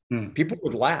impact. Mm. People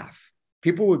would laugh.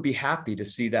 People would be happy to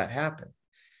see that happen.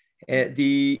 In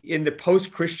the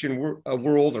post-Christian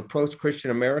world or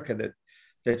post-Christian America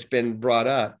that's been brought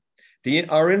up,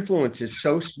 our influence is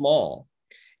so small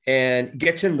and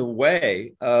gets in the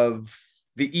way of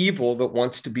the evil that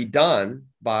wants to be done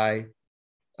by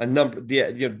a number,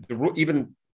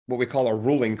 even what we call a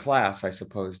ruling class, I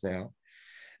suppose now,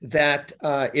 that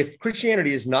if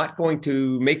Christianity is not going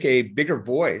to make a bigger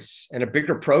voice and a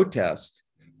bigger protest,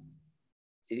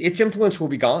 its influence will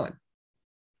be gone.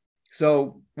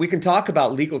 So we can talk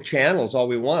about legal channels all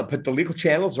we want, but the legal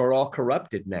channels are all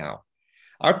corrupted now.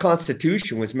 Our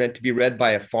Constitution was meant to be read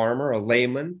by a farmer, a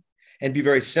layman, and be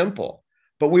very simple,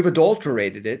 but we've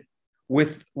adulterated it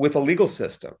with a legal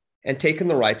system and taken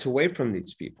the rights away from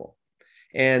these people.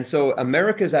 And so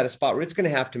America is at a spot where it's going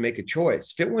to have to make a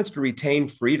choice. If it wants to retain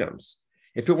freedoms,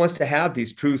 if it wants to have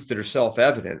these truths that are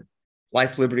self-evident,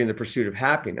 life, liberty, and the pursuit of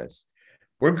happiness,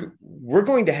 we're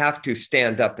going to have to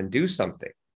stand up and do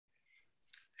something.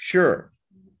 Sure,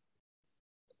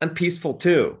 I'm peaceful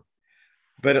too,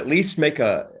 but at least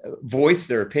voice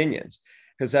their opinions.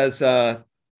 Because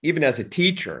even as a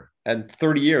teacher, and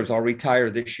 30 years, I'll retire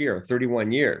this year,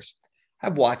 31 years,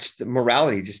 I've watched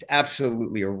morality just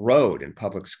absolutely erode in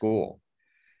public school.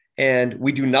 And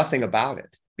we do nothing about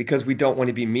it because we don't want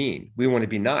to be mean. We want to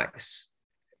be nice.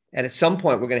 And at some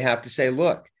point, we're going to have to say,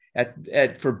 look,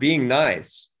 for being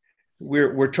nice,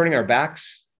 we're turning our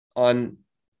backs on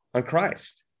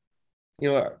Christ.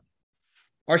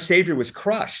 Our Savior was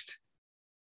crushed,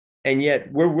 and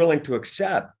yet we're willing to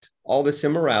accept all this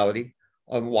immorality,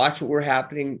 watch what we're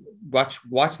happening,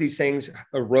 watch these things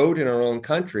erode in our own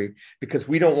country because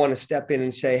we don't want to step in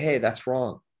and say, hey, that's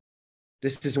wrong.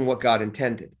 This isn't what God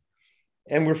intended.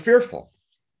 And we're fearful.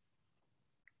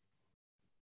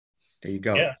 There you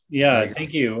go. Yeah.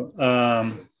 Thank you.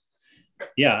 I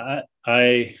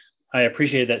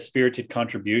appreciate that spirited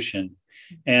contribution.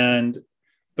 And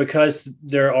because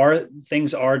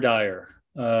things are dire,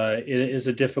 it is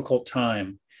a difficult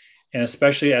time. And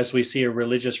especially as we see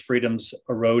religious freedoms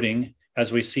eroding,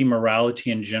 as we see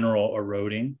morality in general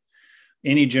eroding,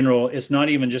 it's not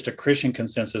even just a Christian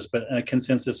consensus, but a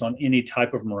consensus on any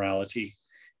type of morality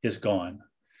is gone.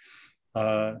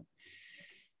 The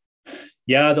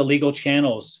legal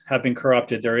channels have been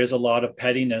corrupted. There is a lot of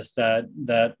pettiness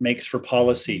that makes for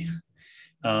policy,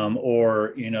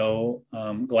 or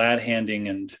glad handing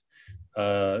and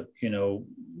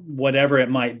whatever it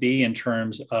might be in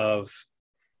terms of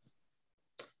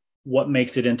what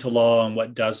makes it into law and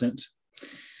what doesn't.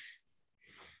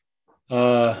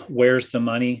 Where's the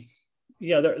money?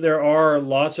 There are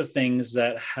lots of things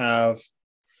that have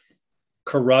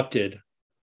corrupted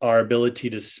our ability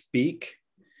to speak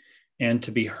and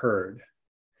to be heard.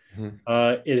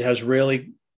 Mm-hmm. It has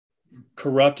really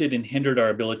corrupted and hindered our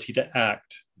ability to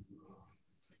act.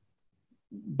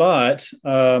 But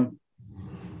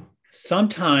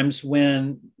sometimes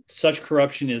when such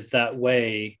corruption is that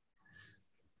way,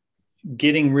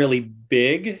 getting really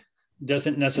big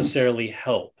doesn't necessarily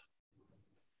help.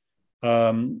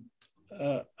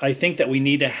 I think that we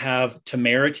need to have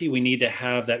temerity. We need to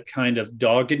have that kind of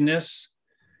doggedness,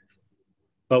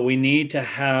 but we need to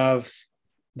have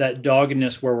that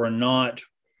doggedness where we're not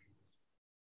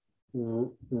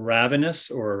ravenous,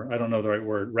 or I don't know the right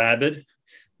word, rabid.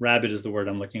 Rabid is the word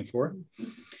I'm looking for.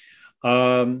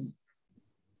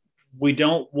 We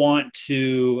don't want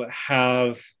to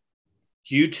have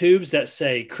YouTubes that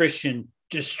say Christian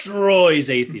destroys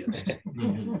atheist.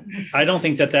 I don't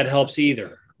think that helps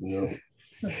either. No.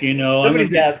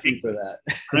 Nobody's asking for that.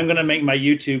 I'm going to make my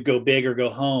YouTube go big or go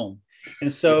home.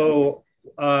 And so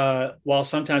while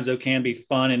sometimes it can be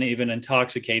fun and even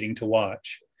intoxicating to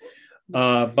watch,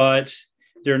 but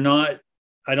They're not,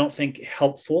 I don't think,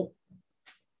 helpful.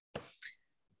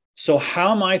 So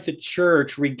how might the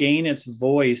church regain its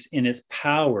voice in its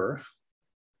power?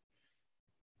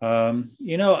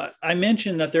 I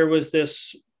mentioned that there was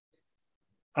this,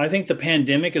 I think the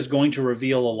pandemic is going to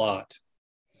reveal a lot.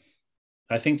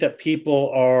 I think that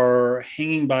people are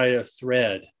hanging by a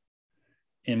thread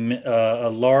in a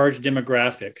large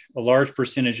demographic, a large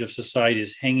percentage of society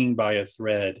is hanging by a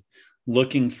thread,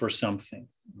 looking for something.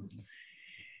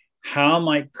 How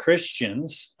might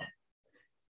Christians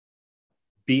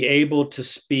be able to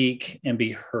speak and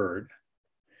be heard?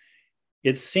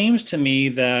 It seems to me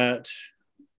that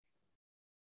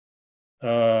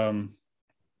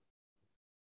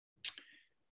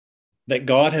that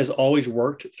God has always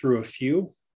worked through a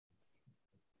few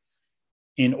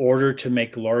in order to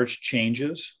make large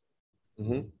changes.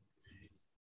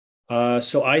 Mm-hmm.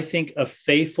 So I think a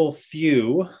faithful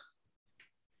few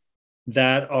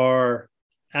that are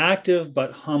active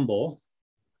but humble.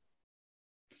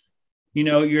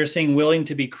 You're saying willing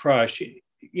to be crushed.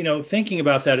 Thinking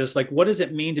about that is like, what does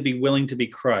it mean to be willing to be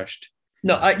crushed?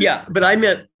 No, but I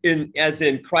meant as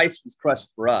in Christ was crushed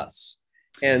for us.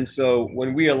 And so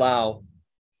when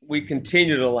we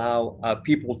continue to allow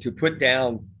people to put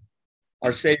down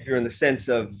our Savior in the sense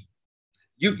of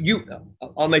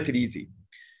I'll make it easy.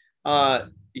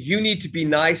 You need to be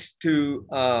nice to,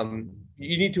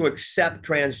 you need to accept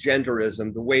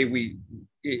transgenderism the way we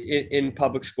in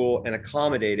public school and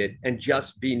accommodate it and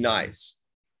just be nice.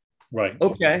 Right.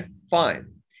 Okay, fine.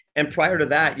 And prior to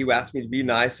that, you asked me to be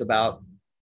nice about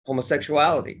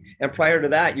homosexuality. And prior to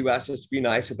that, you asked us to be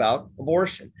nice about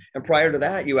abortion. And prior to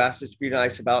that, you asked us to be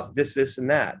nice about this,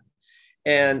 and that.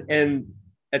 And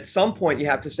at some point, you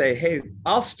have to say, hey,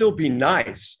 I'll still be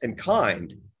nice and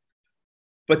kind,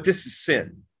 but this is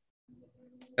sin.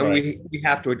 And right. we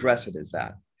have to address it as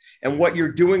that. And what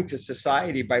you're doing to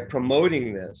society by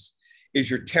promoting this is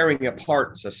you're tearing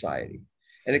apart society.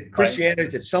 And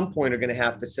Christianity at some point are going to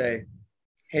have to say,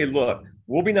 hey, look,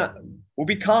 we'll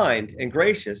be kind and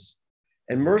gracious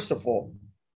and merciful,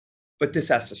 but this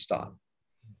has to stop.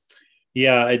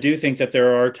 Yeah, I do think that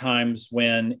there are times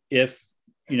when if,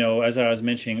 as I was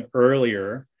mentioning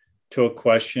earlier to a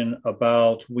question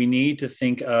about, we need to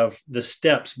think of the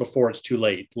steps before it's too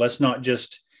late. Let's not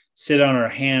just sit on our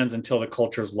hands until the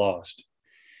culture's lost.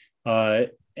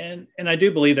 And I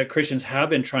do believe that Christians have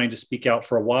been trying to speak out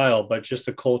for a while, but just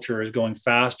the culture is going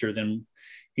faster than,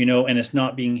 and it's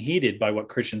not being heeded by what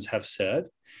Christians have said.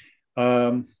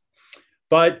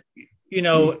 But,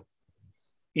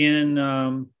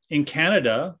 in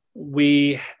Canada,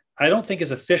 I don't think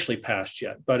it's officially passed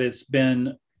yet, but it's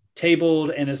been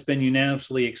tabled and it's been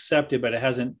unanimously accepted, but it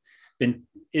hasn't been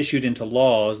issued into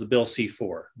law, as the Bill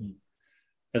C-4,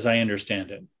 as I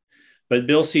understand it. But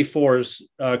Bill C-4 is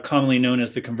commonly known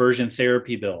as the Conversion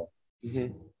Therapy Bill.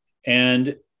 Mm-hmm.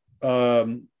 And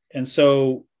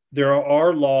so there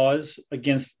are laws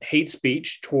against hate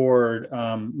speech toward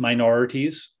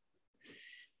minorities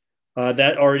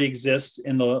that already exists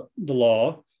in the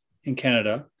law in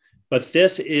Canada. But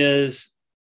this is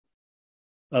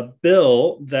a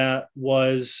bill that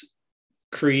was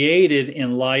created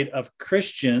in light of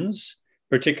Christians,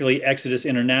 particularly Exodus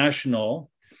International,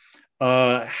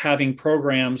 having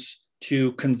programs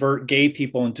to convert gay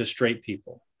people into straight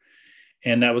people.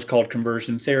 And that was called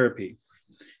conversion therapy.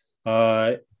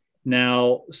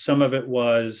 Now, some of it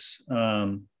was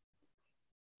a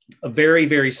very,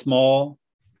 very small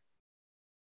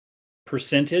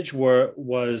percentage where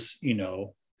was,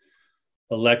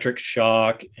 electric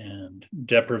shock and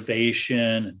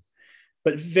deprivation,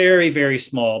 but very, very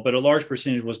small, but a large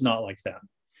percentage was not like that.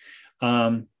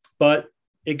 But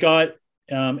it got,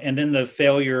 and then the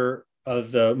failure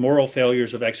of the moral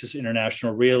failures of Exodus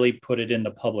International really put it in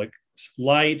the public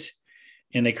light,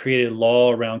 and they created a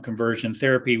law around conversion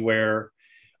therapy where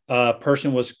a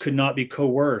person could not be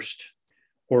coerced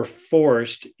or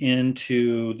forced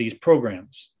into these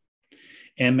programs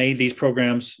and made these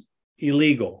programs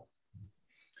illegal.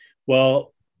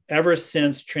 Well, ever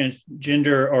since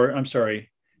gender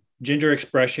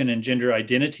expression and gender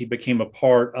identity became a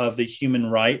part of the human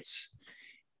rights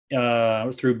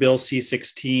through Bill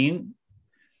C-16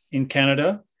 in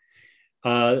Canada,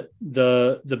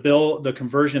 the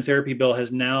conversion therapy bill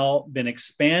has now been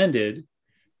expanded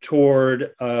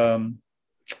toward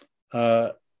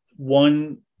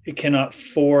one, it cannot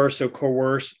force or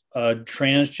coerce a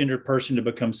transgender person to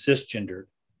become cisgendered.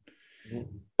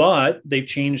 Mm-hmm. But they've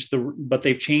changed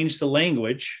the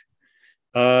language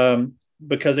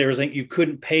because they were saying you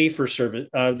couldn't pay for service.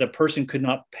 The person could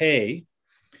not pay.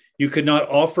 You could not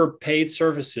offer paid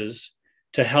services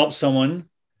to help someone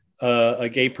a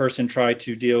gay person try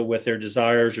to deal with their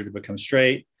desires or to become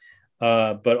straight,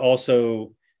 but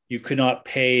also you could not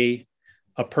pay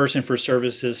a person for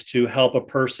services to help a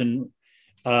person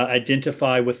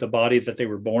identify with the body that they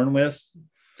were born with.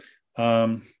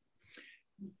 But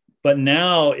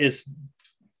now it's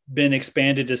been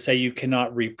expanded to say you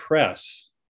cannot repress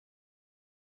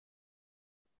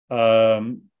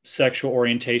sexual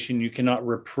orientation. You cannot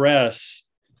repress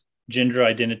gender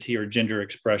identity or gender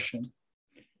expression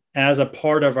as a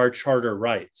part of our charter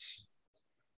rights.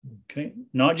 Okay,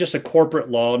 not just a corporate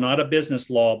law, not a business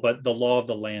law, but the law of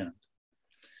the land.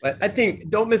 I think,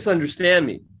 don't misunderstand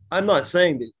me. I'm not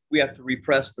saying that we have to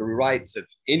repress the rights of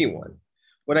anyone.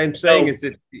 What I'm saying is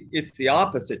that it's the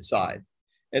opposite side.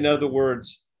 In other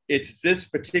words, it's this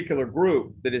particular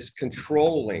group that is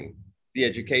controlling the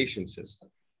education system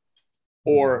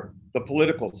or the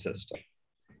political system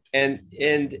and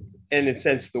in a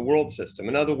sense, the world system.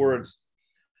 In other words,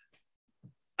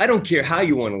 I don't care how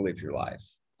you want to live your life.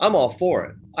 I'm all for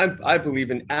it. I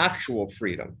believe in actual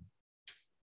freedom,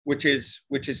 which is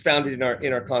founded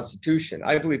in our Constitution.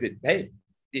 I believe that, hey,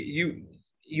 you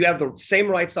have the same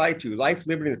rights I do: life,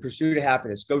 liberty, and the pursuit of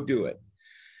happiness. Go do it.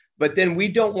 But then we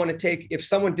don't want to take, if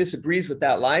someone disagrees with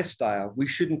that lifestyle, we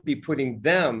shouldn't be putting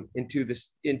them into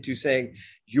saying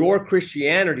your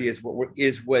Christianity is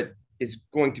what is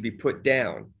going to be put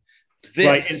down.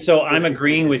 Right. And so I'm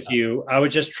agreeing with you. I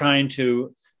was just trying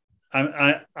to,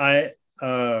 yeah,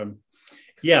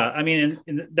 I mean,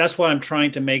 and that's why I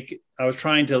was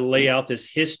trying to lay out this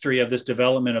history of this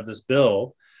development of this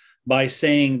bill by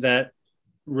saying that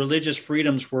religious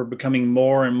freedoms were becoming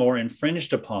more and more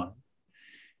infringed upon.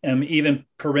 And even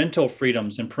parental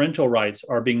freedoms and parental rights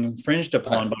are being infringed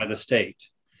upon by the state.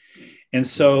 And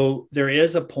so there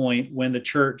is a point when the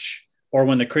church or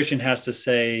when the Christian has to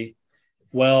say,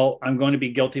 well, I'm going to be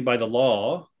guilty by the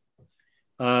law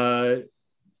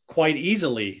quite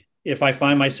easily if I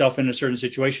find myself in a certain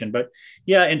situation. But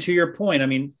yeah, and to your point, I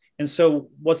mean, and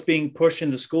so what's being pushed in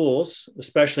the schools,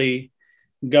 especially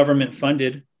government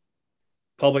funded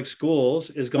public schools,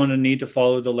 is going to need to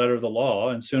follow the letter of the law.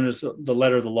 And as soon as the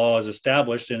letter of the law is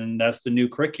established, and that's the new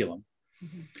curriculum.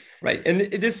 Right. And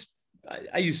this,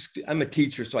 I'm a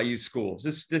teacher, so I use schools.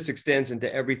 This extends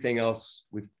into everything else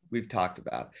we've talked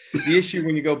about. The issue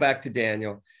when you go back to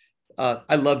Daniel,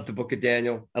 I love the book of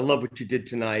Daniel. I love what you did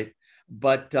tonight.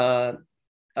 But Daniel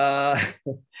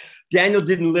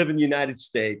didn't live in the United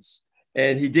States,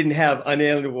 and he didn't have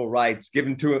unalienable rights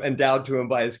endowed to him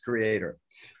by his creator.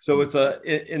 So it's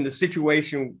in the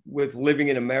situation with living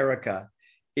in America,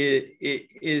 it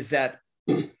is that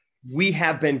we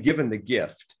have been given the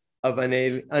gift of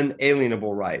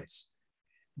unalienable rights,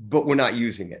 but we're not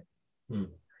using it.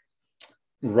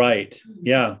 Right.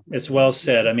 Yeah, it's well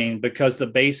said. I mean, because the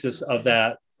basis of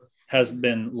that has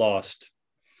been lost.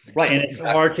 Right. And it's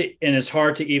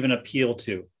hard to even appeal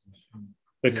to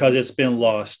because it's been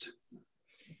lost.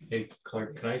 Hey,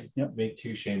 Clarke, can I make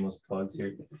two shameless plugs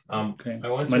here? Okay.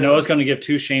 Manoa's going to give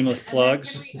two shameless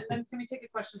plugs. And then can we take a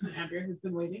question from Andrea, who's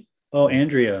been waiting? Oh,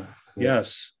 Andrea.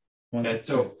 Yes. Yeah,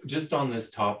 so just on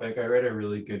this topic, I read a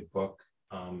really good book,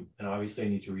 and obviously I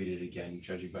need to read it again,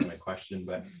 judging by my question,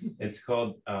 but it's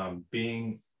called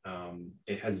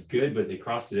it has good, but they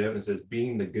crossed it out and it says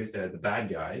Being the Bad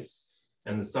Guys.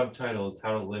 And the subtitle is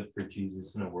How to Live for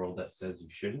Jesus in a World That Says You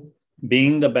Shouldn't.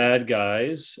 Being the Bad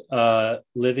Guys,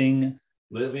 living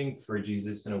for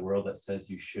Jesus in a world that says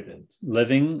you shouldn't.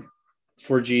 Living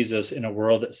for Jesus in a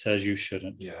world that says you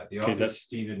shouldn't. Yeah, the author is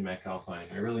Stephen McAlpine.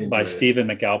 I really enjoyed it. By Stephen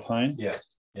McAlpine? Yeah,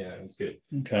 it was good.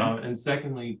 Okay. And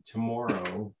secondly,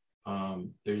 tomorrow,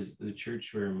 there's the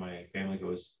church where my family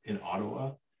goes in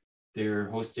Ottawa. They're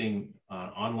hosting an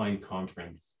online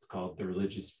conference. It's called the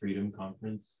Religious Freedom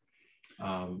Conference.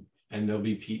 And they'll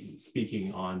be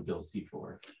speaking on Bill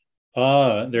C-4.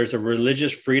 There's a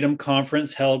religious freedom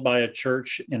conference held by a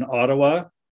church in Ottawa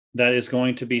that is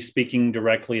going to be speaking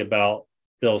directly about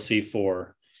Bill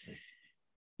C-4.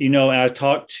 You know, I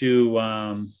talked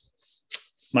to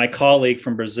my colleague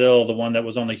from Brazil, the one that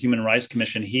was on the Human Rights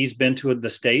Commission. He's been to the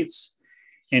States,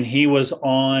 and he was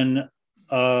on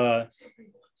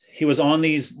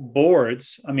these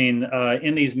boards. I mean,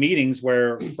 in these meetings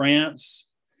where France,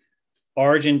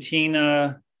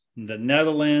 Argentina, the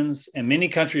Netherlands, and many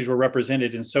countries were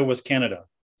represented, and so was Canada.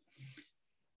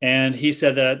 And he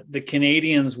said that the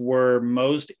Canadians were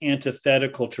most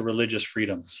antithetical to religious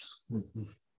freedoms.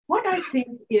 What I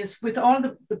think is, with all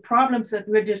the problems that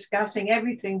we're discussing,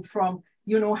 everything from,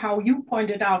 you know, how you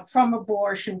pointed out, from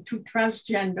abortion to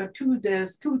transgender, to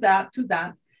this, to that,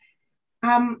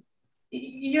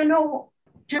 you know,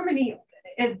 Germany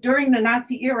during the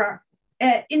Nazi era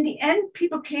in the end,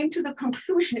 people came to the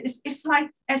conclusion, it's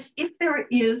like as if there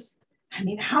is, I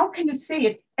mean, how can you say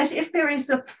it? As if there is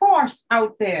a force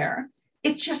out there,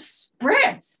 it just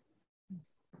spreads.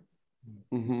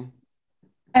 Mm-hmm.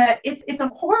 It's a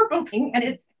horrible thing,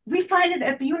 and we find it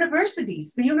at the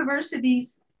universities. The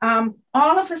universities,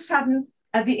 all of a sudden,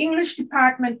 the English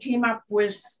department came up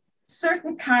with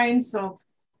certain kinds of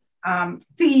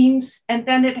themes, and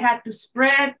then it had to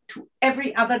spread to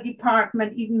every other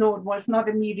department, even though it was not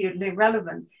immediately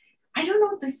relevant. I don't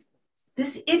know, this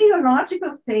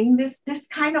ideological thing, this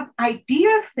kind of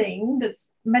idea thing,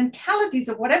 this mentalities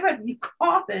or whatever you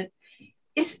call it,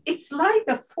 it's like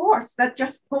a force that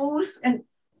just goes and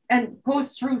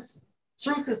goes through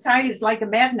societies like a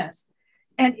madness.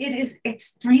 And it is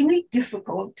extremely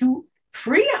difficult to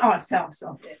free ourselves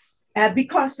of it.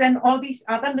 Because then all these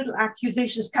other little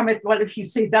accusations come at, well, if you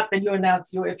say that, then you're a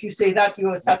Nazi, or if you say that,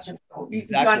 you're such and so.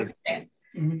 Exactly. You understand?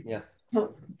 Mm-hmm. Yeah.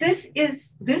 So this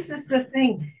is the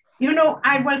thing. You know,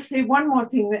 I will say one more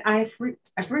thing that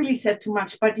I've really said too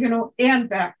much, but you know,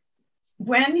 Ehrenberg,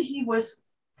 when he was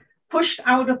pushed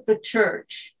out of the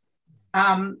church,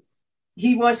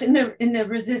 he was in the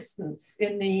resistance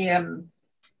in the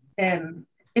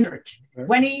church.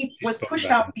 When he was pushed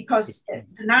out because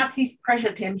the Nazis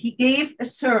pressured him, he gave a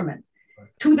sermon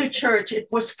to the church. It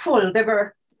was full. There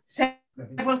were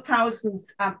several thousand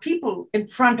people in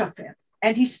front of him.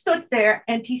 And he stood there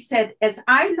and he said, as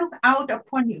I look out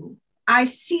upon you, I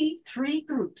see three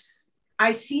groups.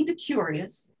 I see the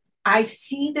curious, I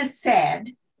see the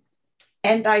sad,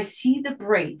 and I see the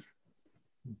brave.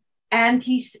 And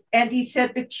he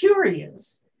said, the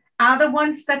curious are the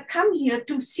ones that come here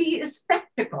to see a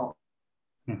spectacle.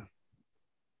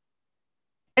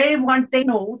 They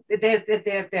know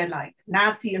they're like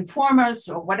Nazi informers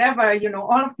or whatever, you know,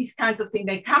 all of these kinds of things.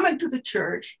 They come into the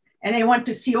church and they want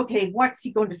to see, okay, what's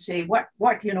he going to say? What,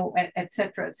 you know, et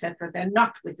cetera, et cetera. They're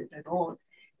not with it at all.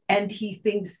 And he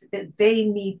thinks that they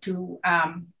need to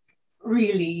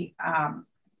really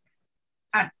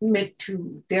admit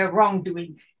to their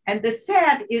wrongdoing. And the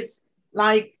sad is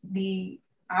like the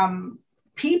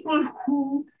people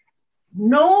who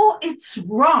know it's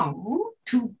wrong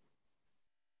to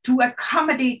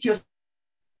accommodate yourself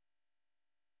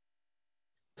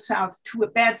to a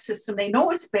bad system. They know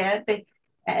it's bad.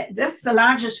 That's the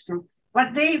largest group,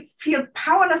 but they feel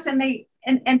powerless, and the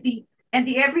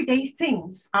everyday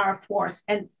things are a force,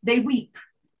 and they weep,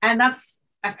 and that's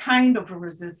a kind of a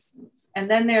resistance. And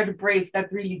then they're the brave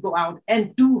that really go out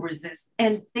and do resist,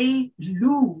 and they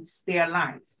lose their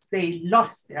lives. They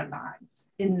lost their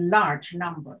lives in large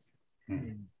numbers.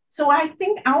 Mm-hmm. So I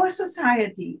think our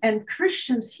society and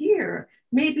Christians here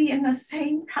may be in the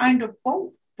same kind of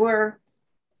boat where,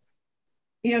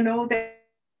 you know,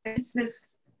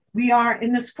 we are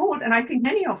in this boat, and I think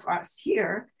many of us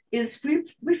here we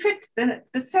fit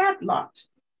the sad lot.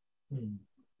 Mm.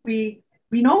 We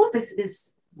know this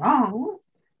is wrong.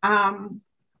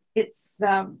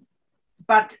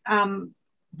 But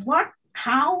what,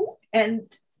 how,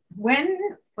 and when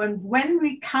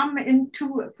we come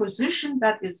into a position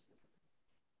that is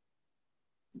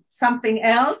something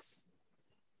else,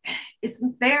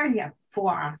 isn't there yet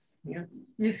for us.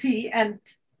 You see, and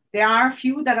there are a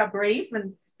few that are brave,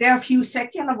 and there are a few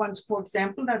secular ones, for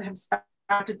example, that have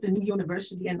started the new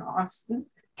university in Austin,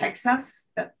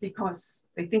 Texas,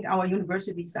 because they think our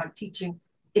universities are teaching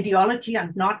ideology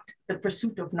and not the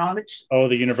pursuit of knowledge. Oh,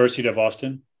 the University of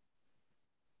Austin?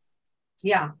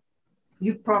 Yeah,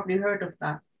 you've probably heard of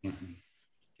that. Mm-hmm.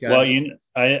 Well,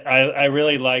 I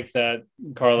really like that,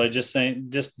 Carla,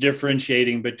 just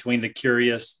differentiating between the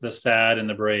curious, the sad, and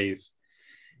the brave.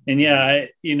 And yeah,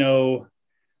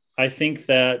 I think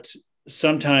that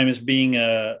sometimes being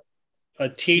a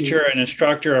teacher, an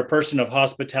instructor, a person of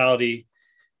hospitality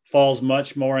falls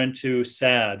much more into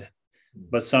sad,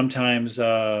 but sometimes,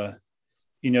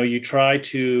 you try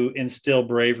to instill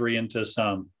bravery into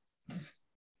some.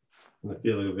 The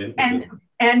feeling of empathy.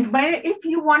 And if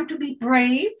you want to be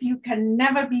brave, you can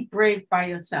never be brave by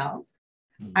yourself.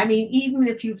 I mean, even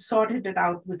if you've sorted it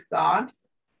out with God,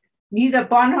 neither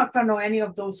Bonhoeffer nor any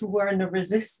of those who were in the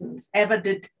resistance ever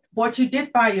did what you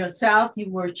did by yourself.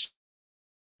 You were.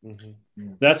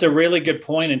 Mm-hmm. That's a really good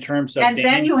point in terms of. And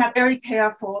then you have very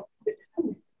careful.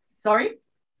 Sorry?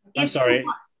 I'm sorry.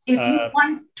 If you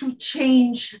want to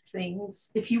change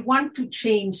things,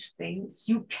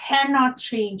 you cannot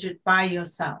change it by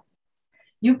yourself.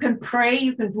 You can pray,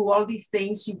 you can do all these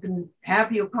things, you can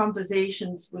have your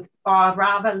conversations with, or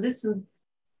rather listen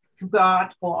to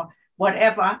God or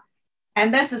whatever.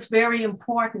 And this is very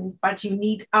important, but you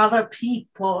need other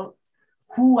people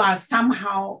who are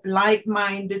somehow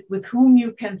like-minded, with whom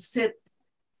you can sit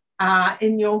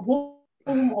in your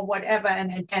home or whatever,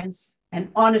 and intense and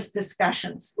honest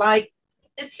discussions like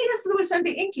C.S. Lewis and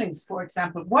the Inklings, for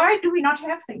example. Why do we not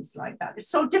have things like that? It's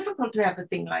so difficult to have a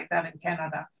thing like that in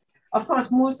Canada. Of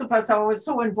course, most of us are always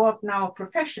so involved in our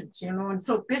professions, you know, and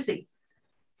so busy.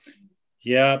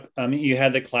 Yeah, I mean, you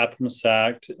had the Clapham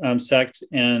sect,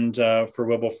 and for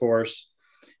Wilberforce.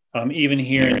 Even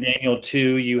here in Daniel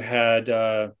 2, you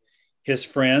had his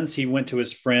friends. He went to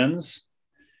his friends.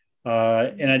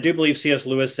 And I do believe C.S.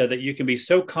 Lewis said that you can be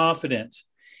so confident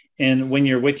in when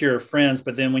you're with your friends,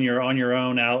 but then when you're on your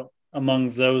own out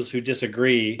among those who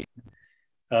disagree,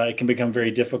 it can become very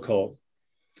difficult.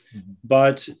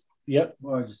 But yep.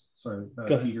 Well,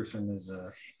 Peterson is.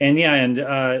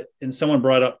 And someone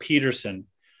brought up Peterson,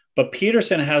 but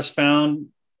Peterson has found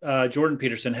Jordan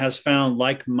Peterson has found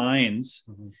like minds,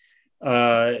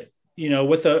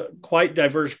 with a quite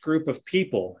diverse group of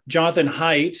people. Jonathan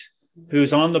Haidt,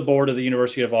 who's on the board of the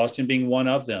University of Austin, being one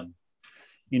of them.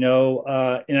 And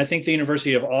I think the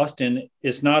University of Austin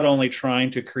is not only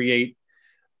trying to create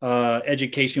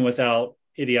education without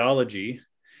ideology,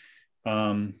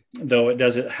 though it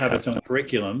doesn't have its own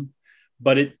curriculum,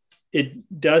 but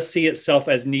it does see itself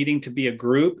as needing to be a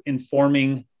group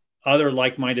informing other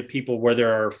like-minded people where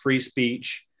there are free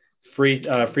speech,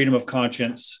 freedom of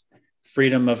conscience,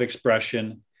 freedom of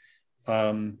expression.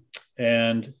 And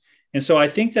so I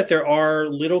think that there are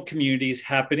little communities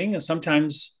happening, and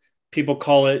sometimes people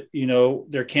call it,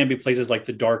 there can be places like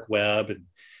the dark web and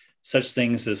such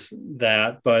things as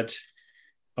that. But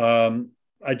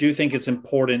I do think it's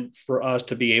important for us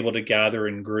to be able to gather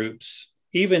in groups.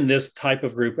 Even this type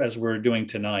of group, as we're doing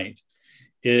tonight,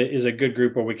 is a good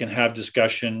group where we can have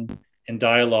discussion and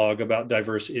dialogue about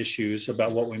diverse issues,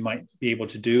 about what we might be able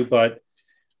to do, but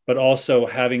also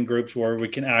having groups where we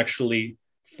can actually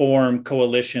form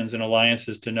coalitions and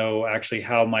alliances to know actually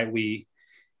how might we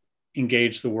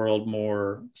engage the world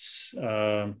more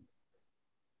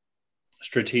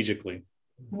strategically.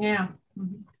 Yeah.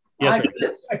 Yes,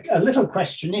 a little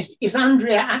question is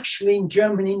Andrea actually in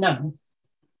Germany now?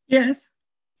 Yes.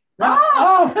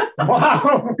 Oh,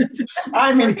 wow.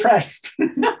 I'm impressed.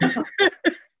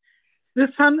 The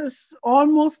sun is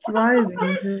almost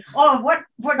rising. Oh, what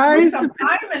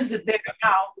time is it there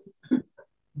now?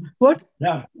 What?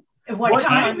 Yeah. What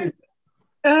time is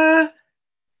it?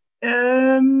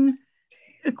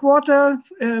 A quarter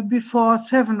before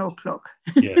 7 o'clock.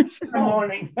 Yes. In the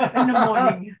morning. In the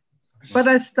morning. But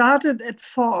I started at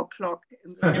 4 o'clock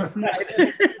in the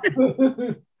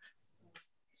night.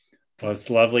 Well,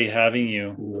 it's lovely having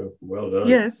you. Well done.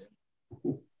 Yes.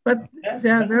 But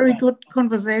there are very good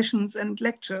conversations and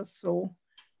lectures, so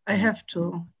I have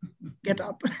to get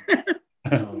up.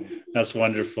 That's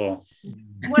wonderful.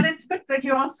 Well, it's good that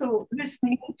you're also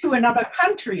listening to another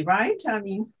country, right? I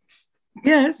mean,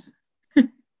 yes.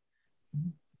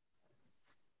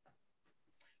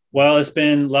 Well, it's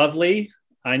been lovely.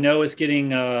 I know it's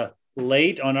getting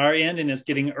late on our end and it's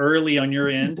getting early on your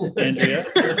end, Andrea.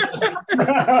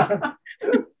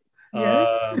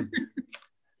 Yes.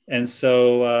 And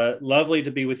so lovely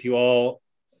to be with you all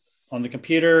on the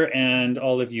computer and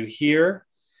all of you here.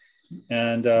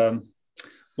 And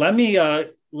let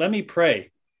me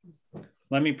pray.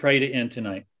 Let me pray to end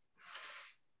tonight.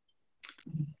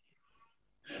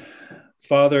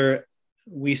 Father,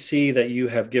 we see that you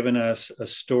have given us a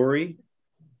story,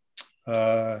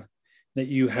 that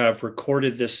you have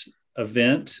recorded this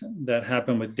event that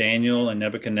happened with Daniel and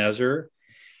Nebuchadnezzar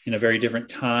in a very different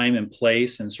time and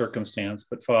place and circumstance.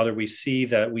 But Father, we see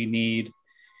that we need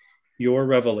your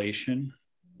revelation.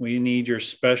 We need your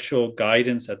special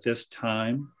guidance at this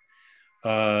time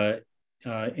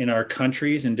in our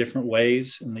countries in different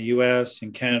ways, in the US,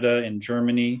 in Canada, in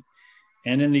Germany,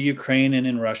 and in the Ukraine and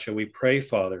in Russia. We pray,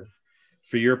 Father,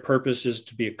 for your purposes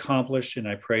to be accomplished. And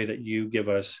I pray that you give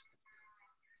us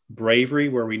bravery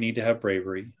where we need to have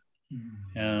bravery,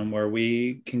 and where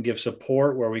we can give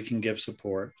support where we can give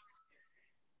support,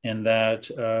 and that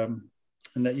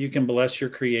you can bless your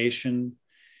creation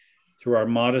through our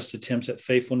modest attempts at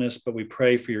faithfulness, but we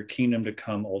pray for your kingdom to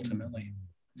come ultimately.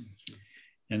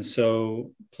 And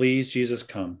so please, Jesus,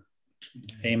 come.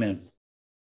 Amen.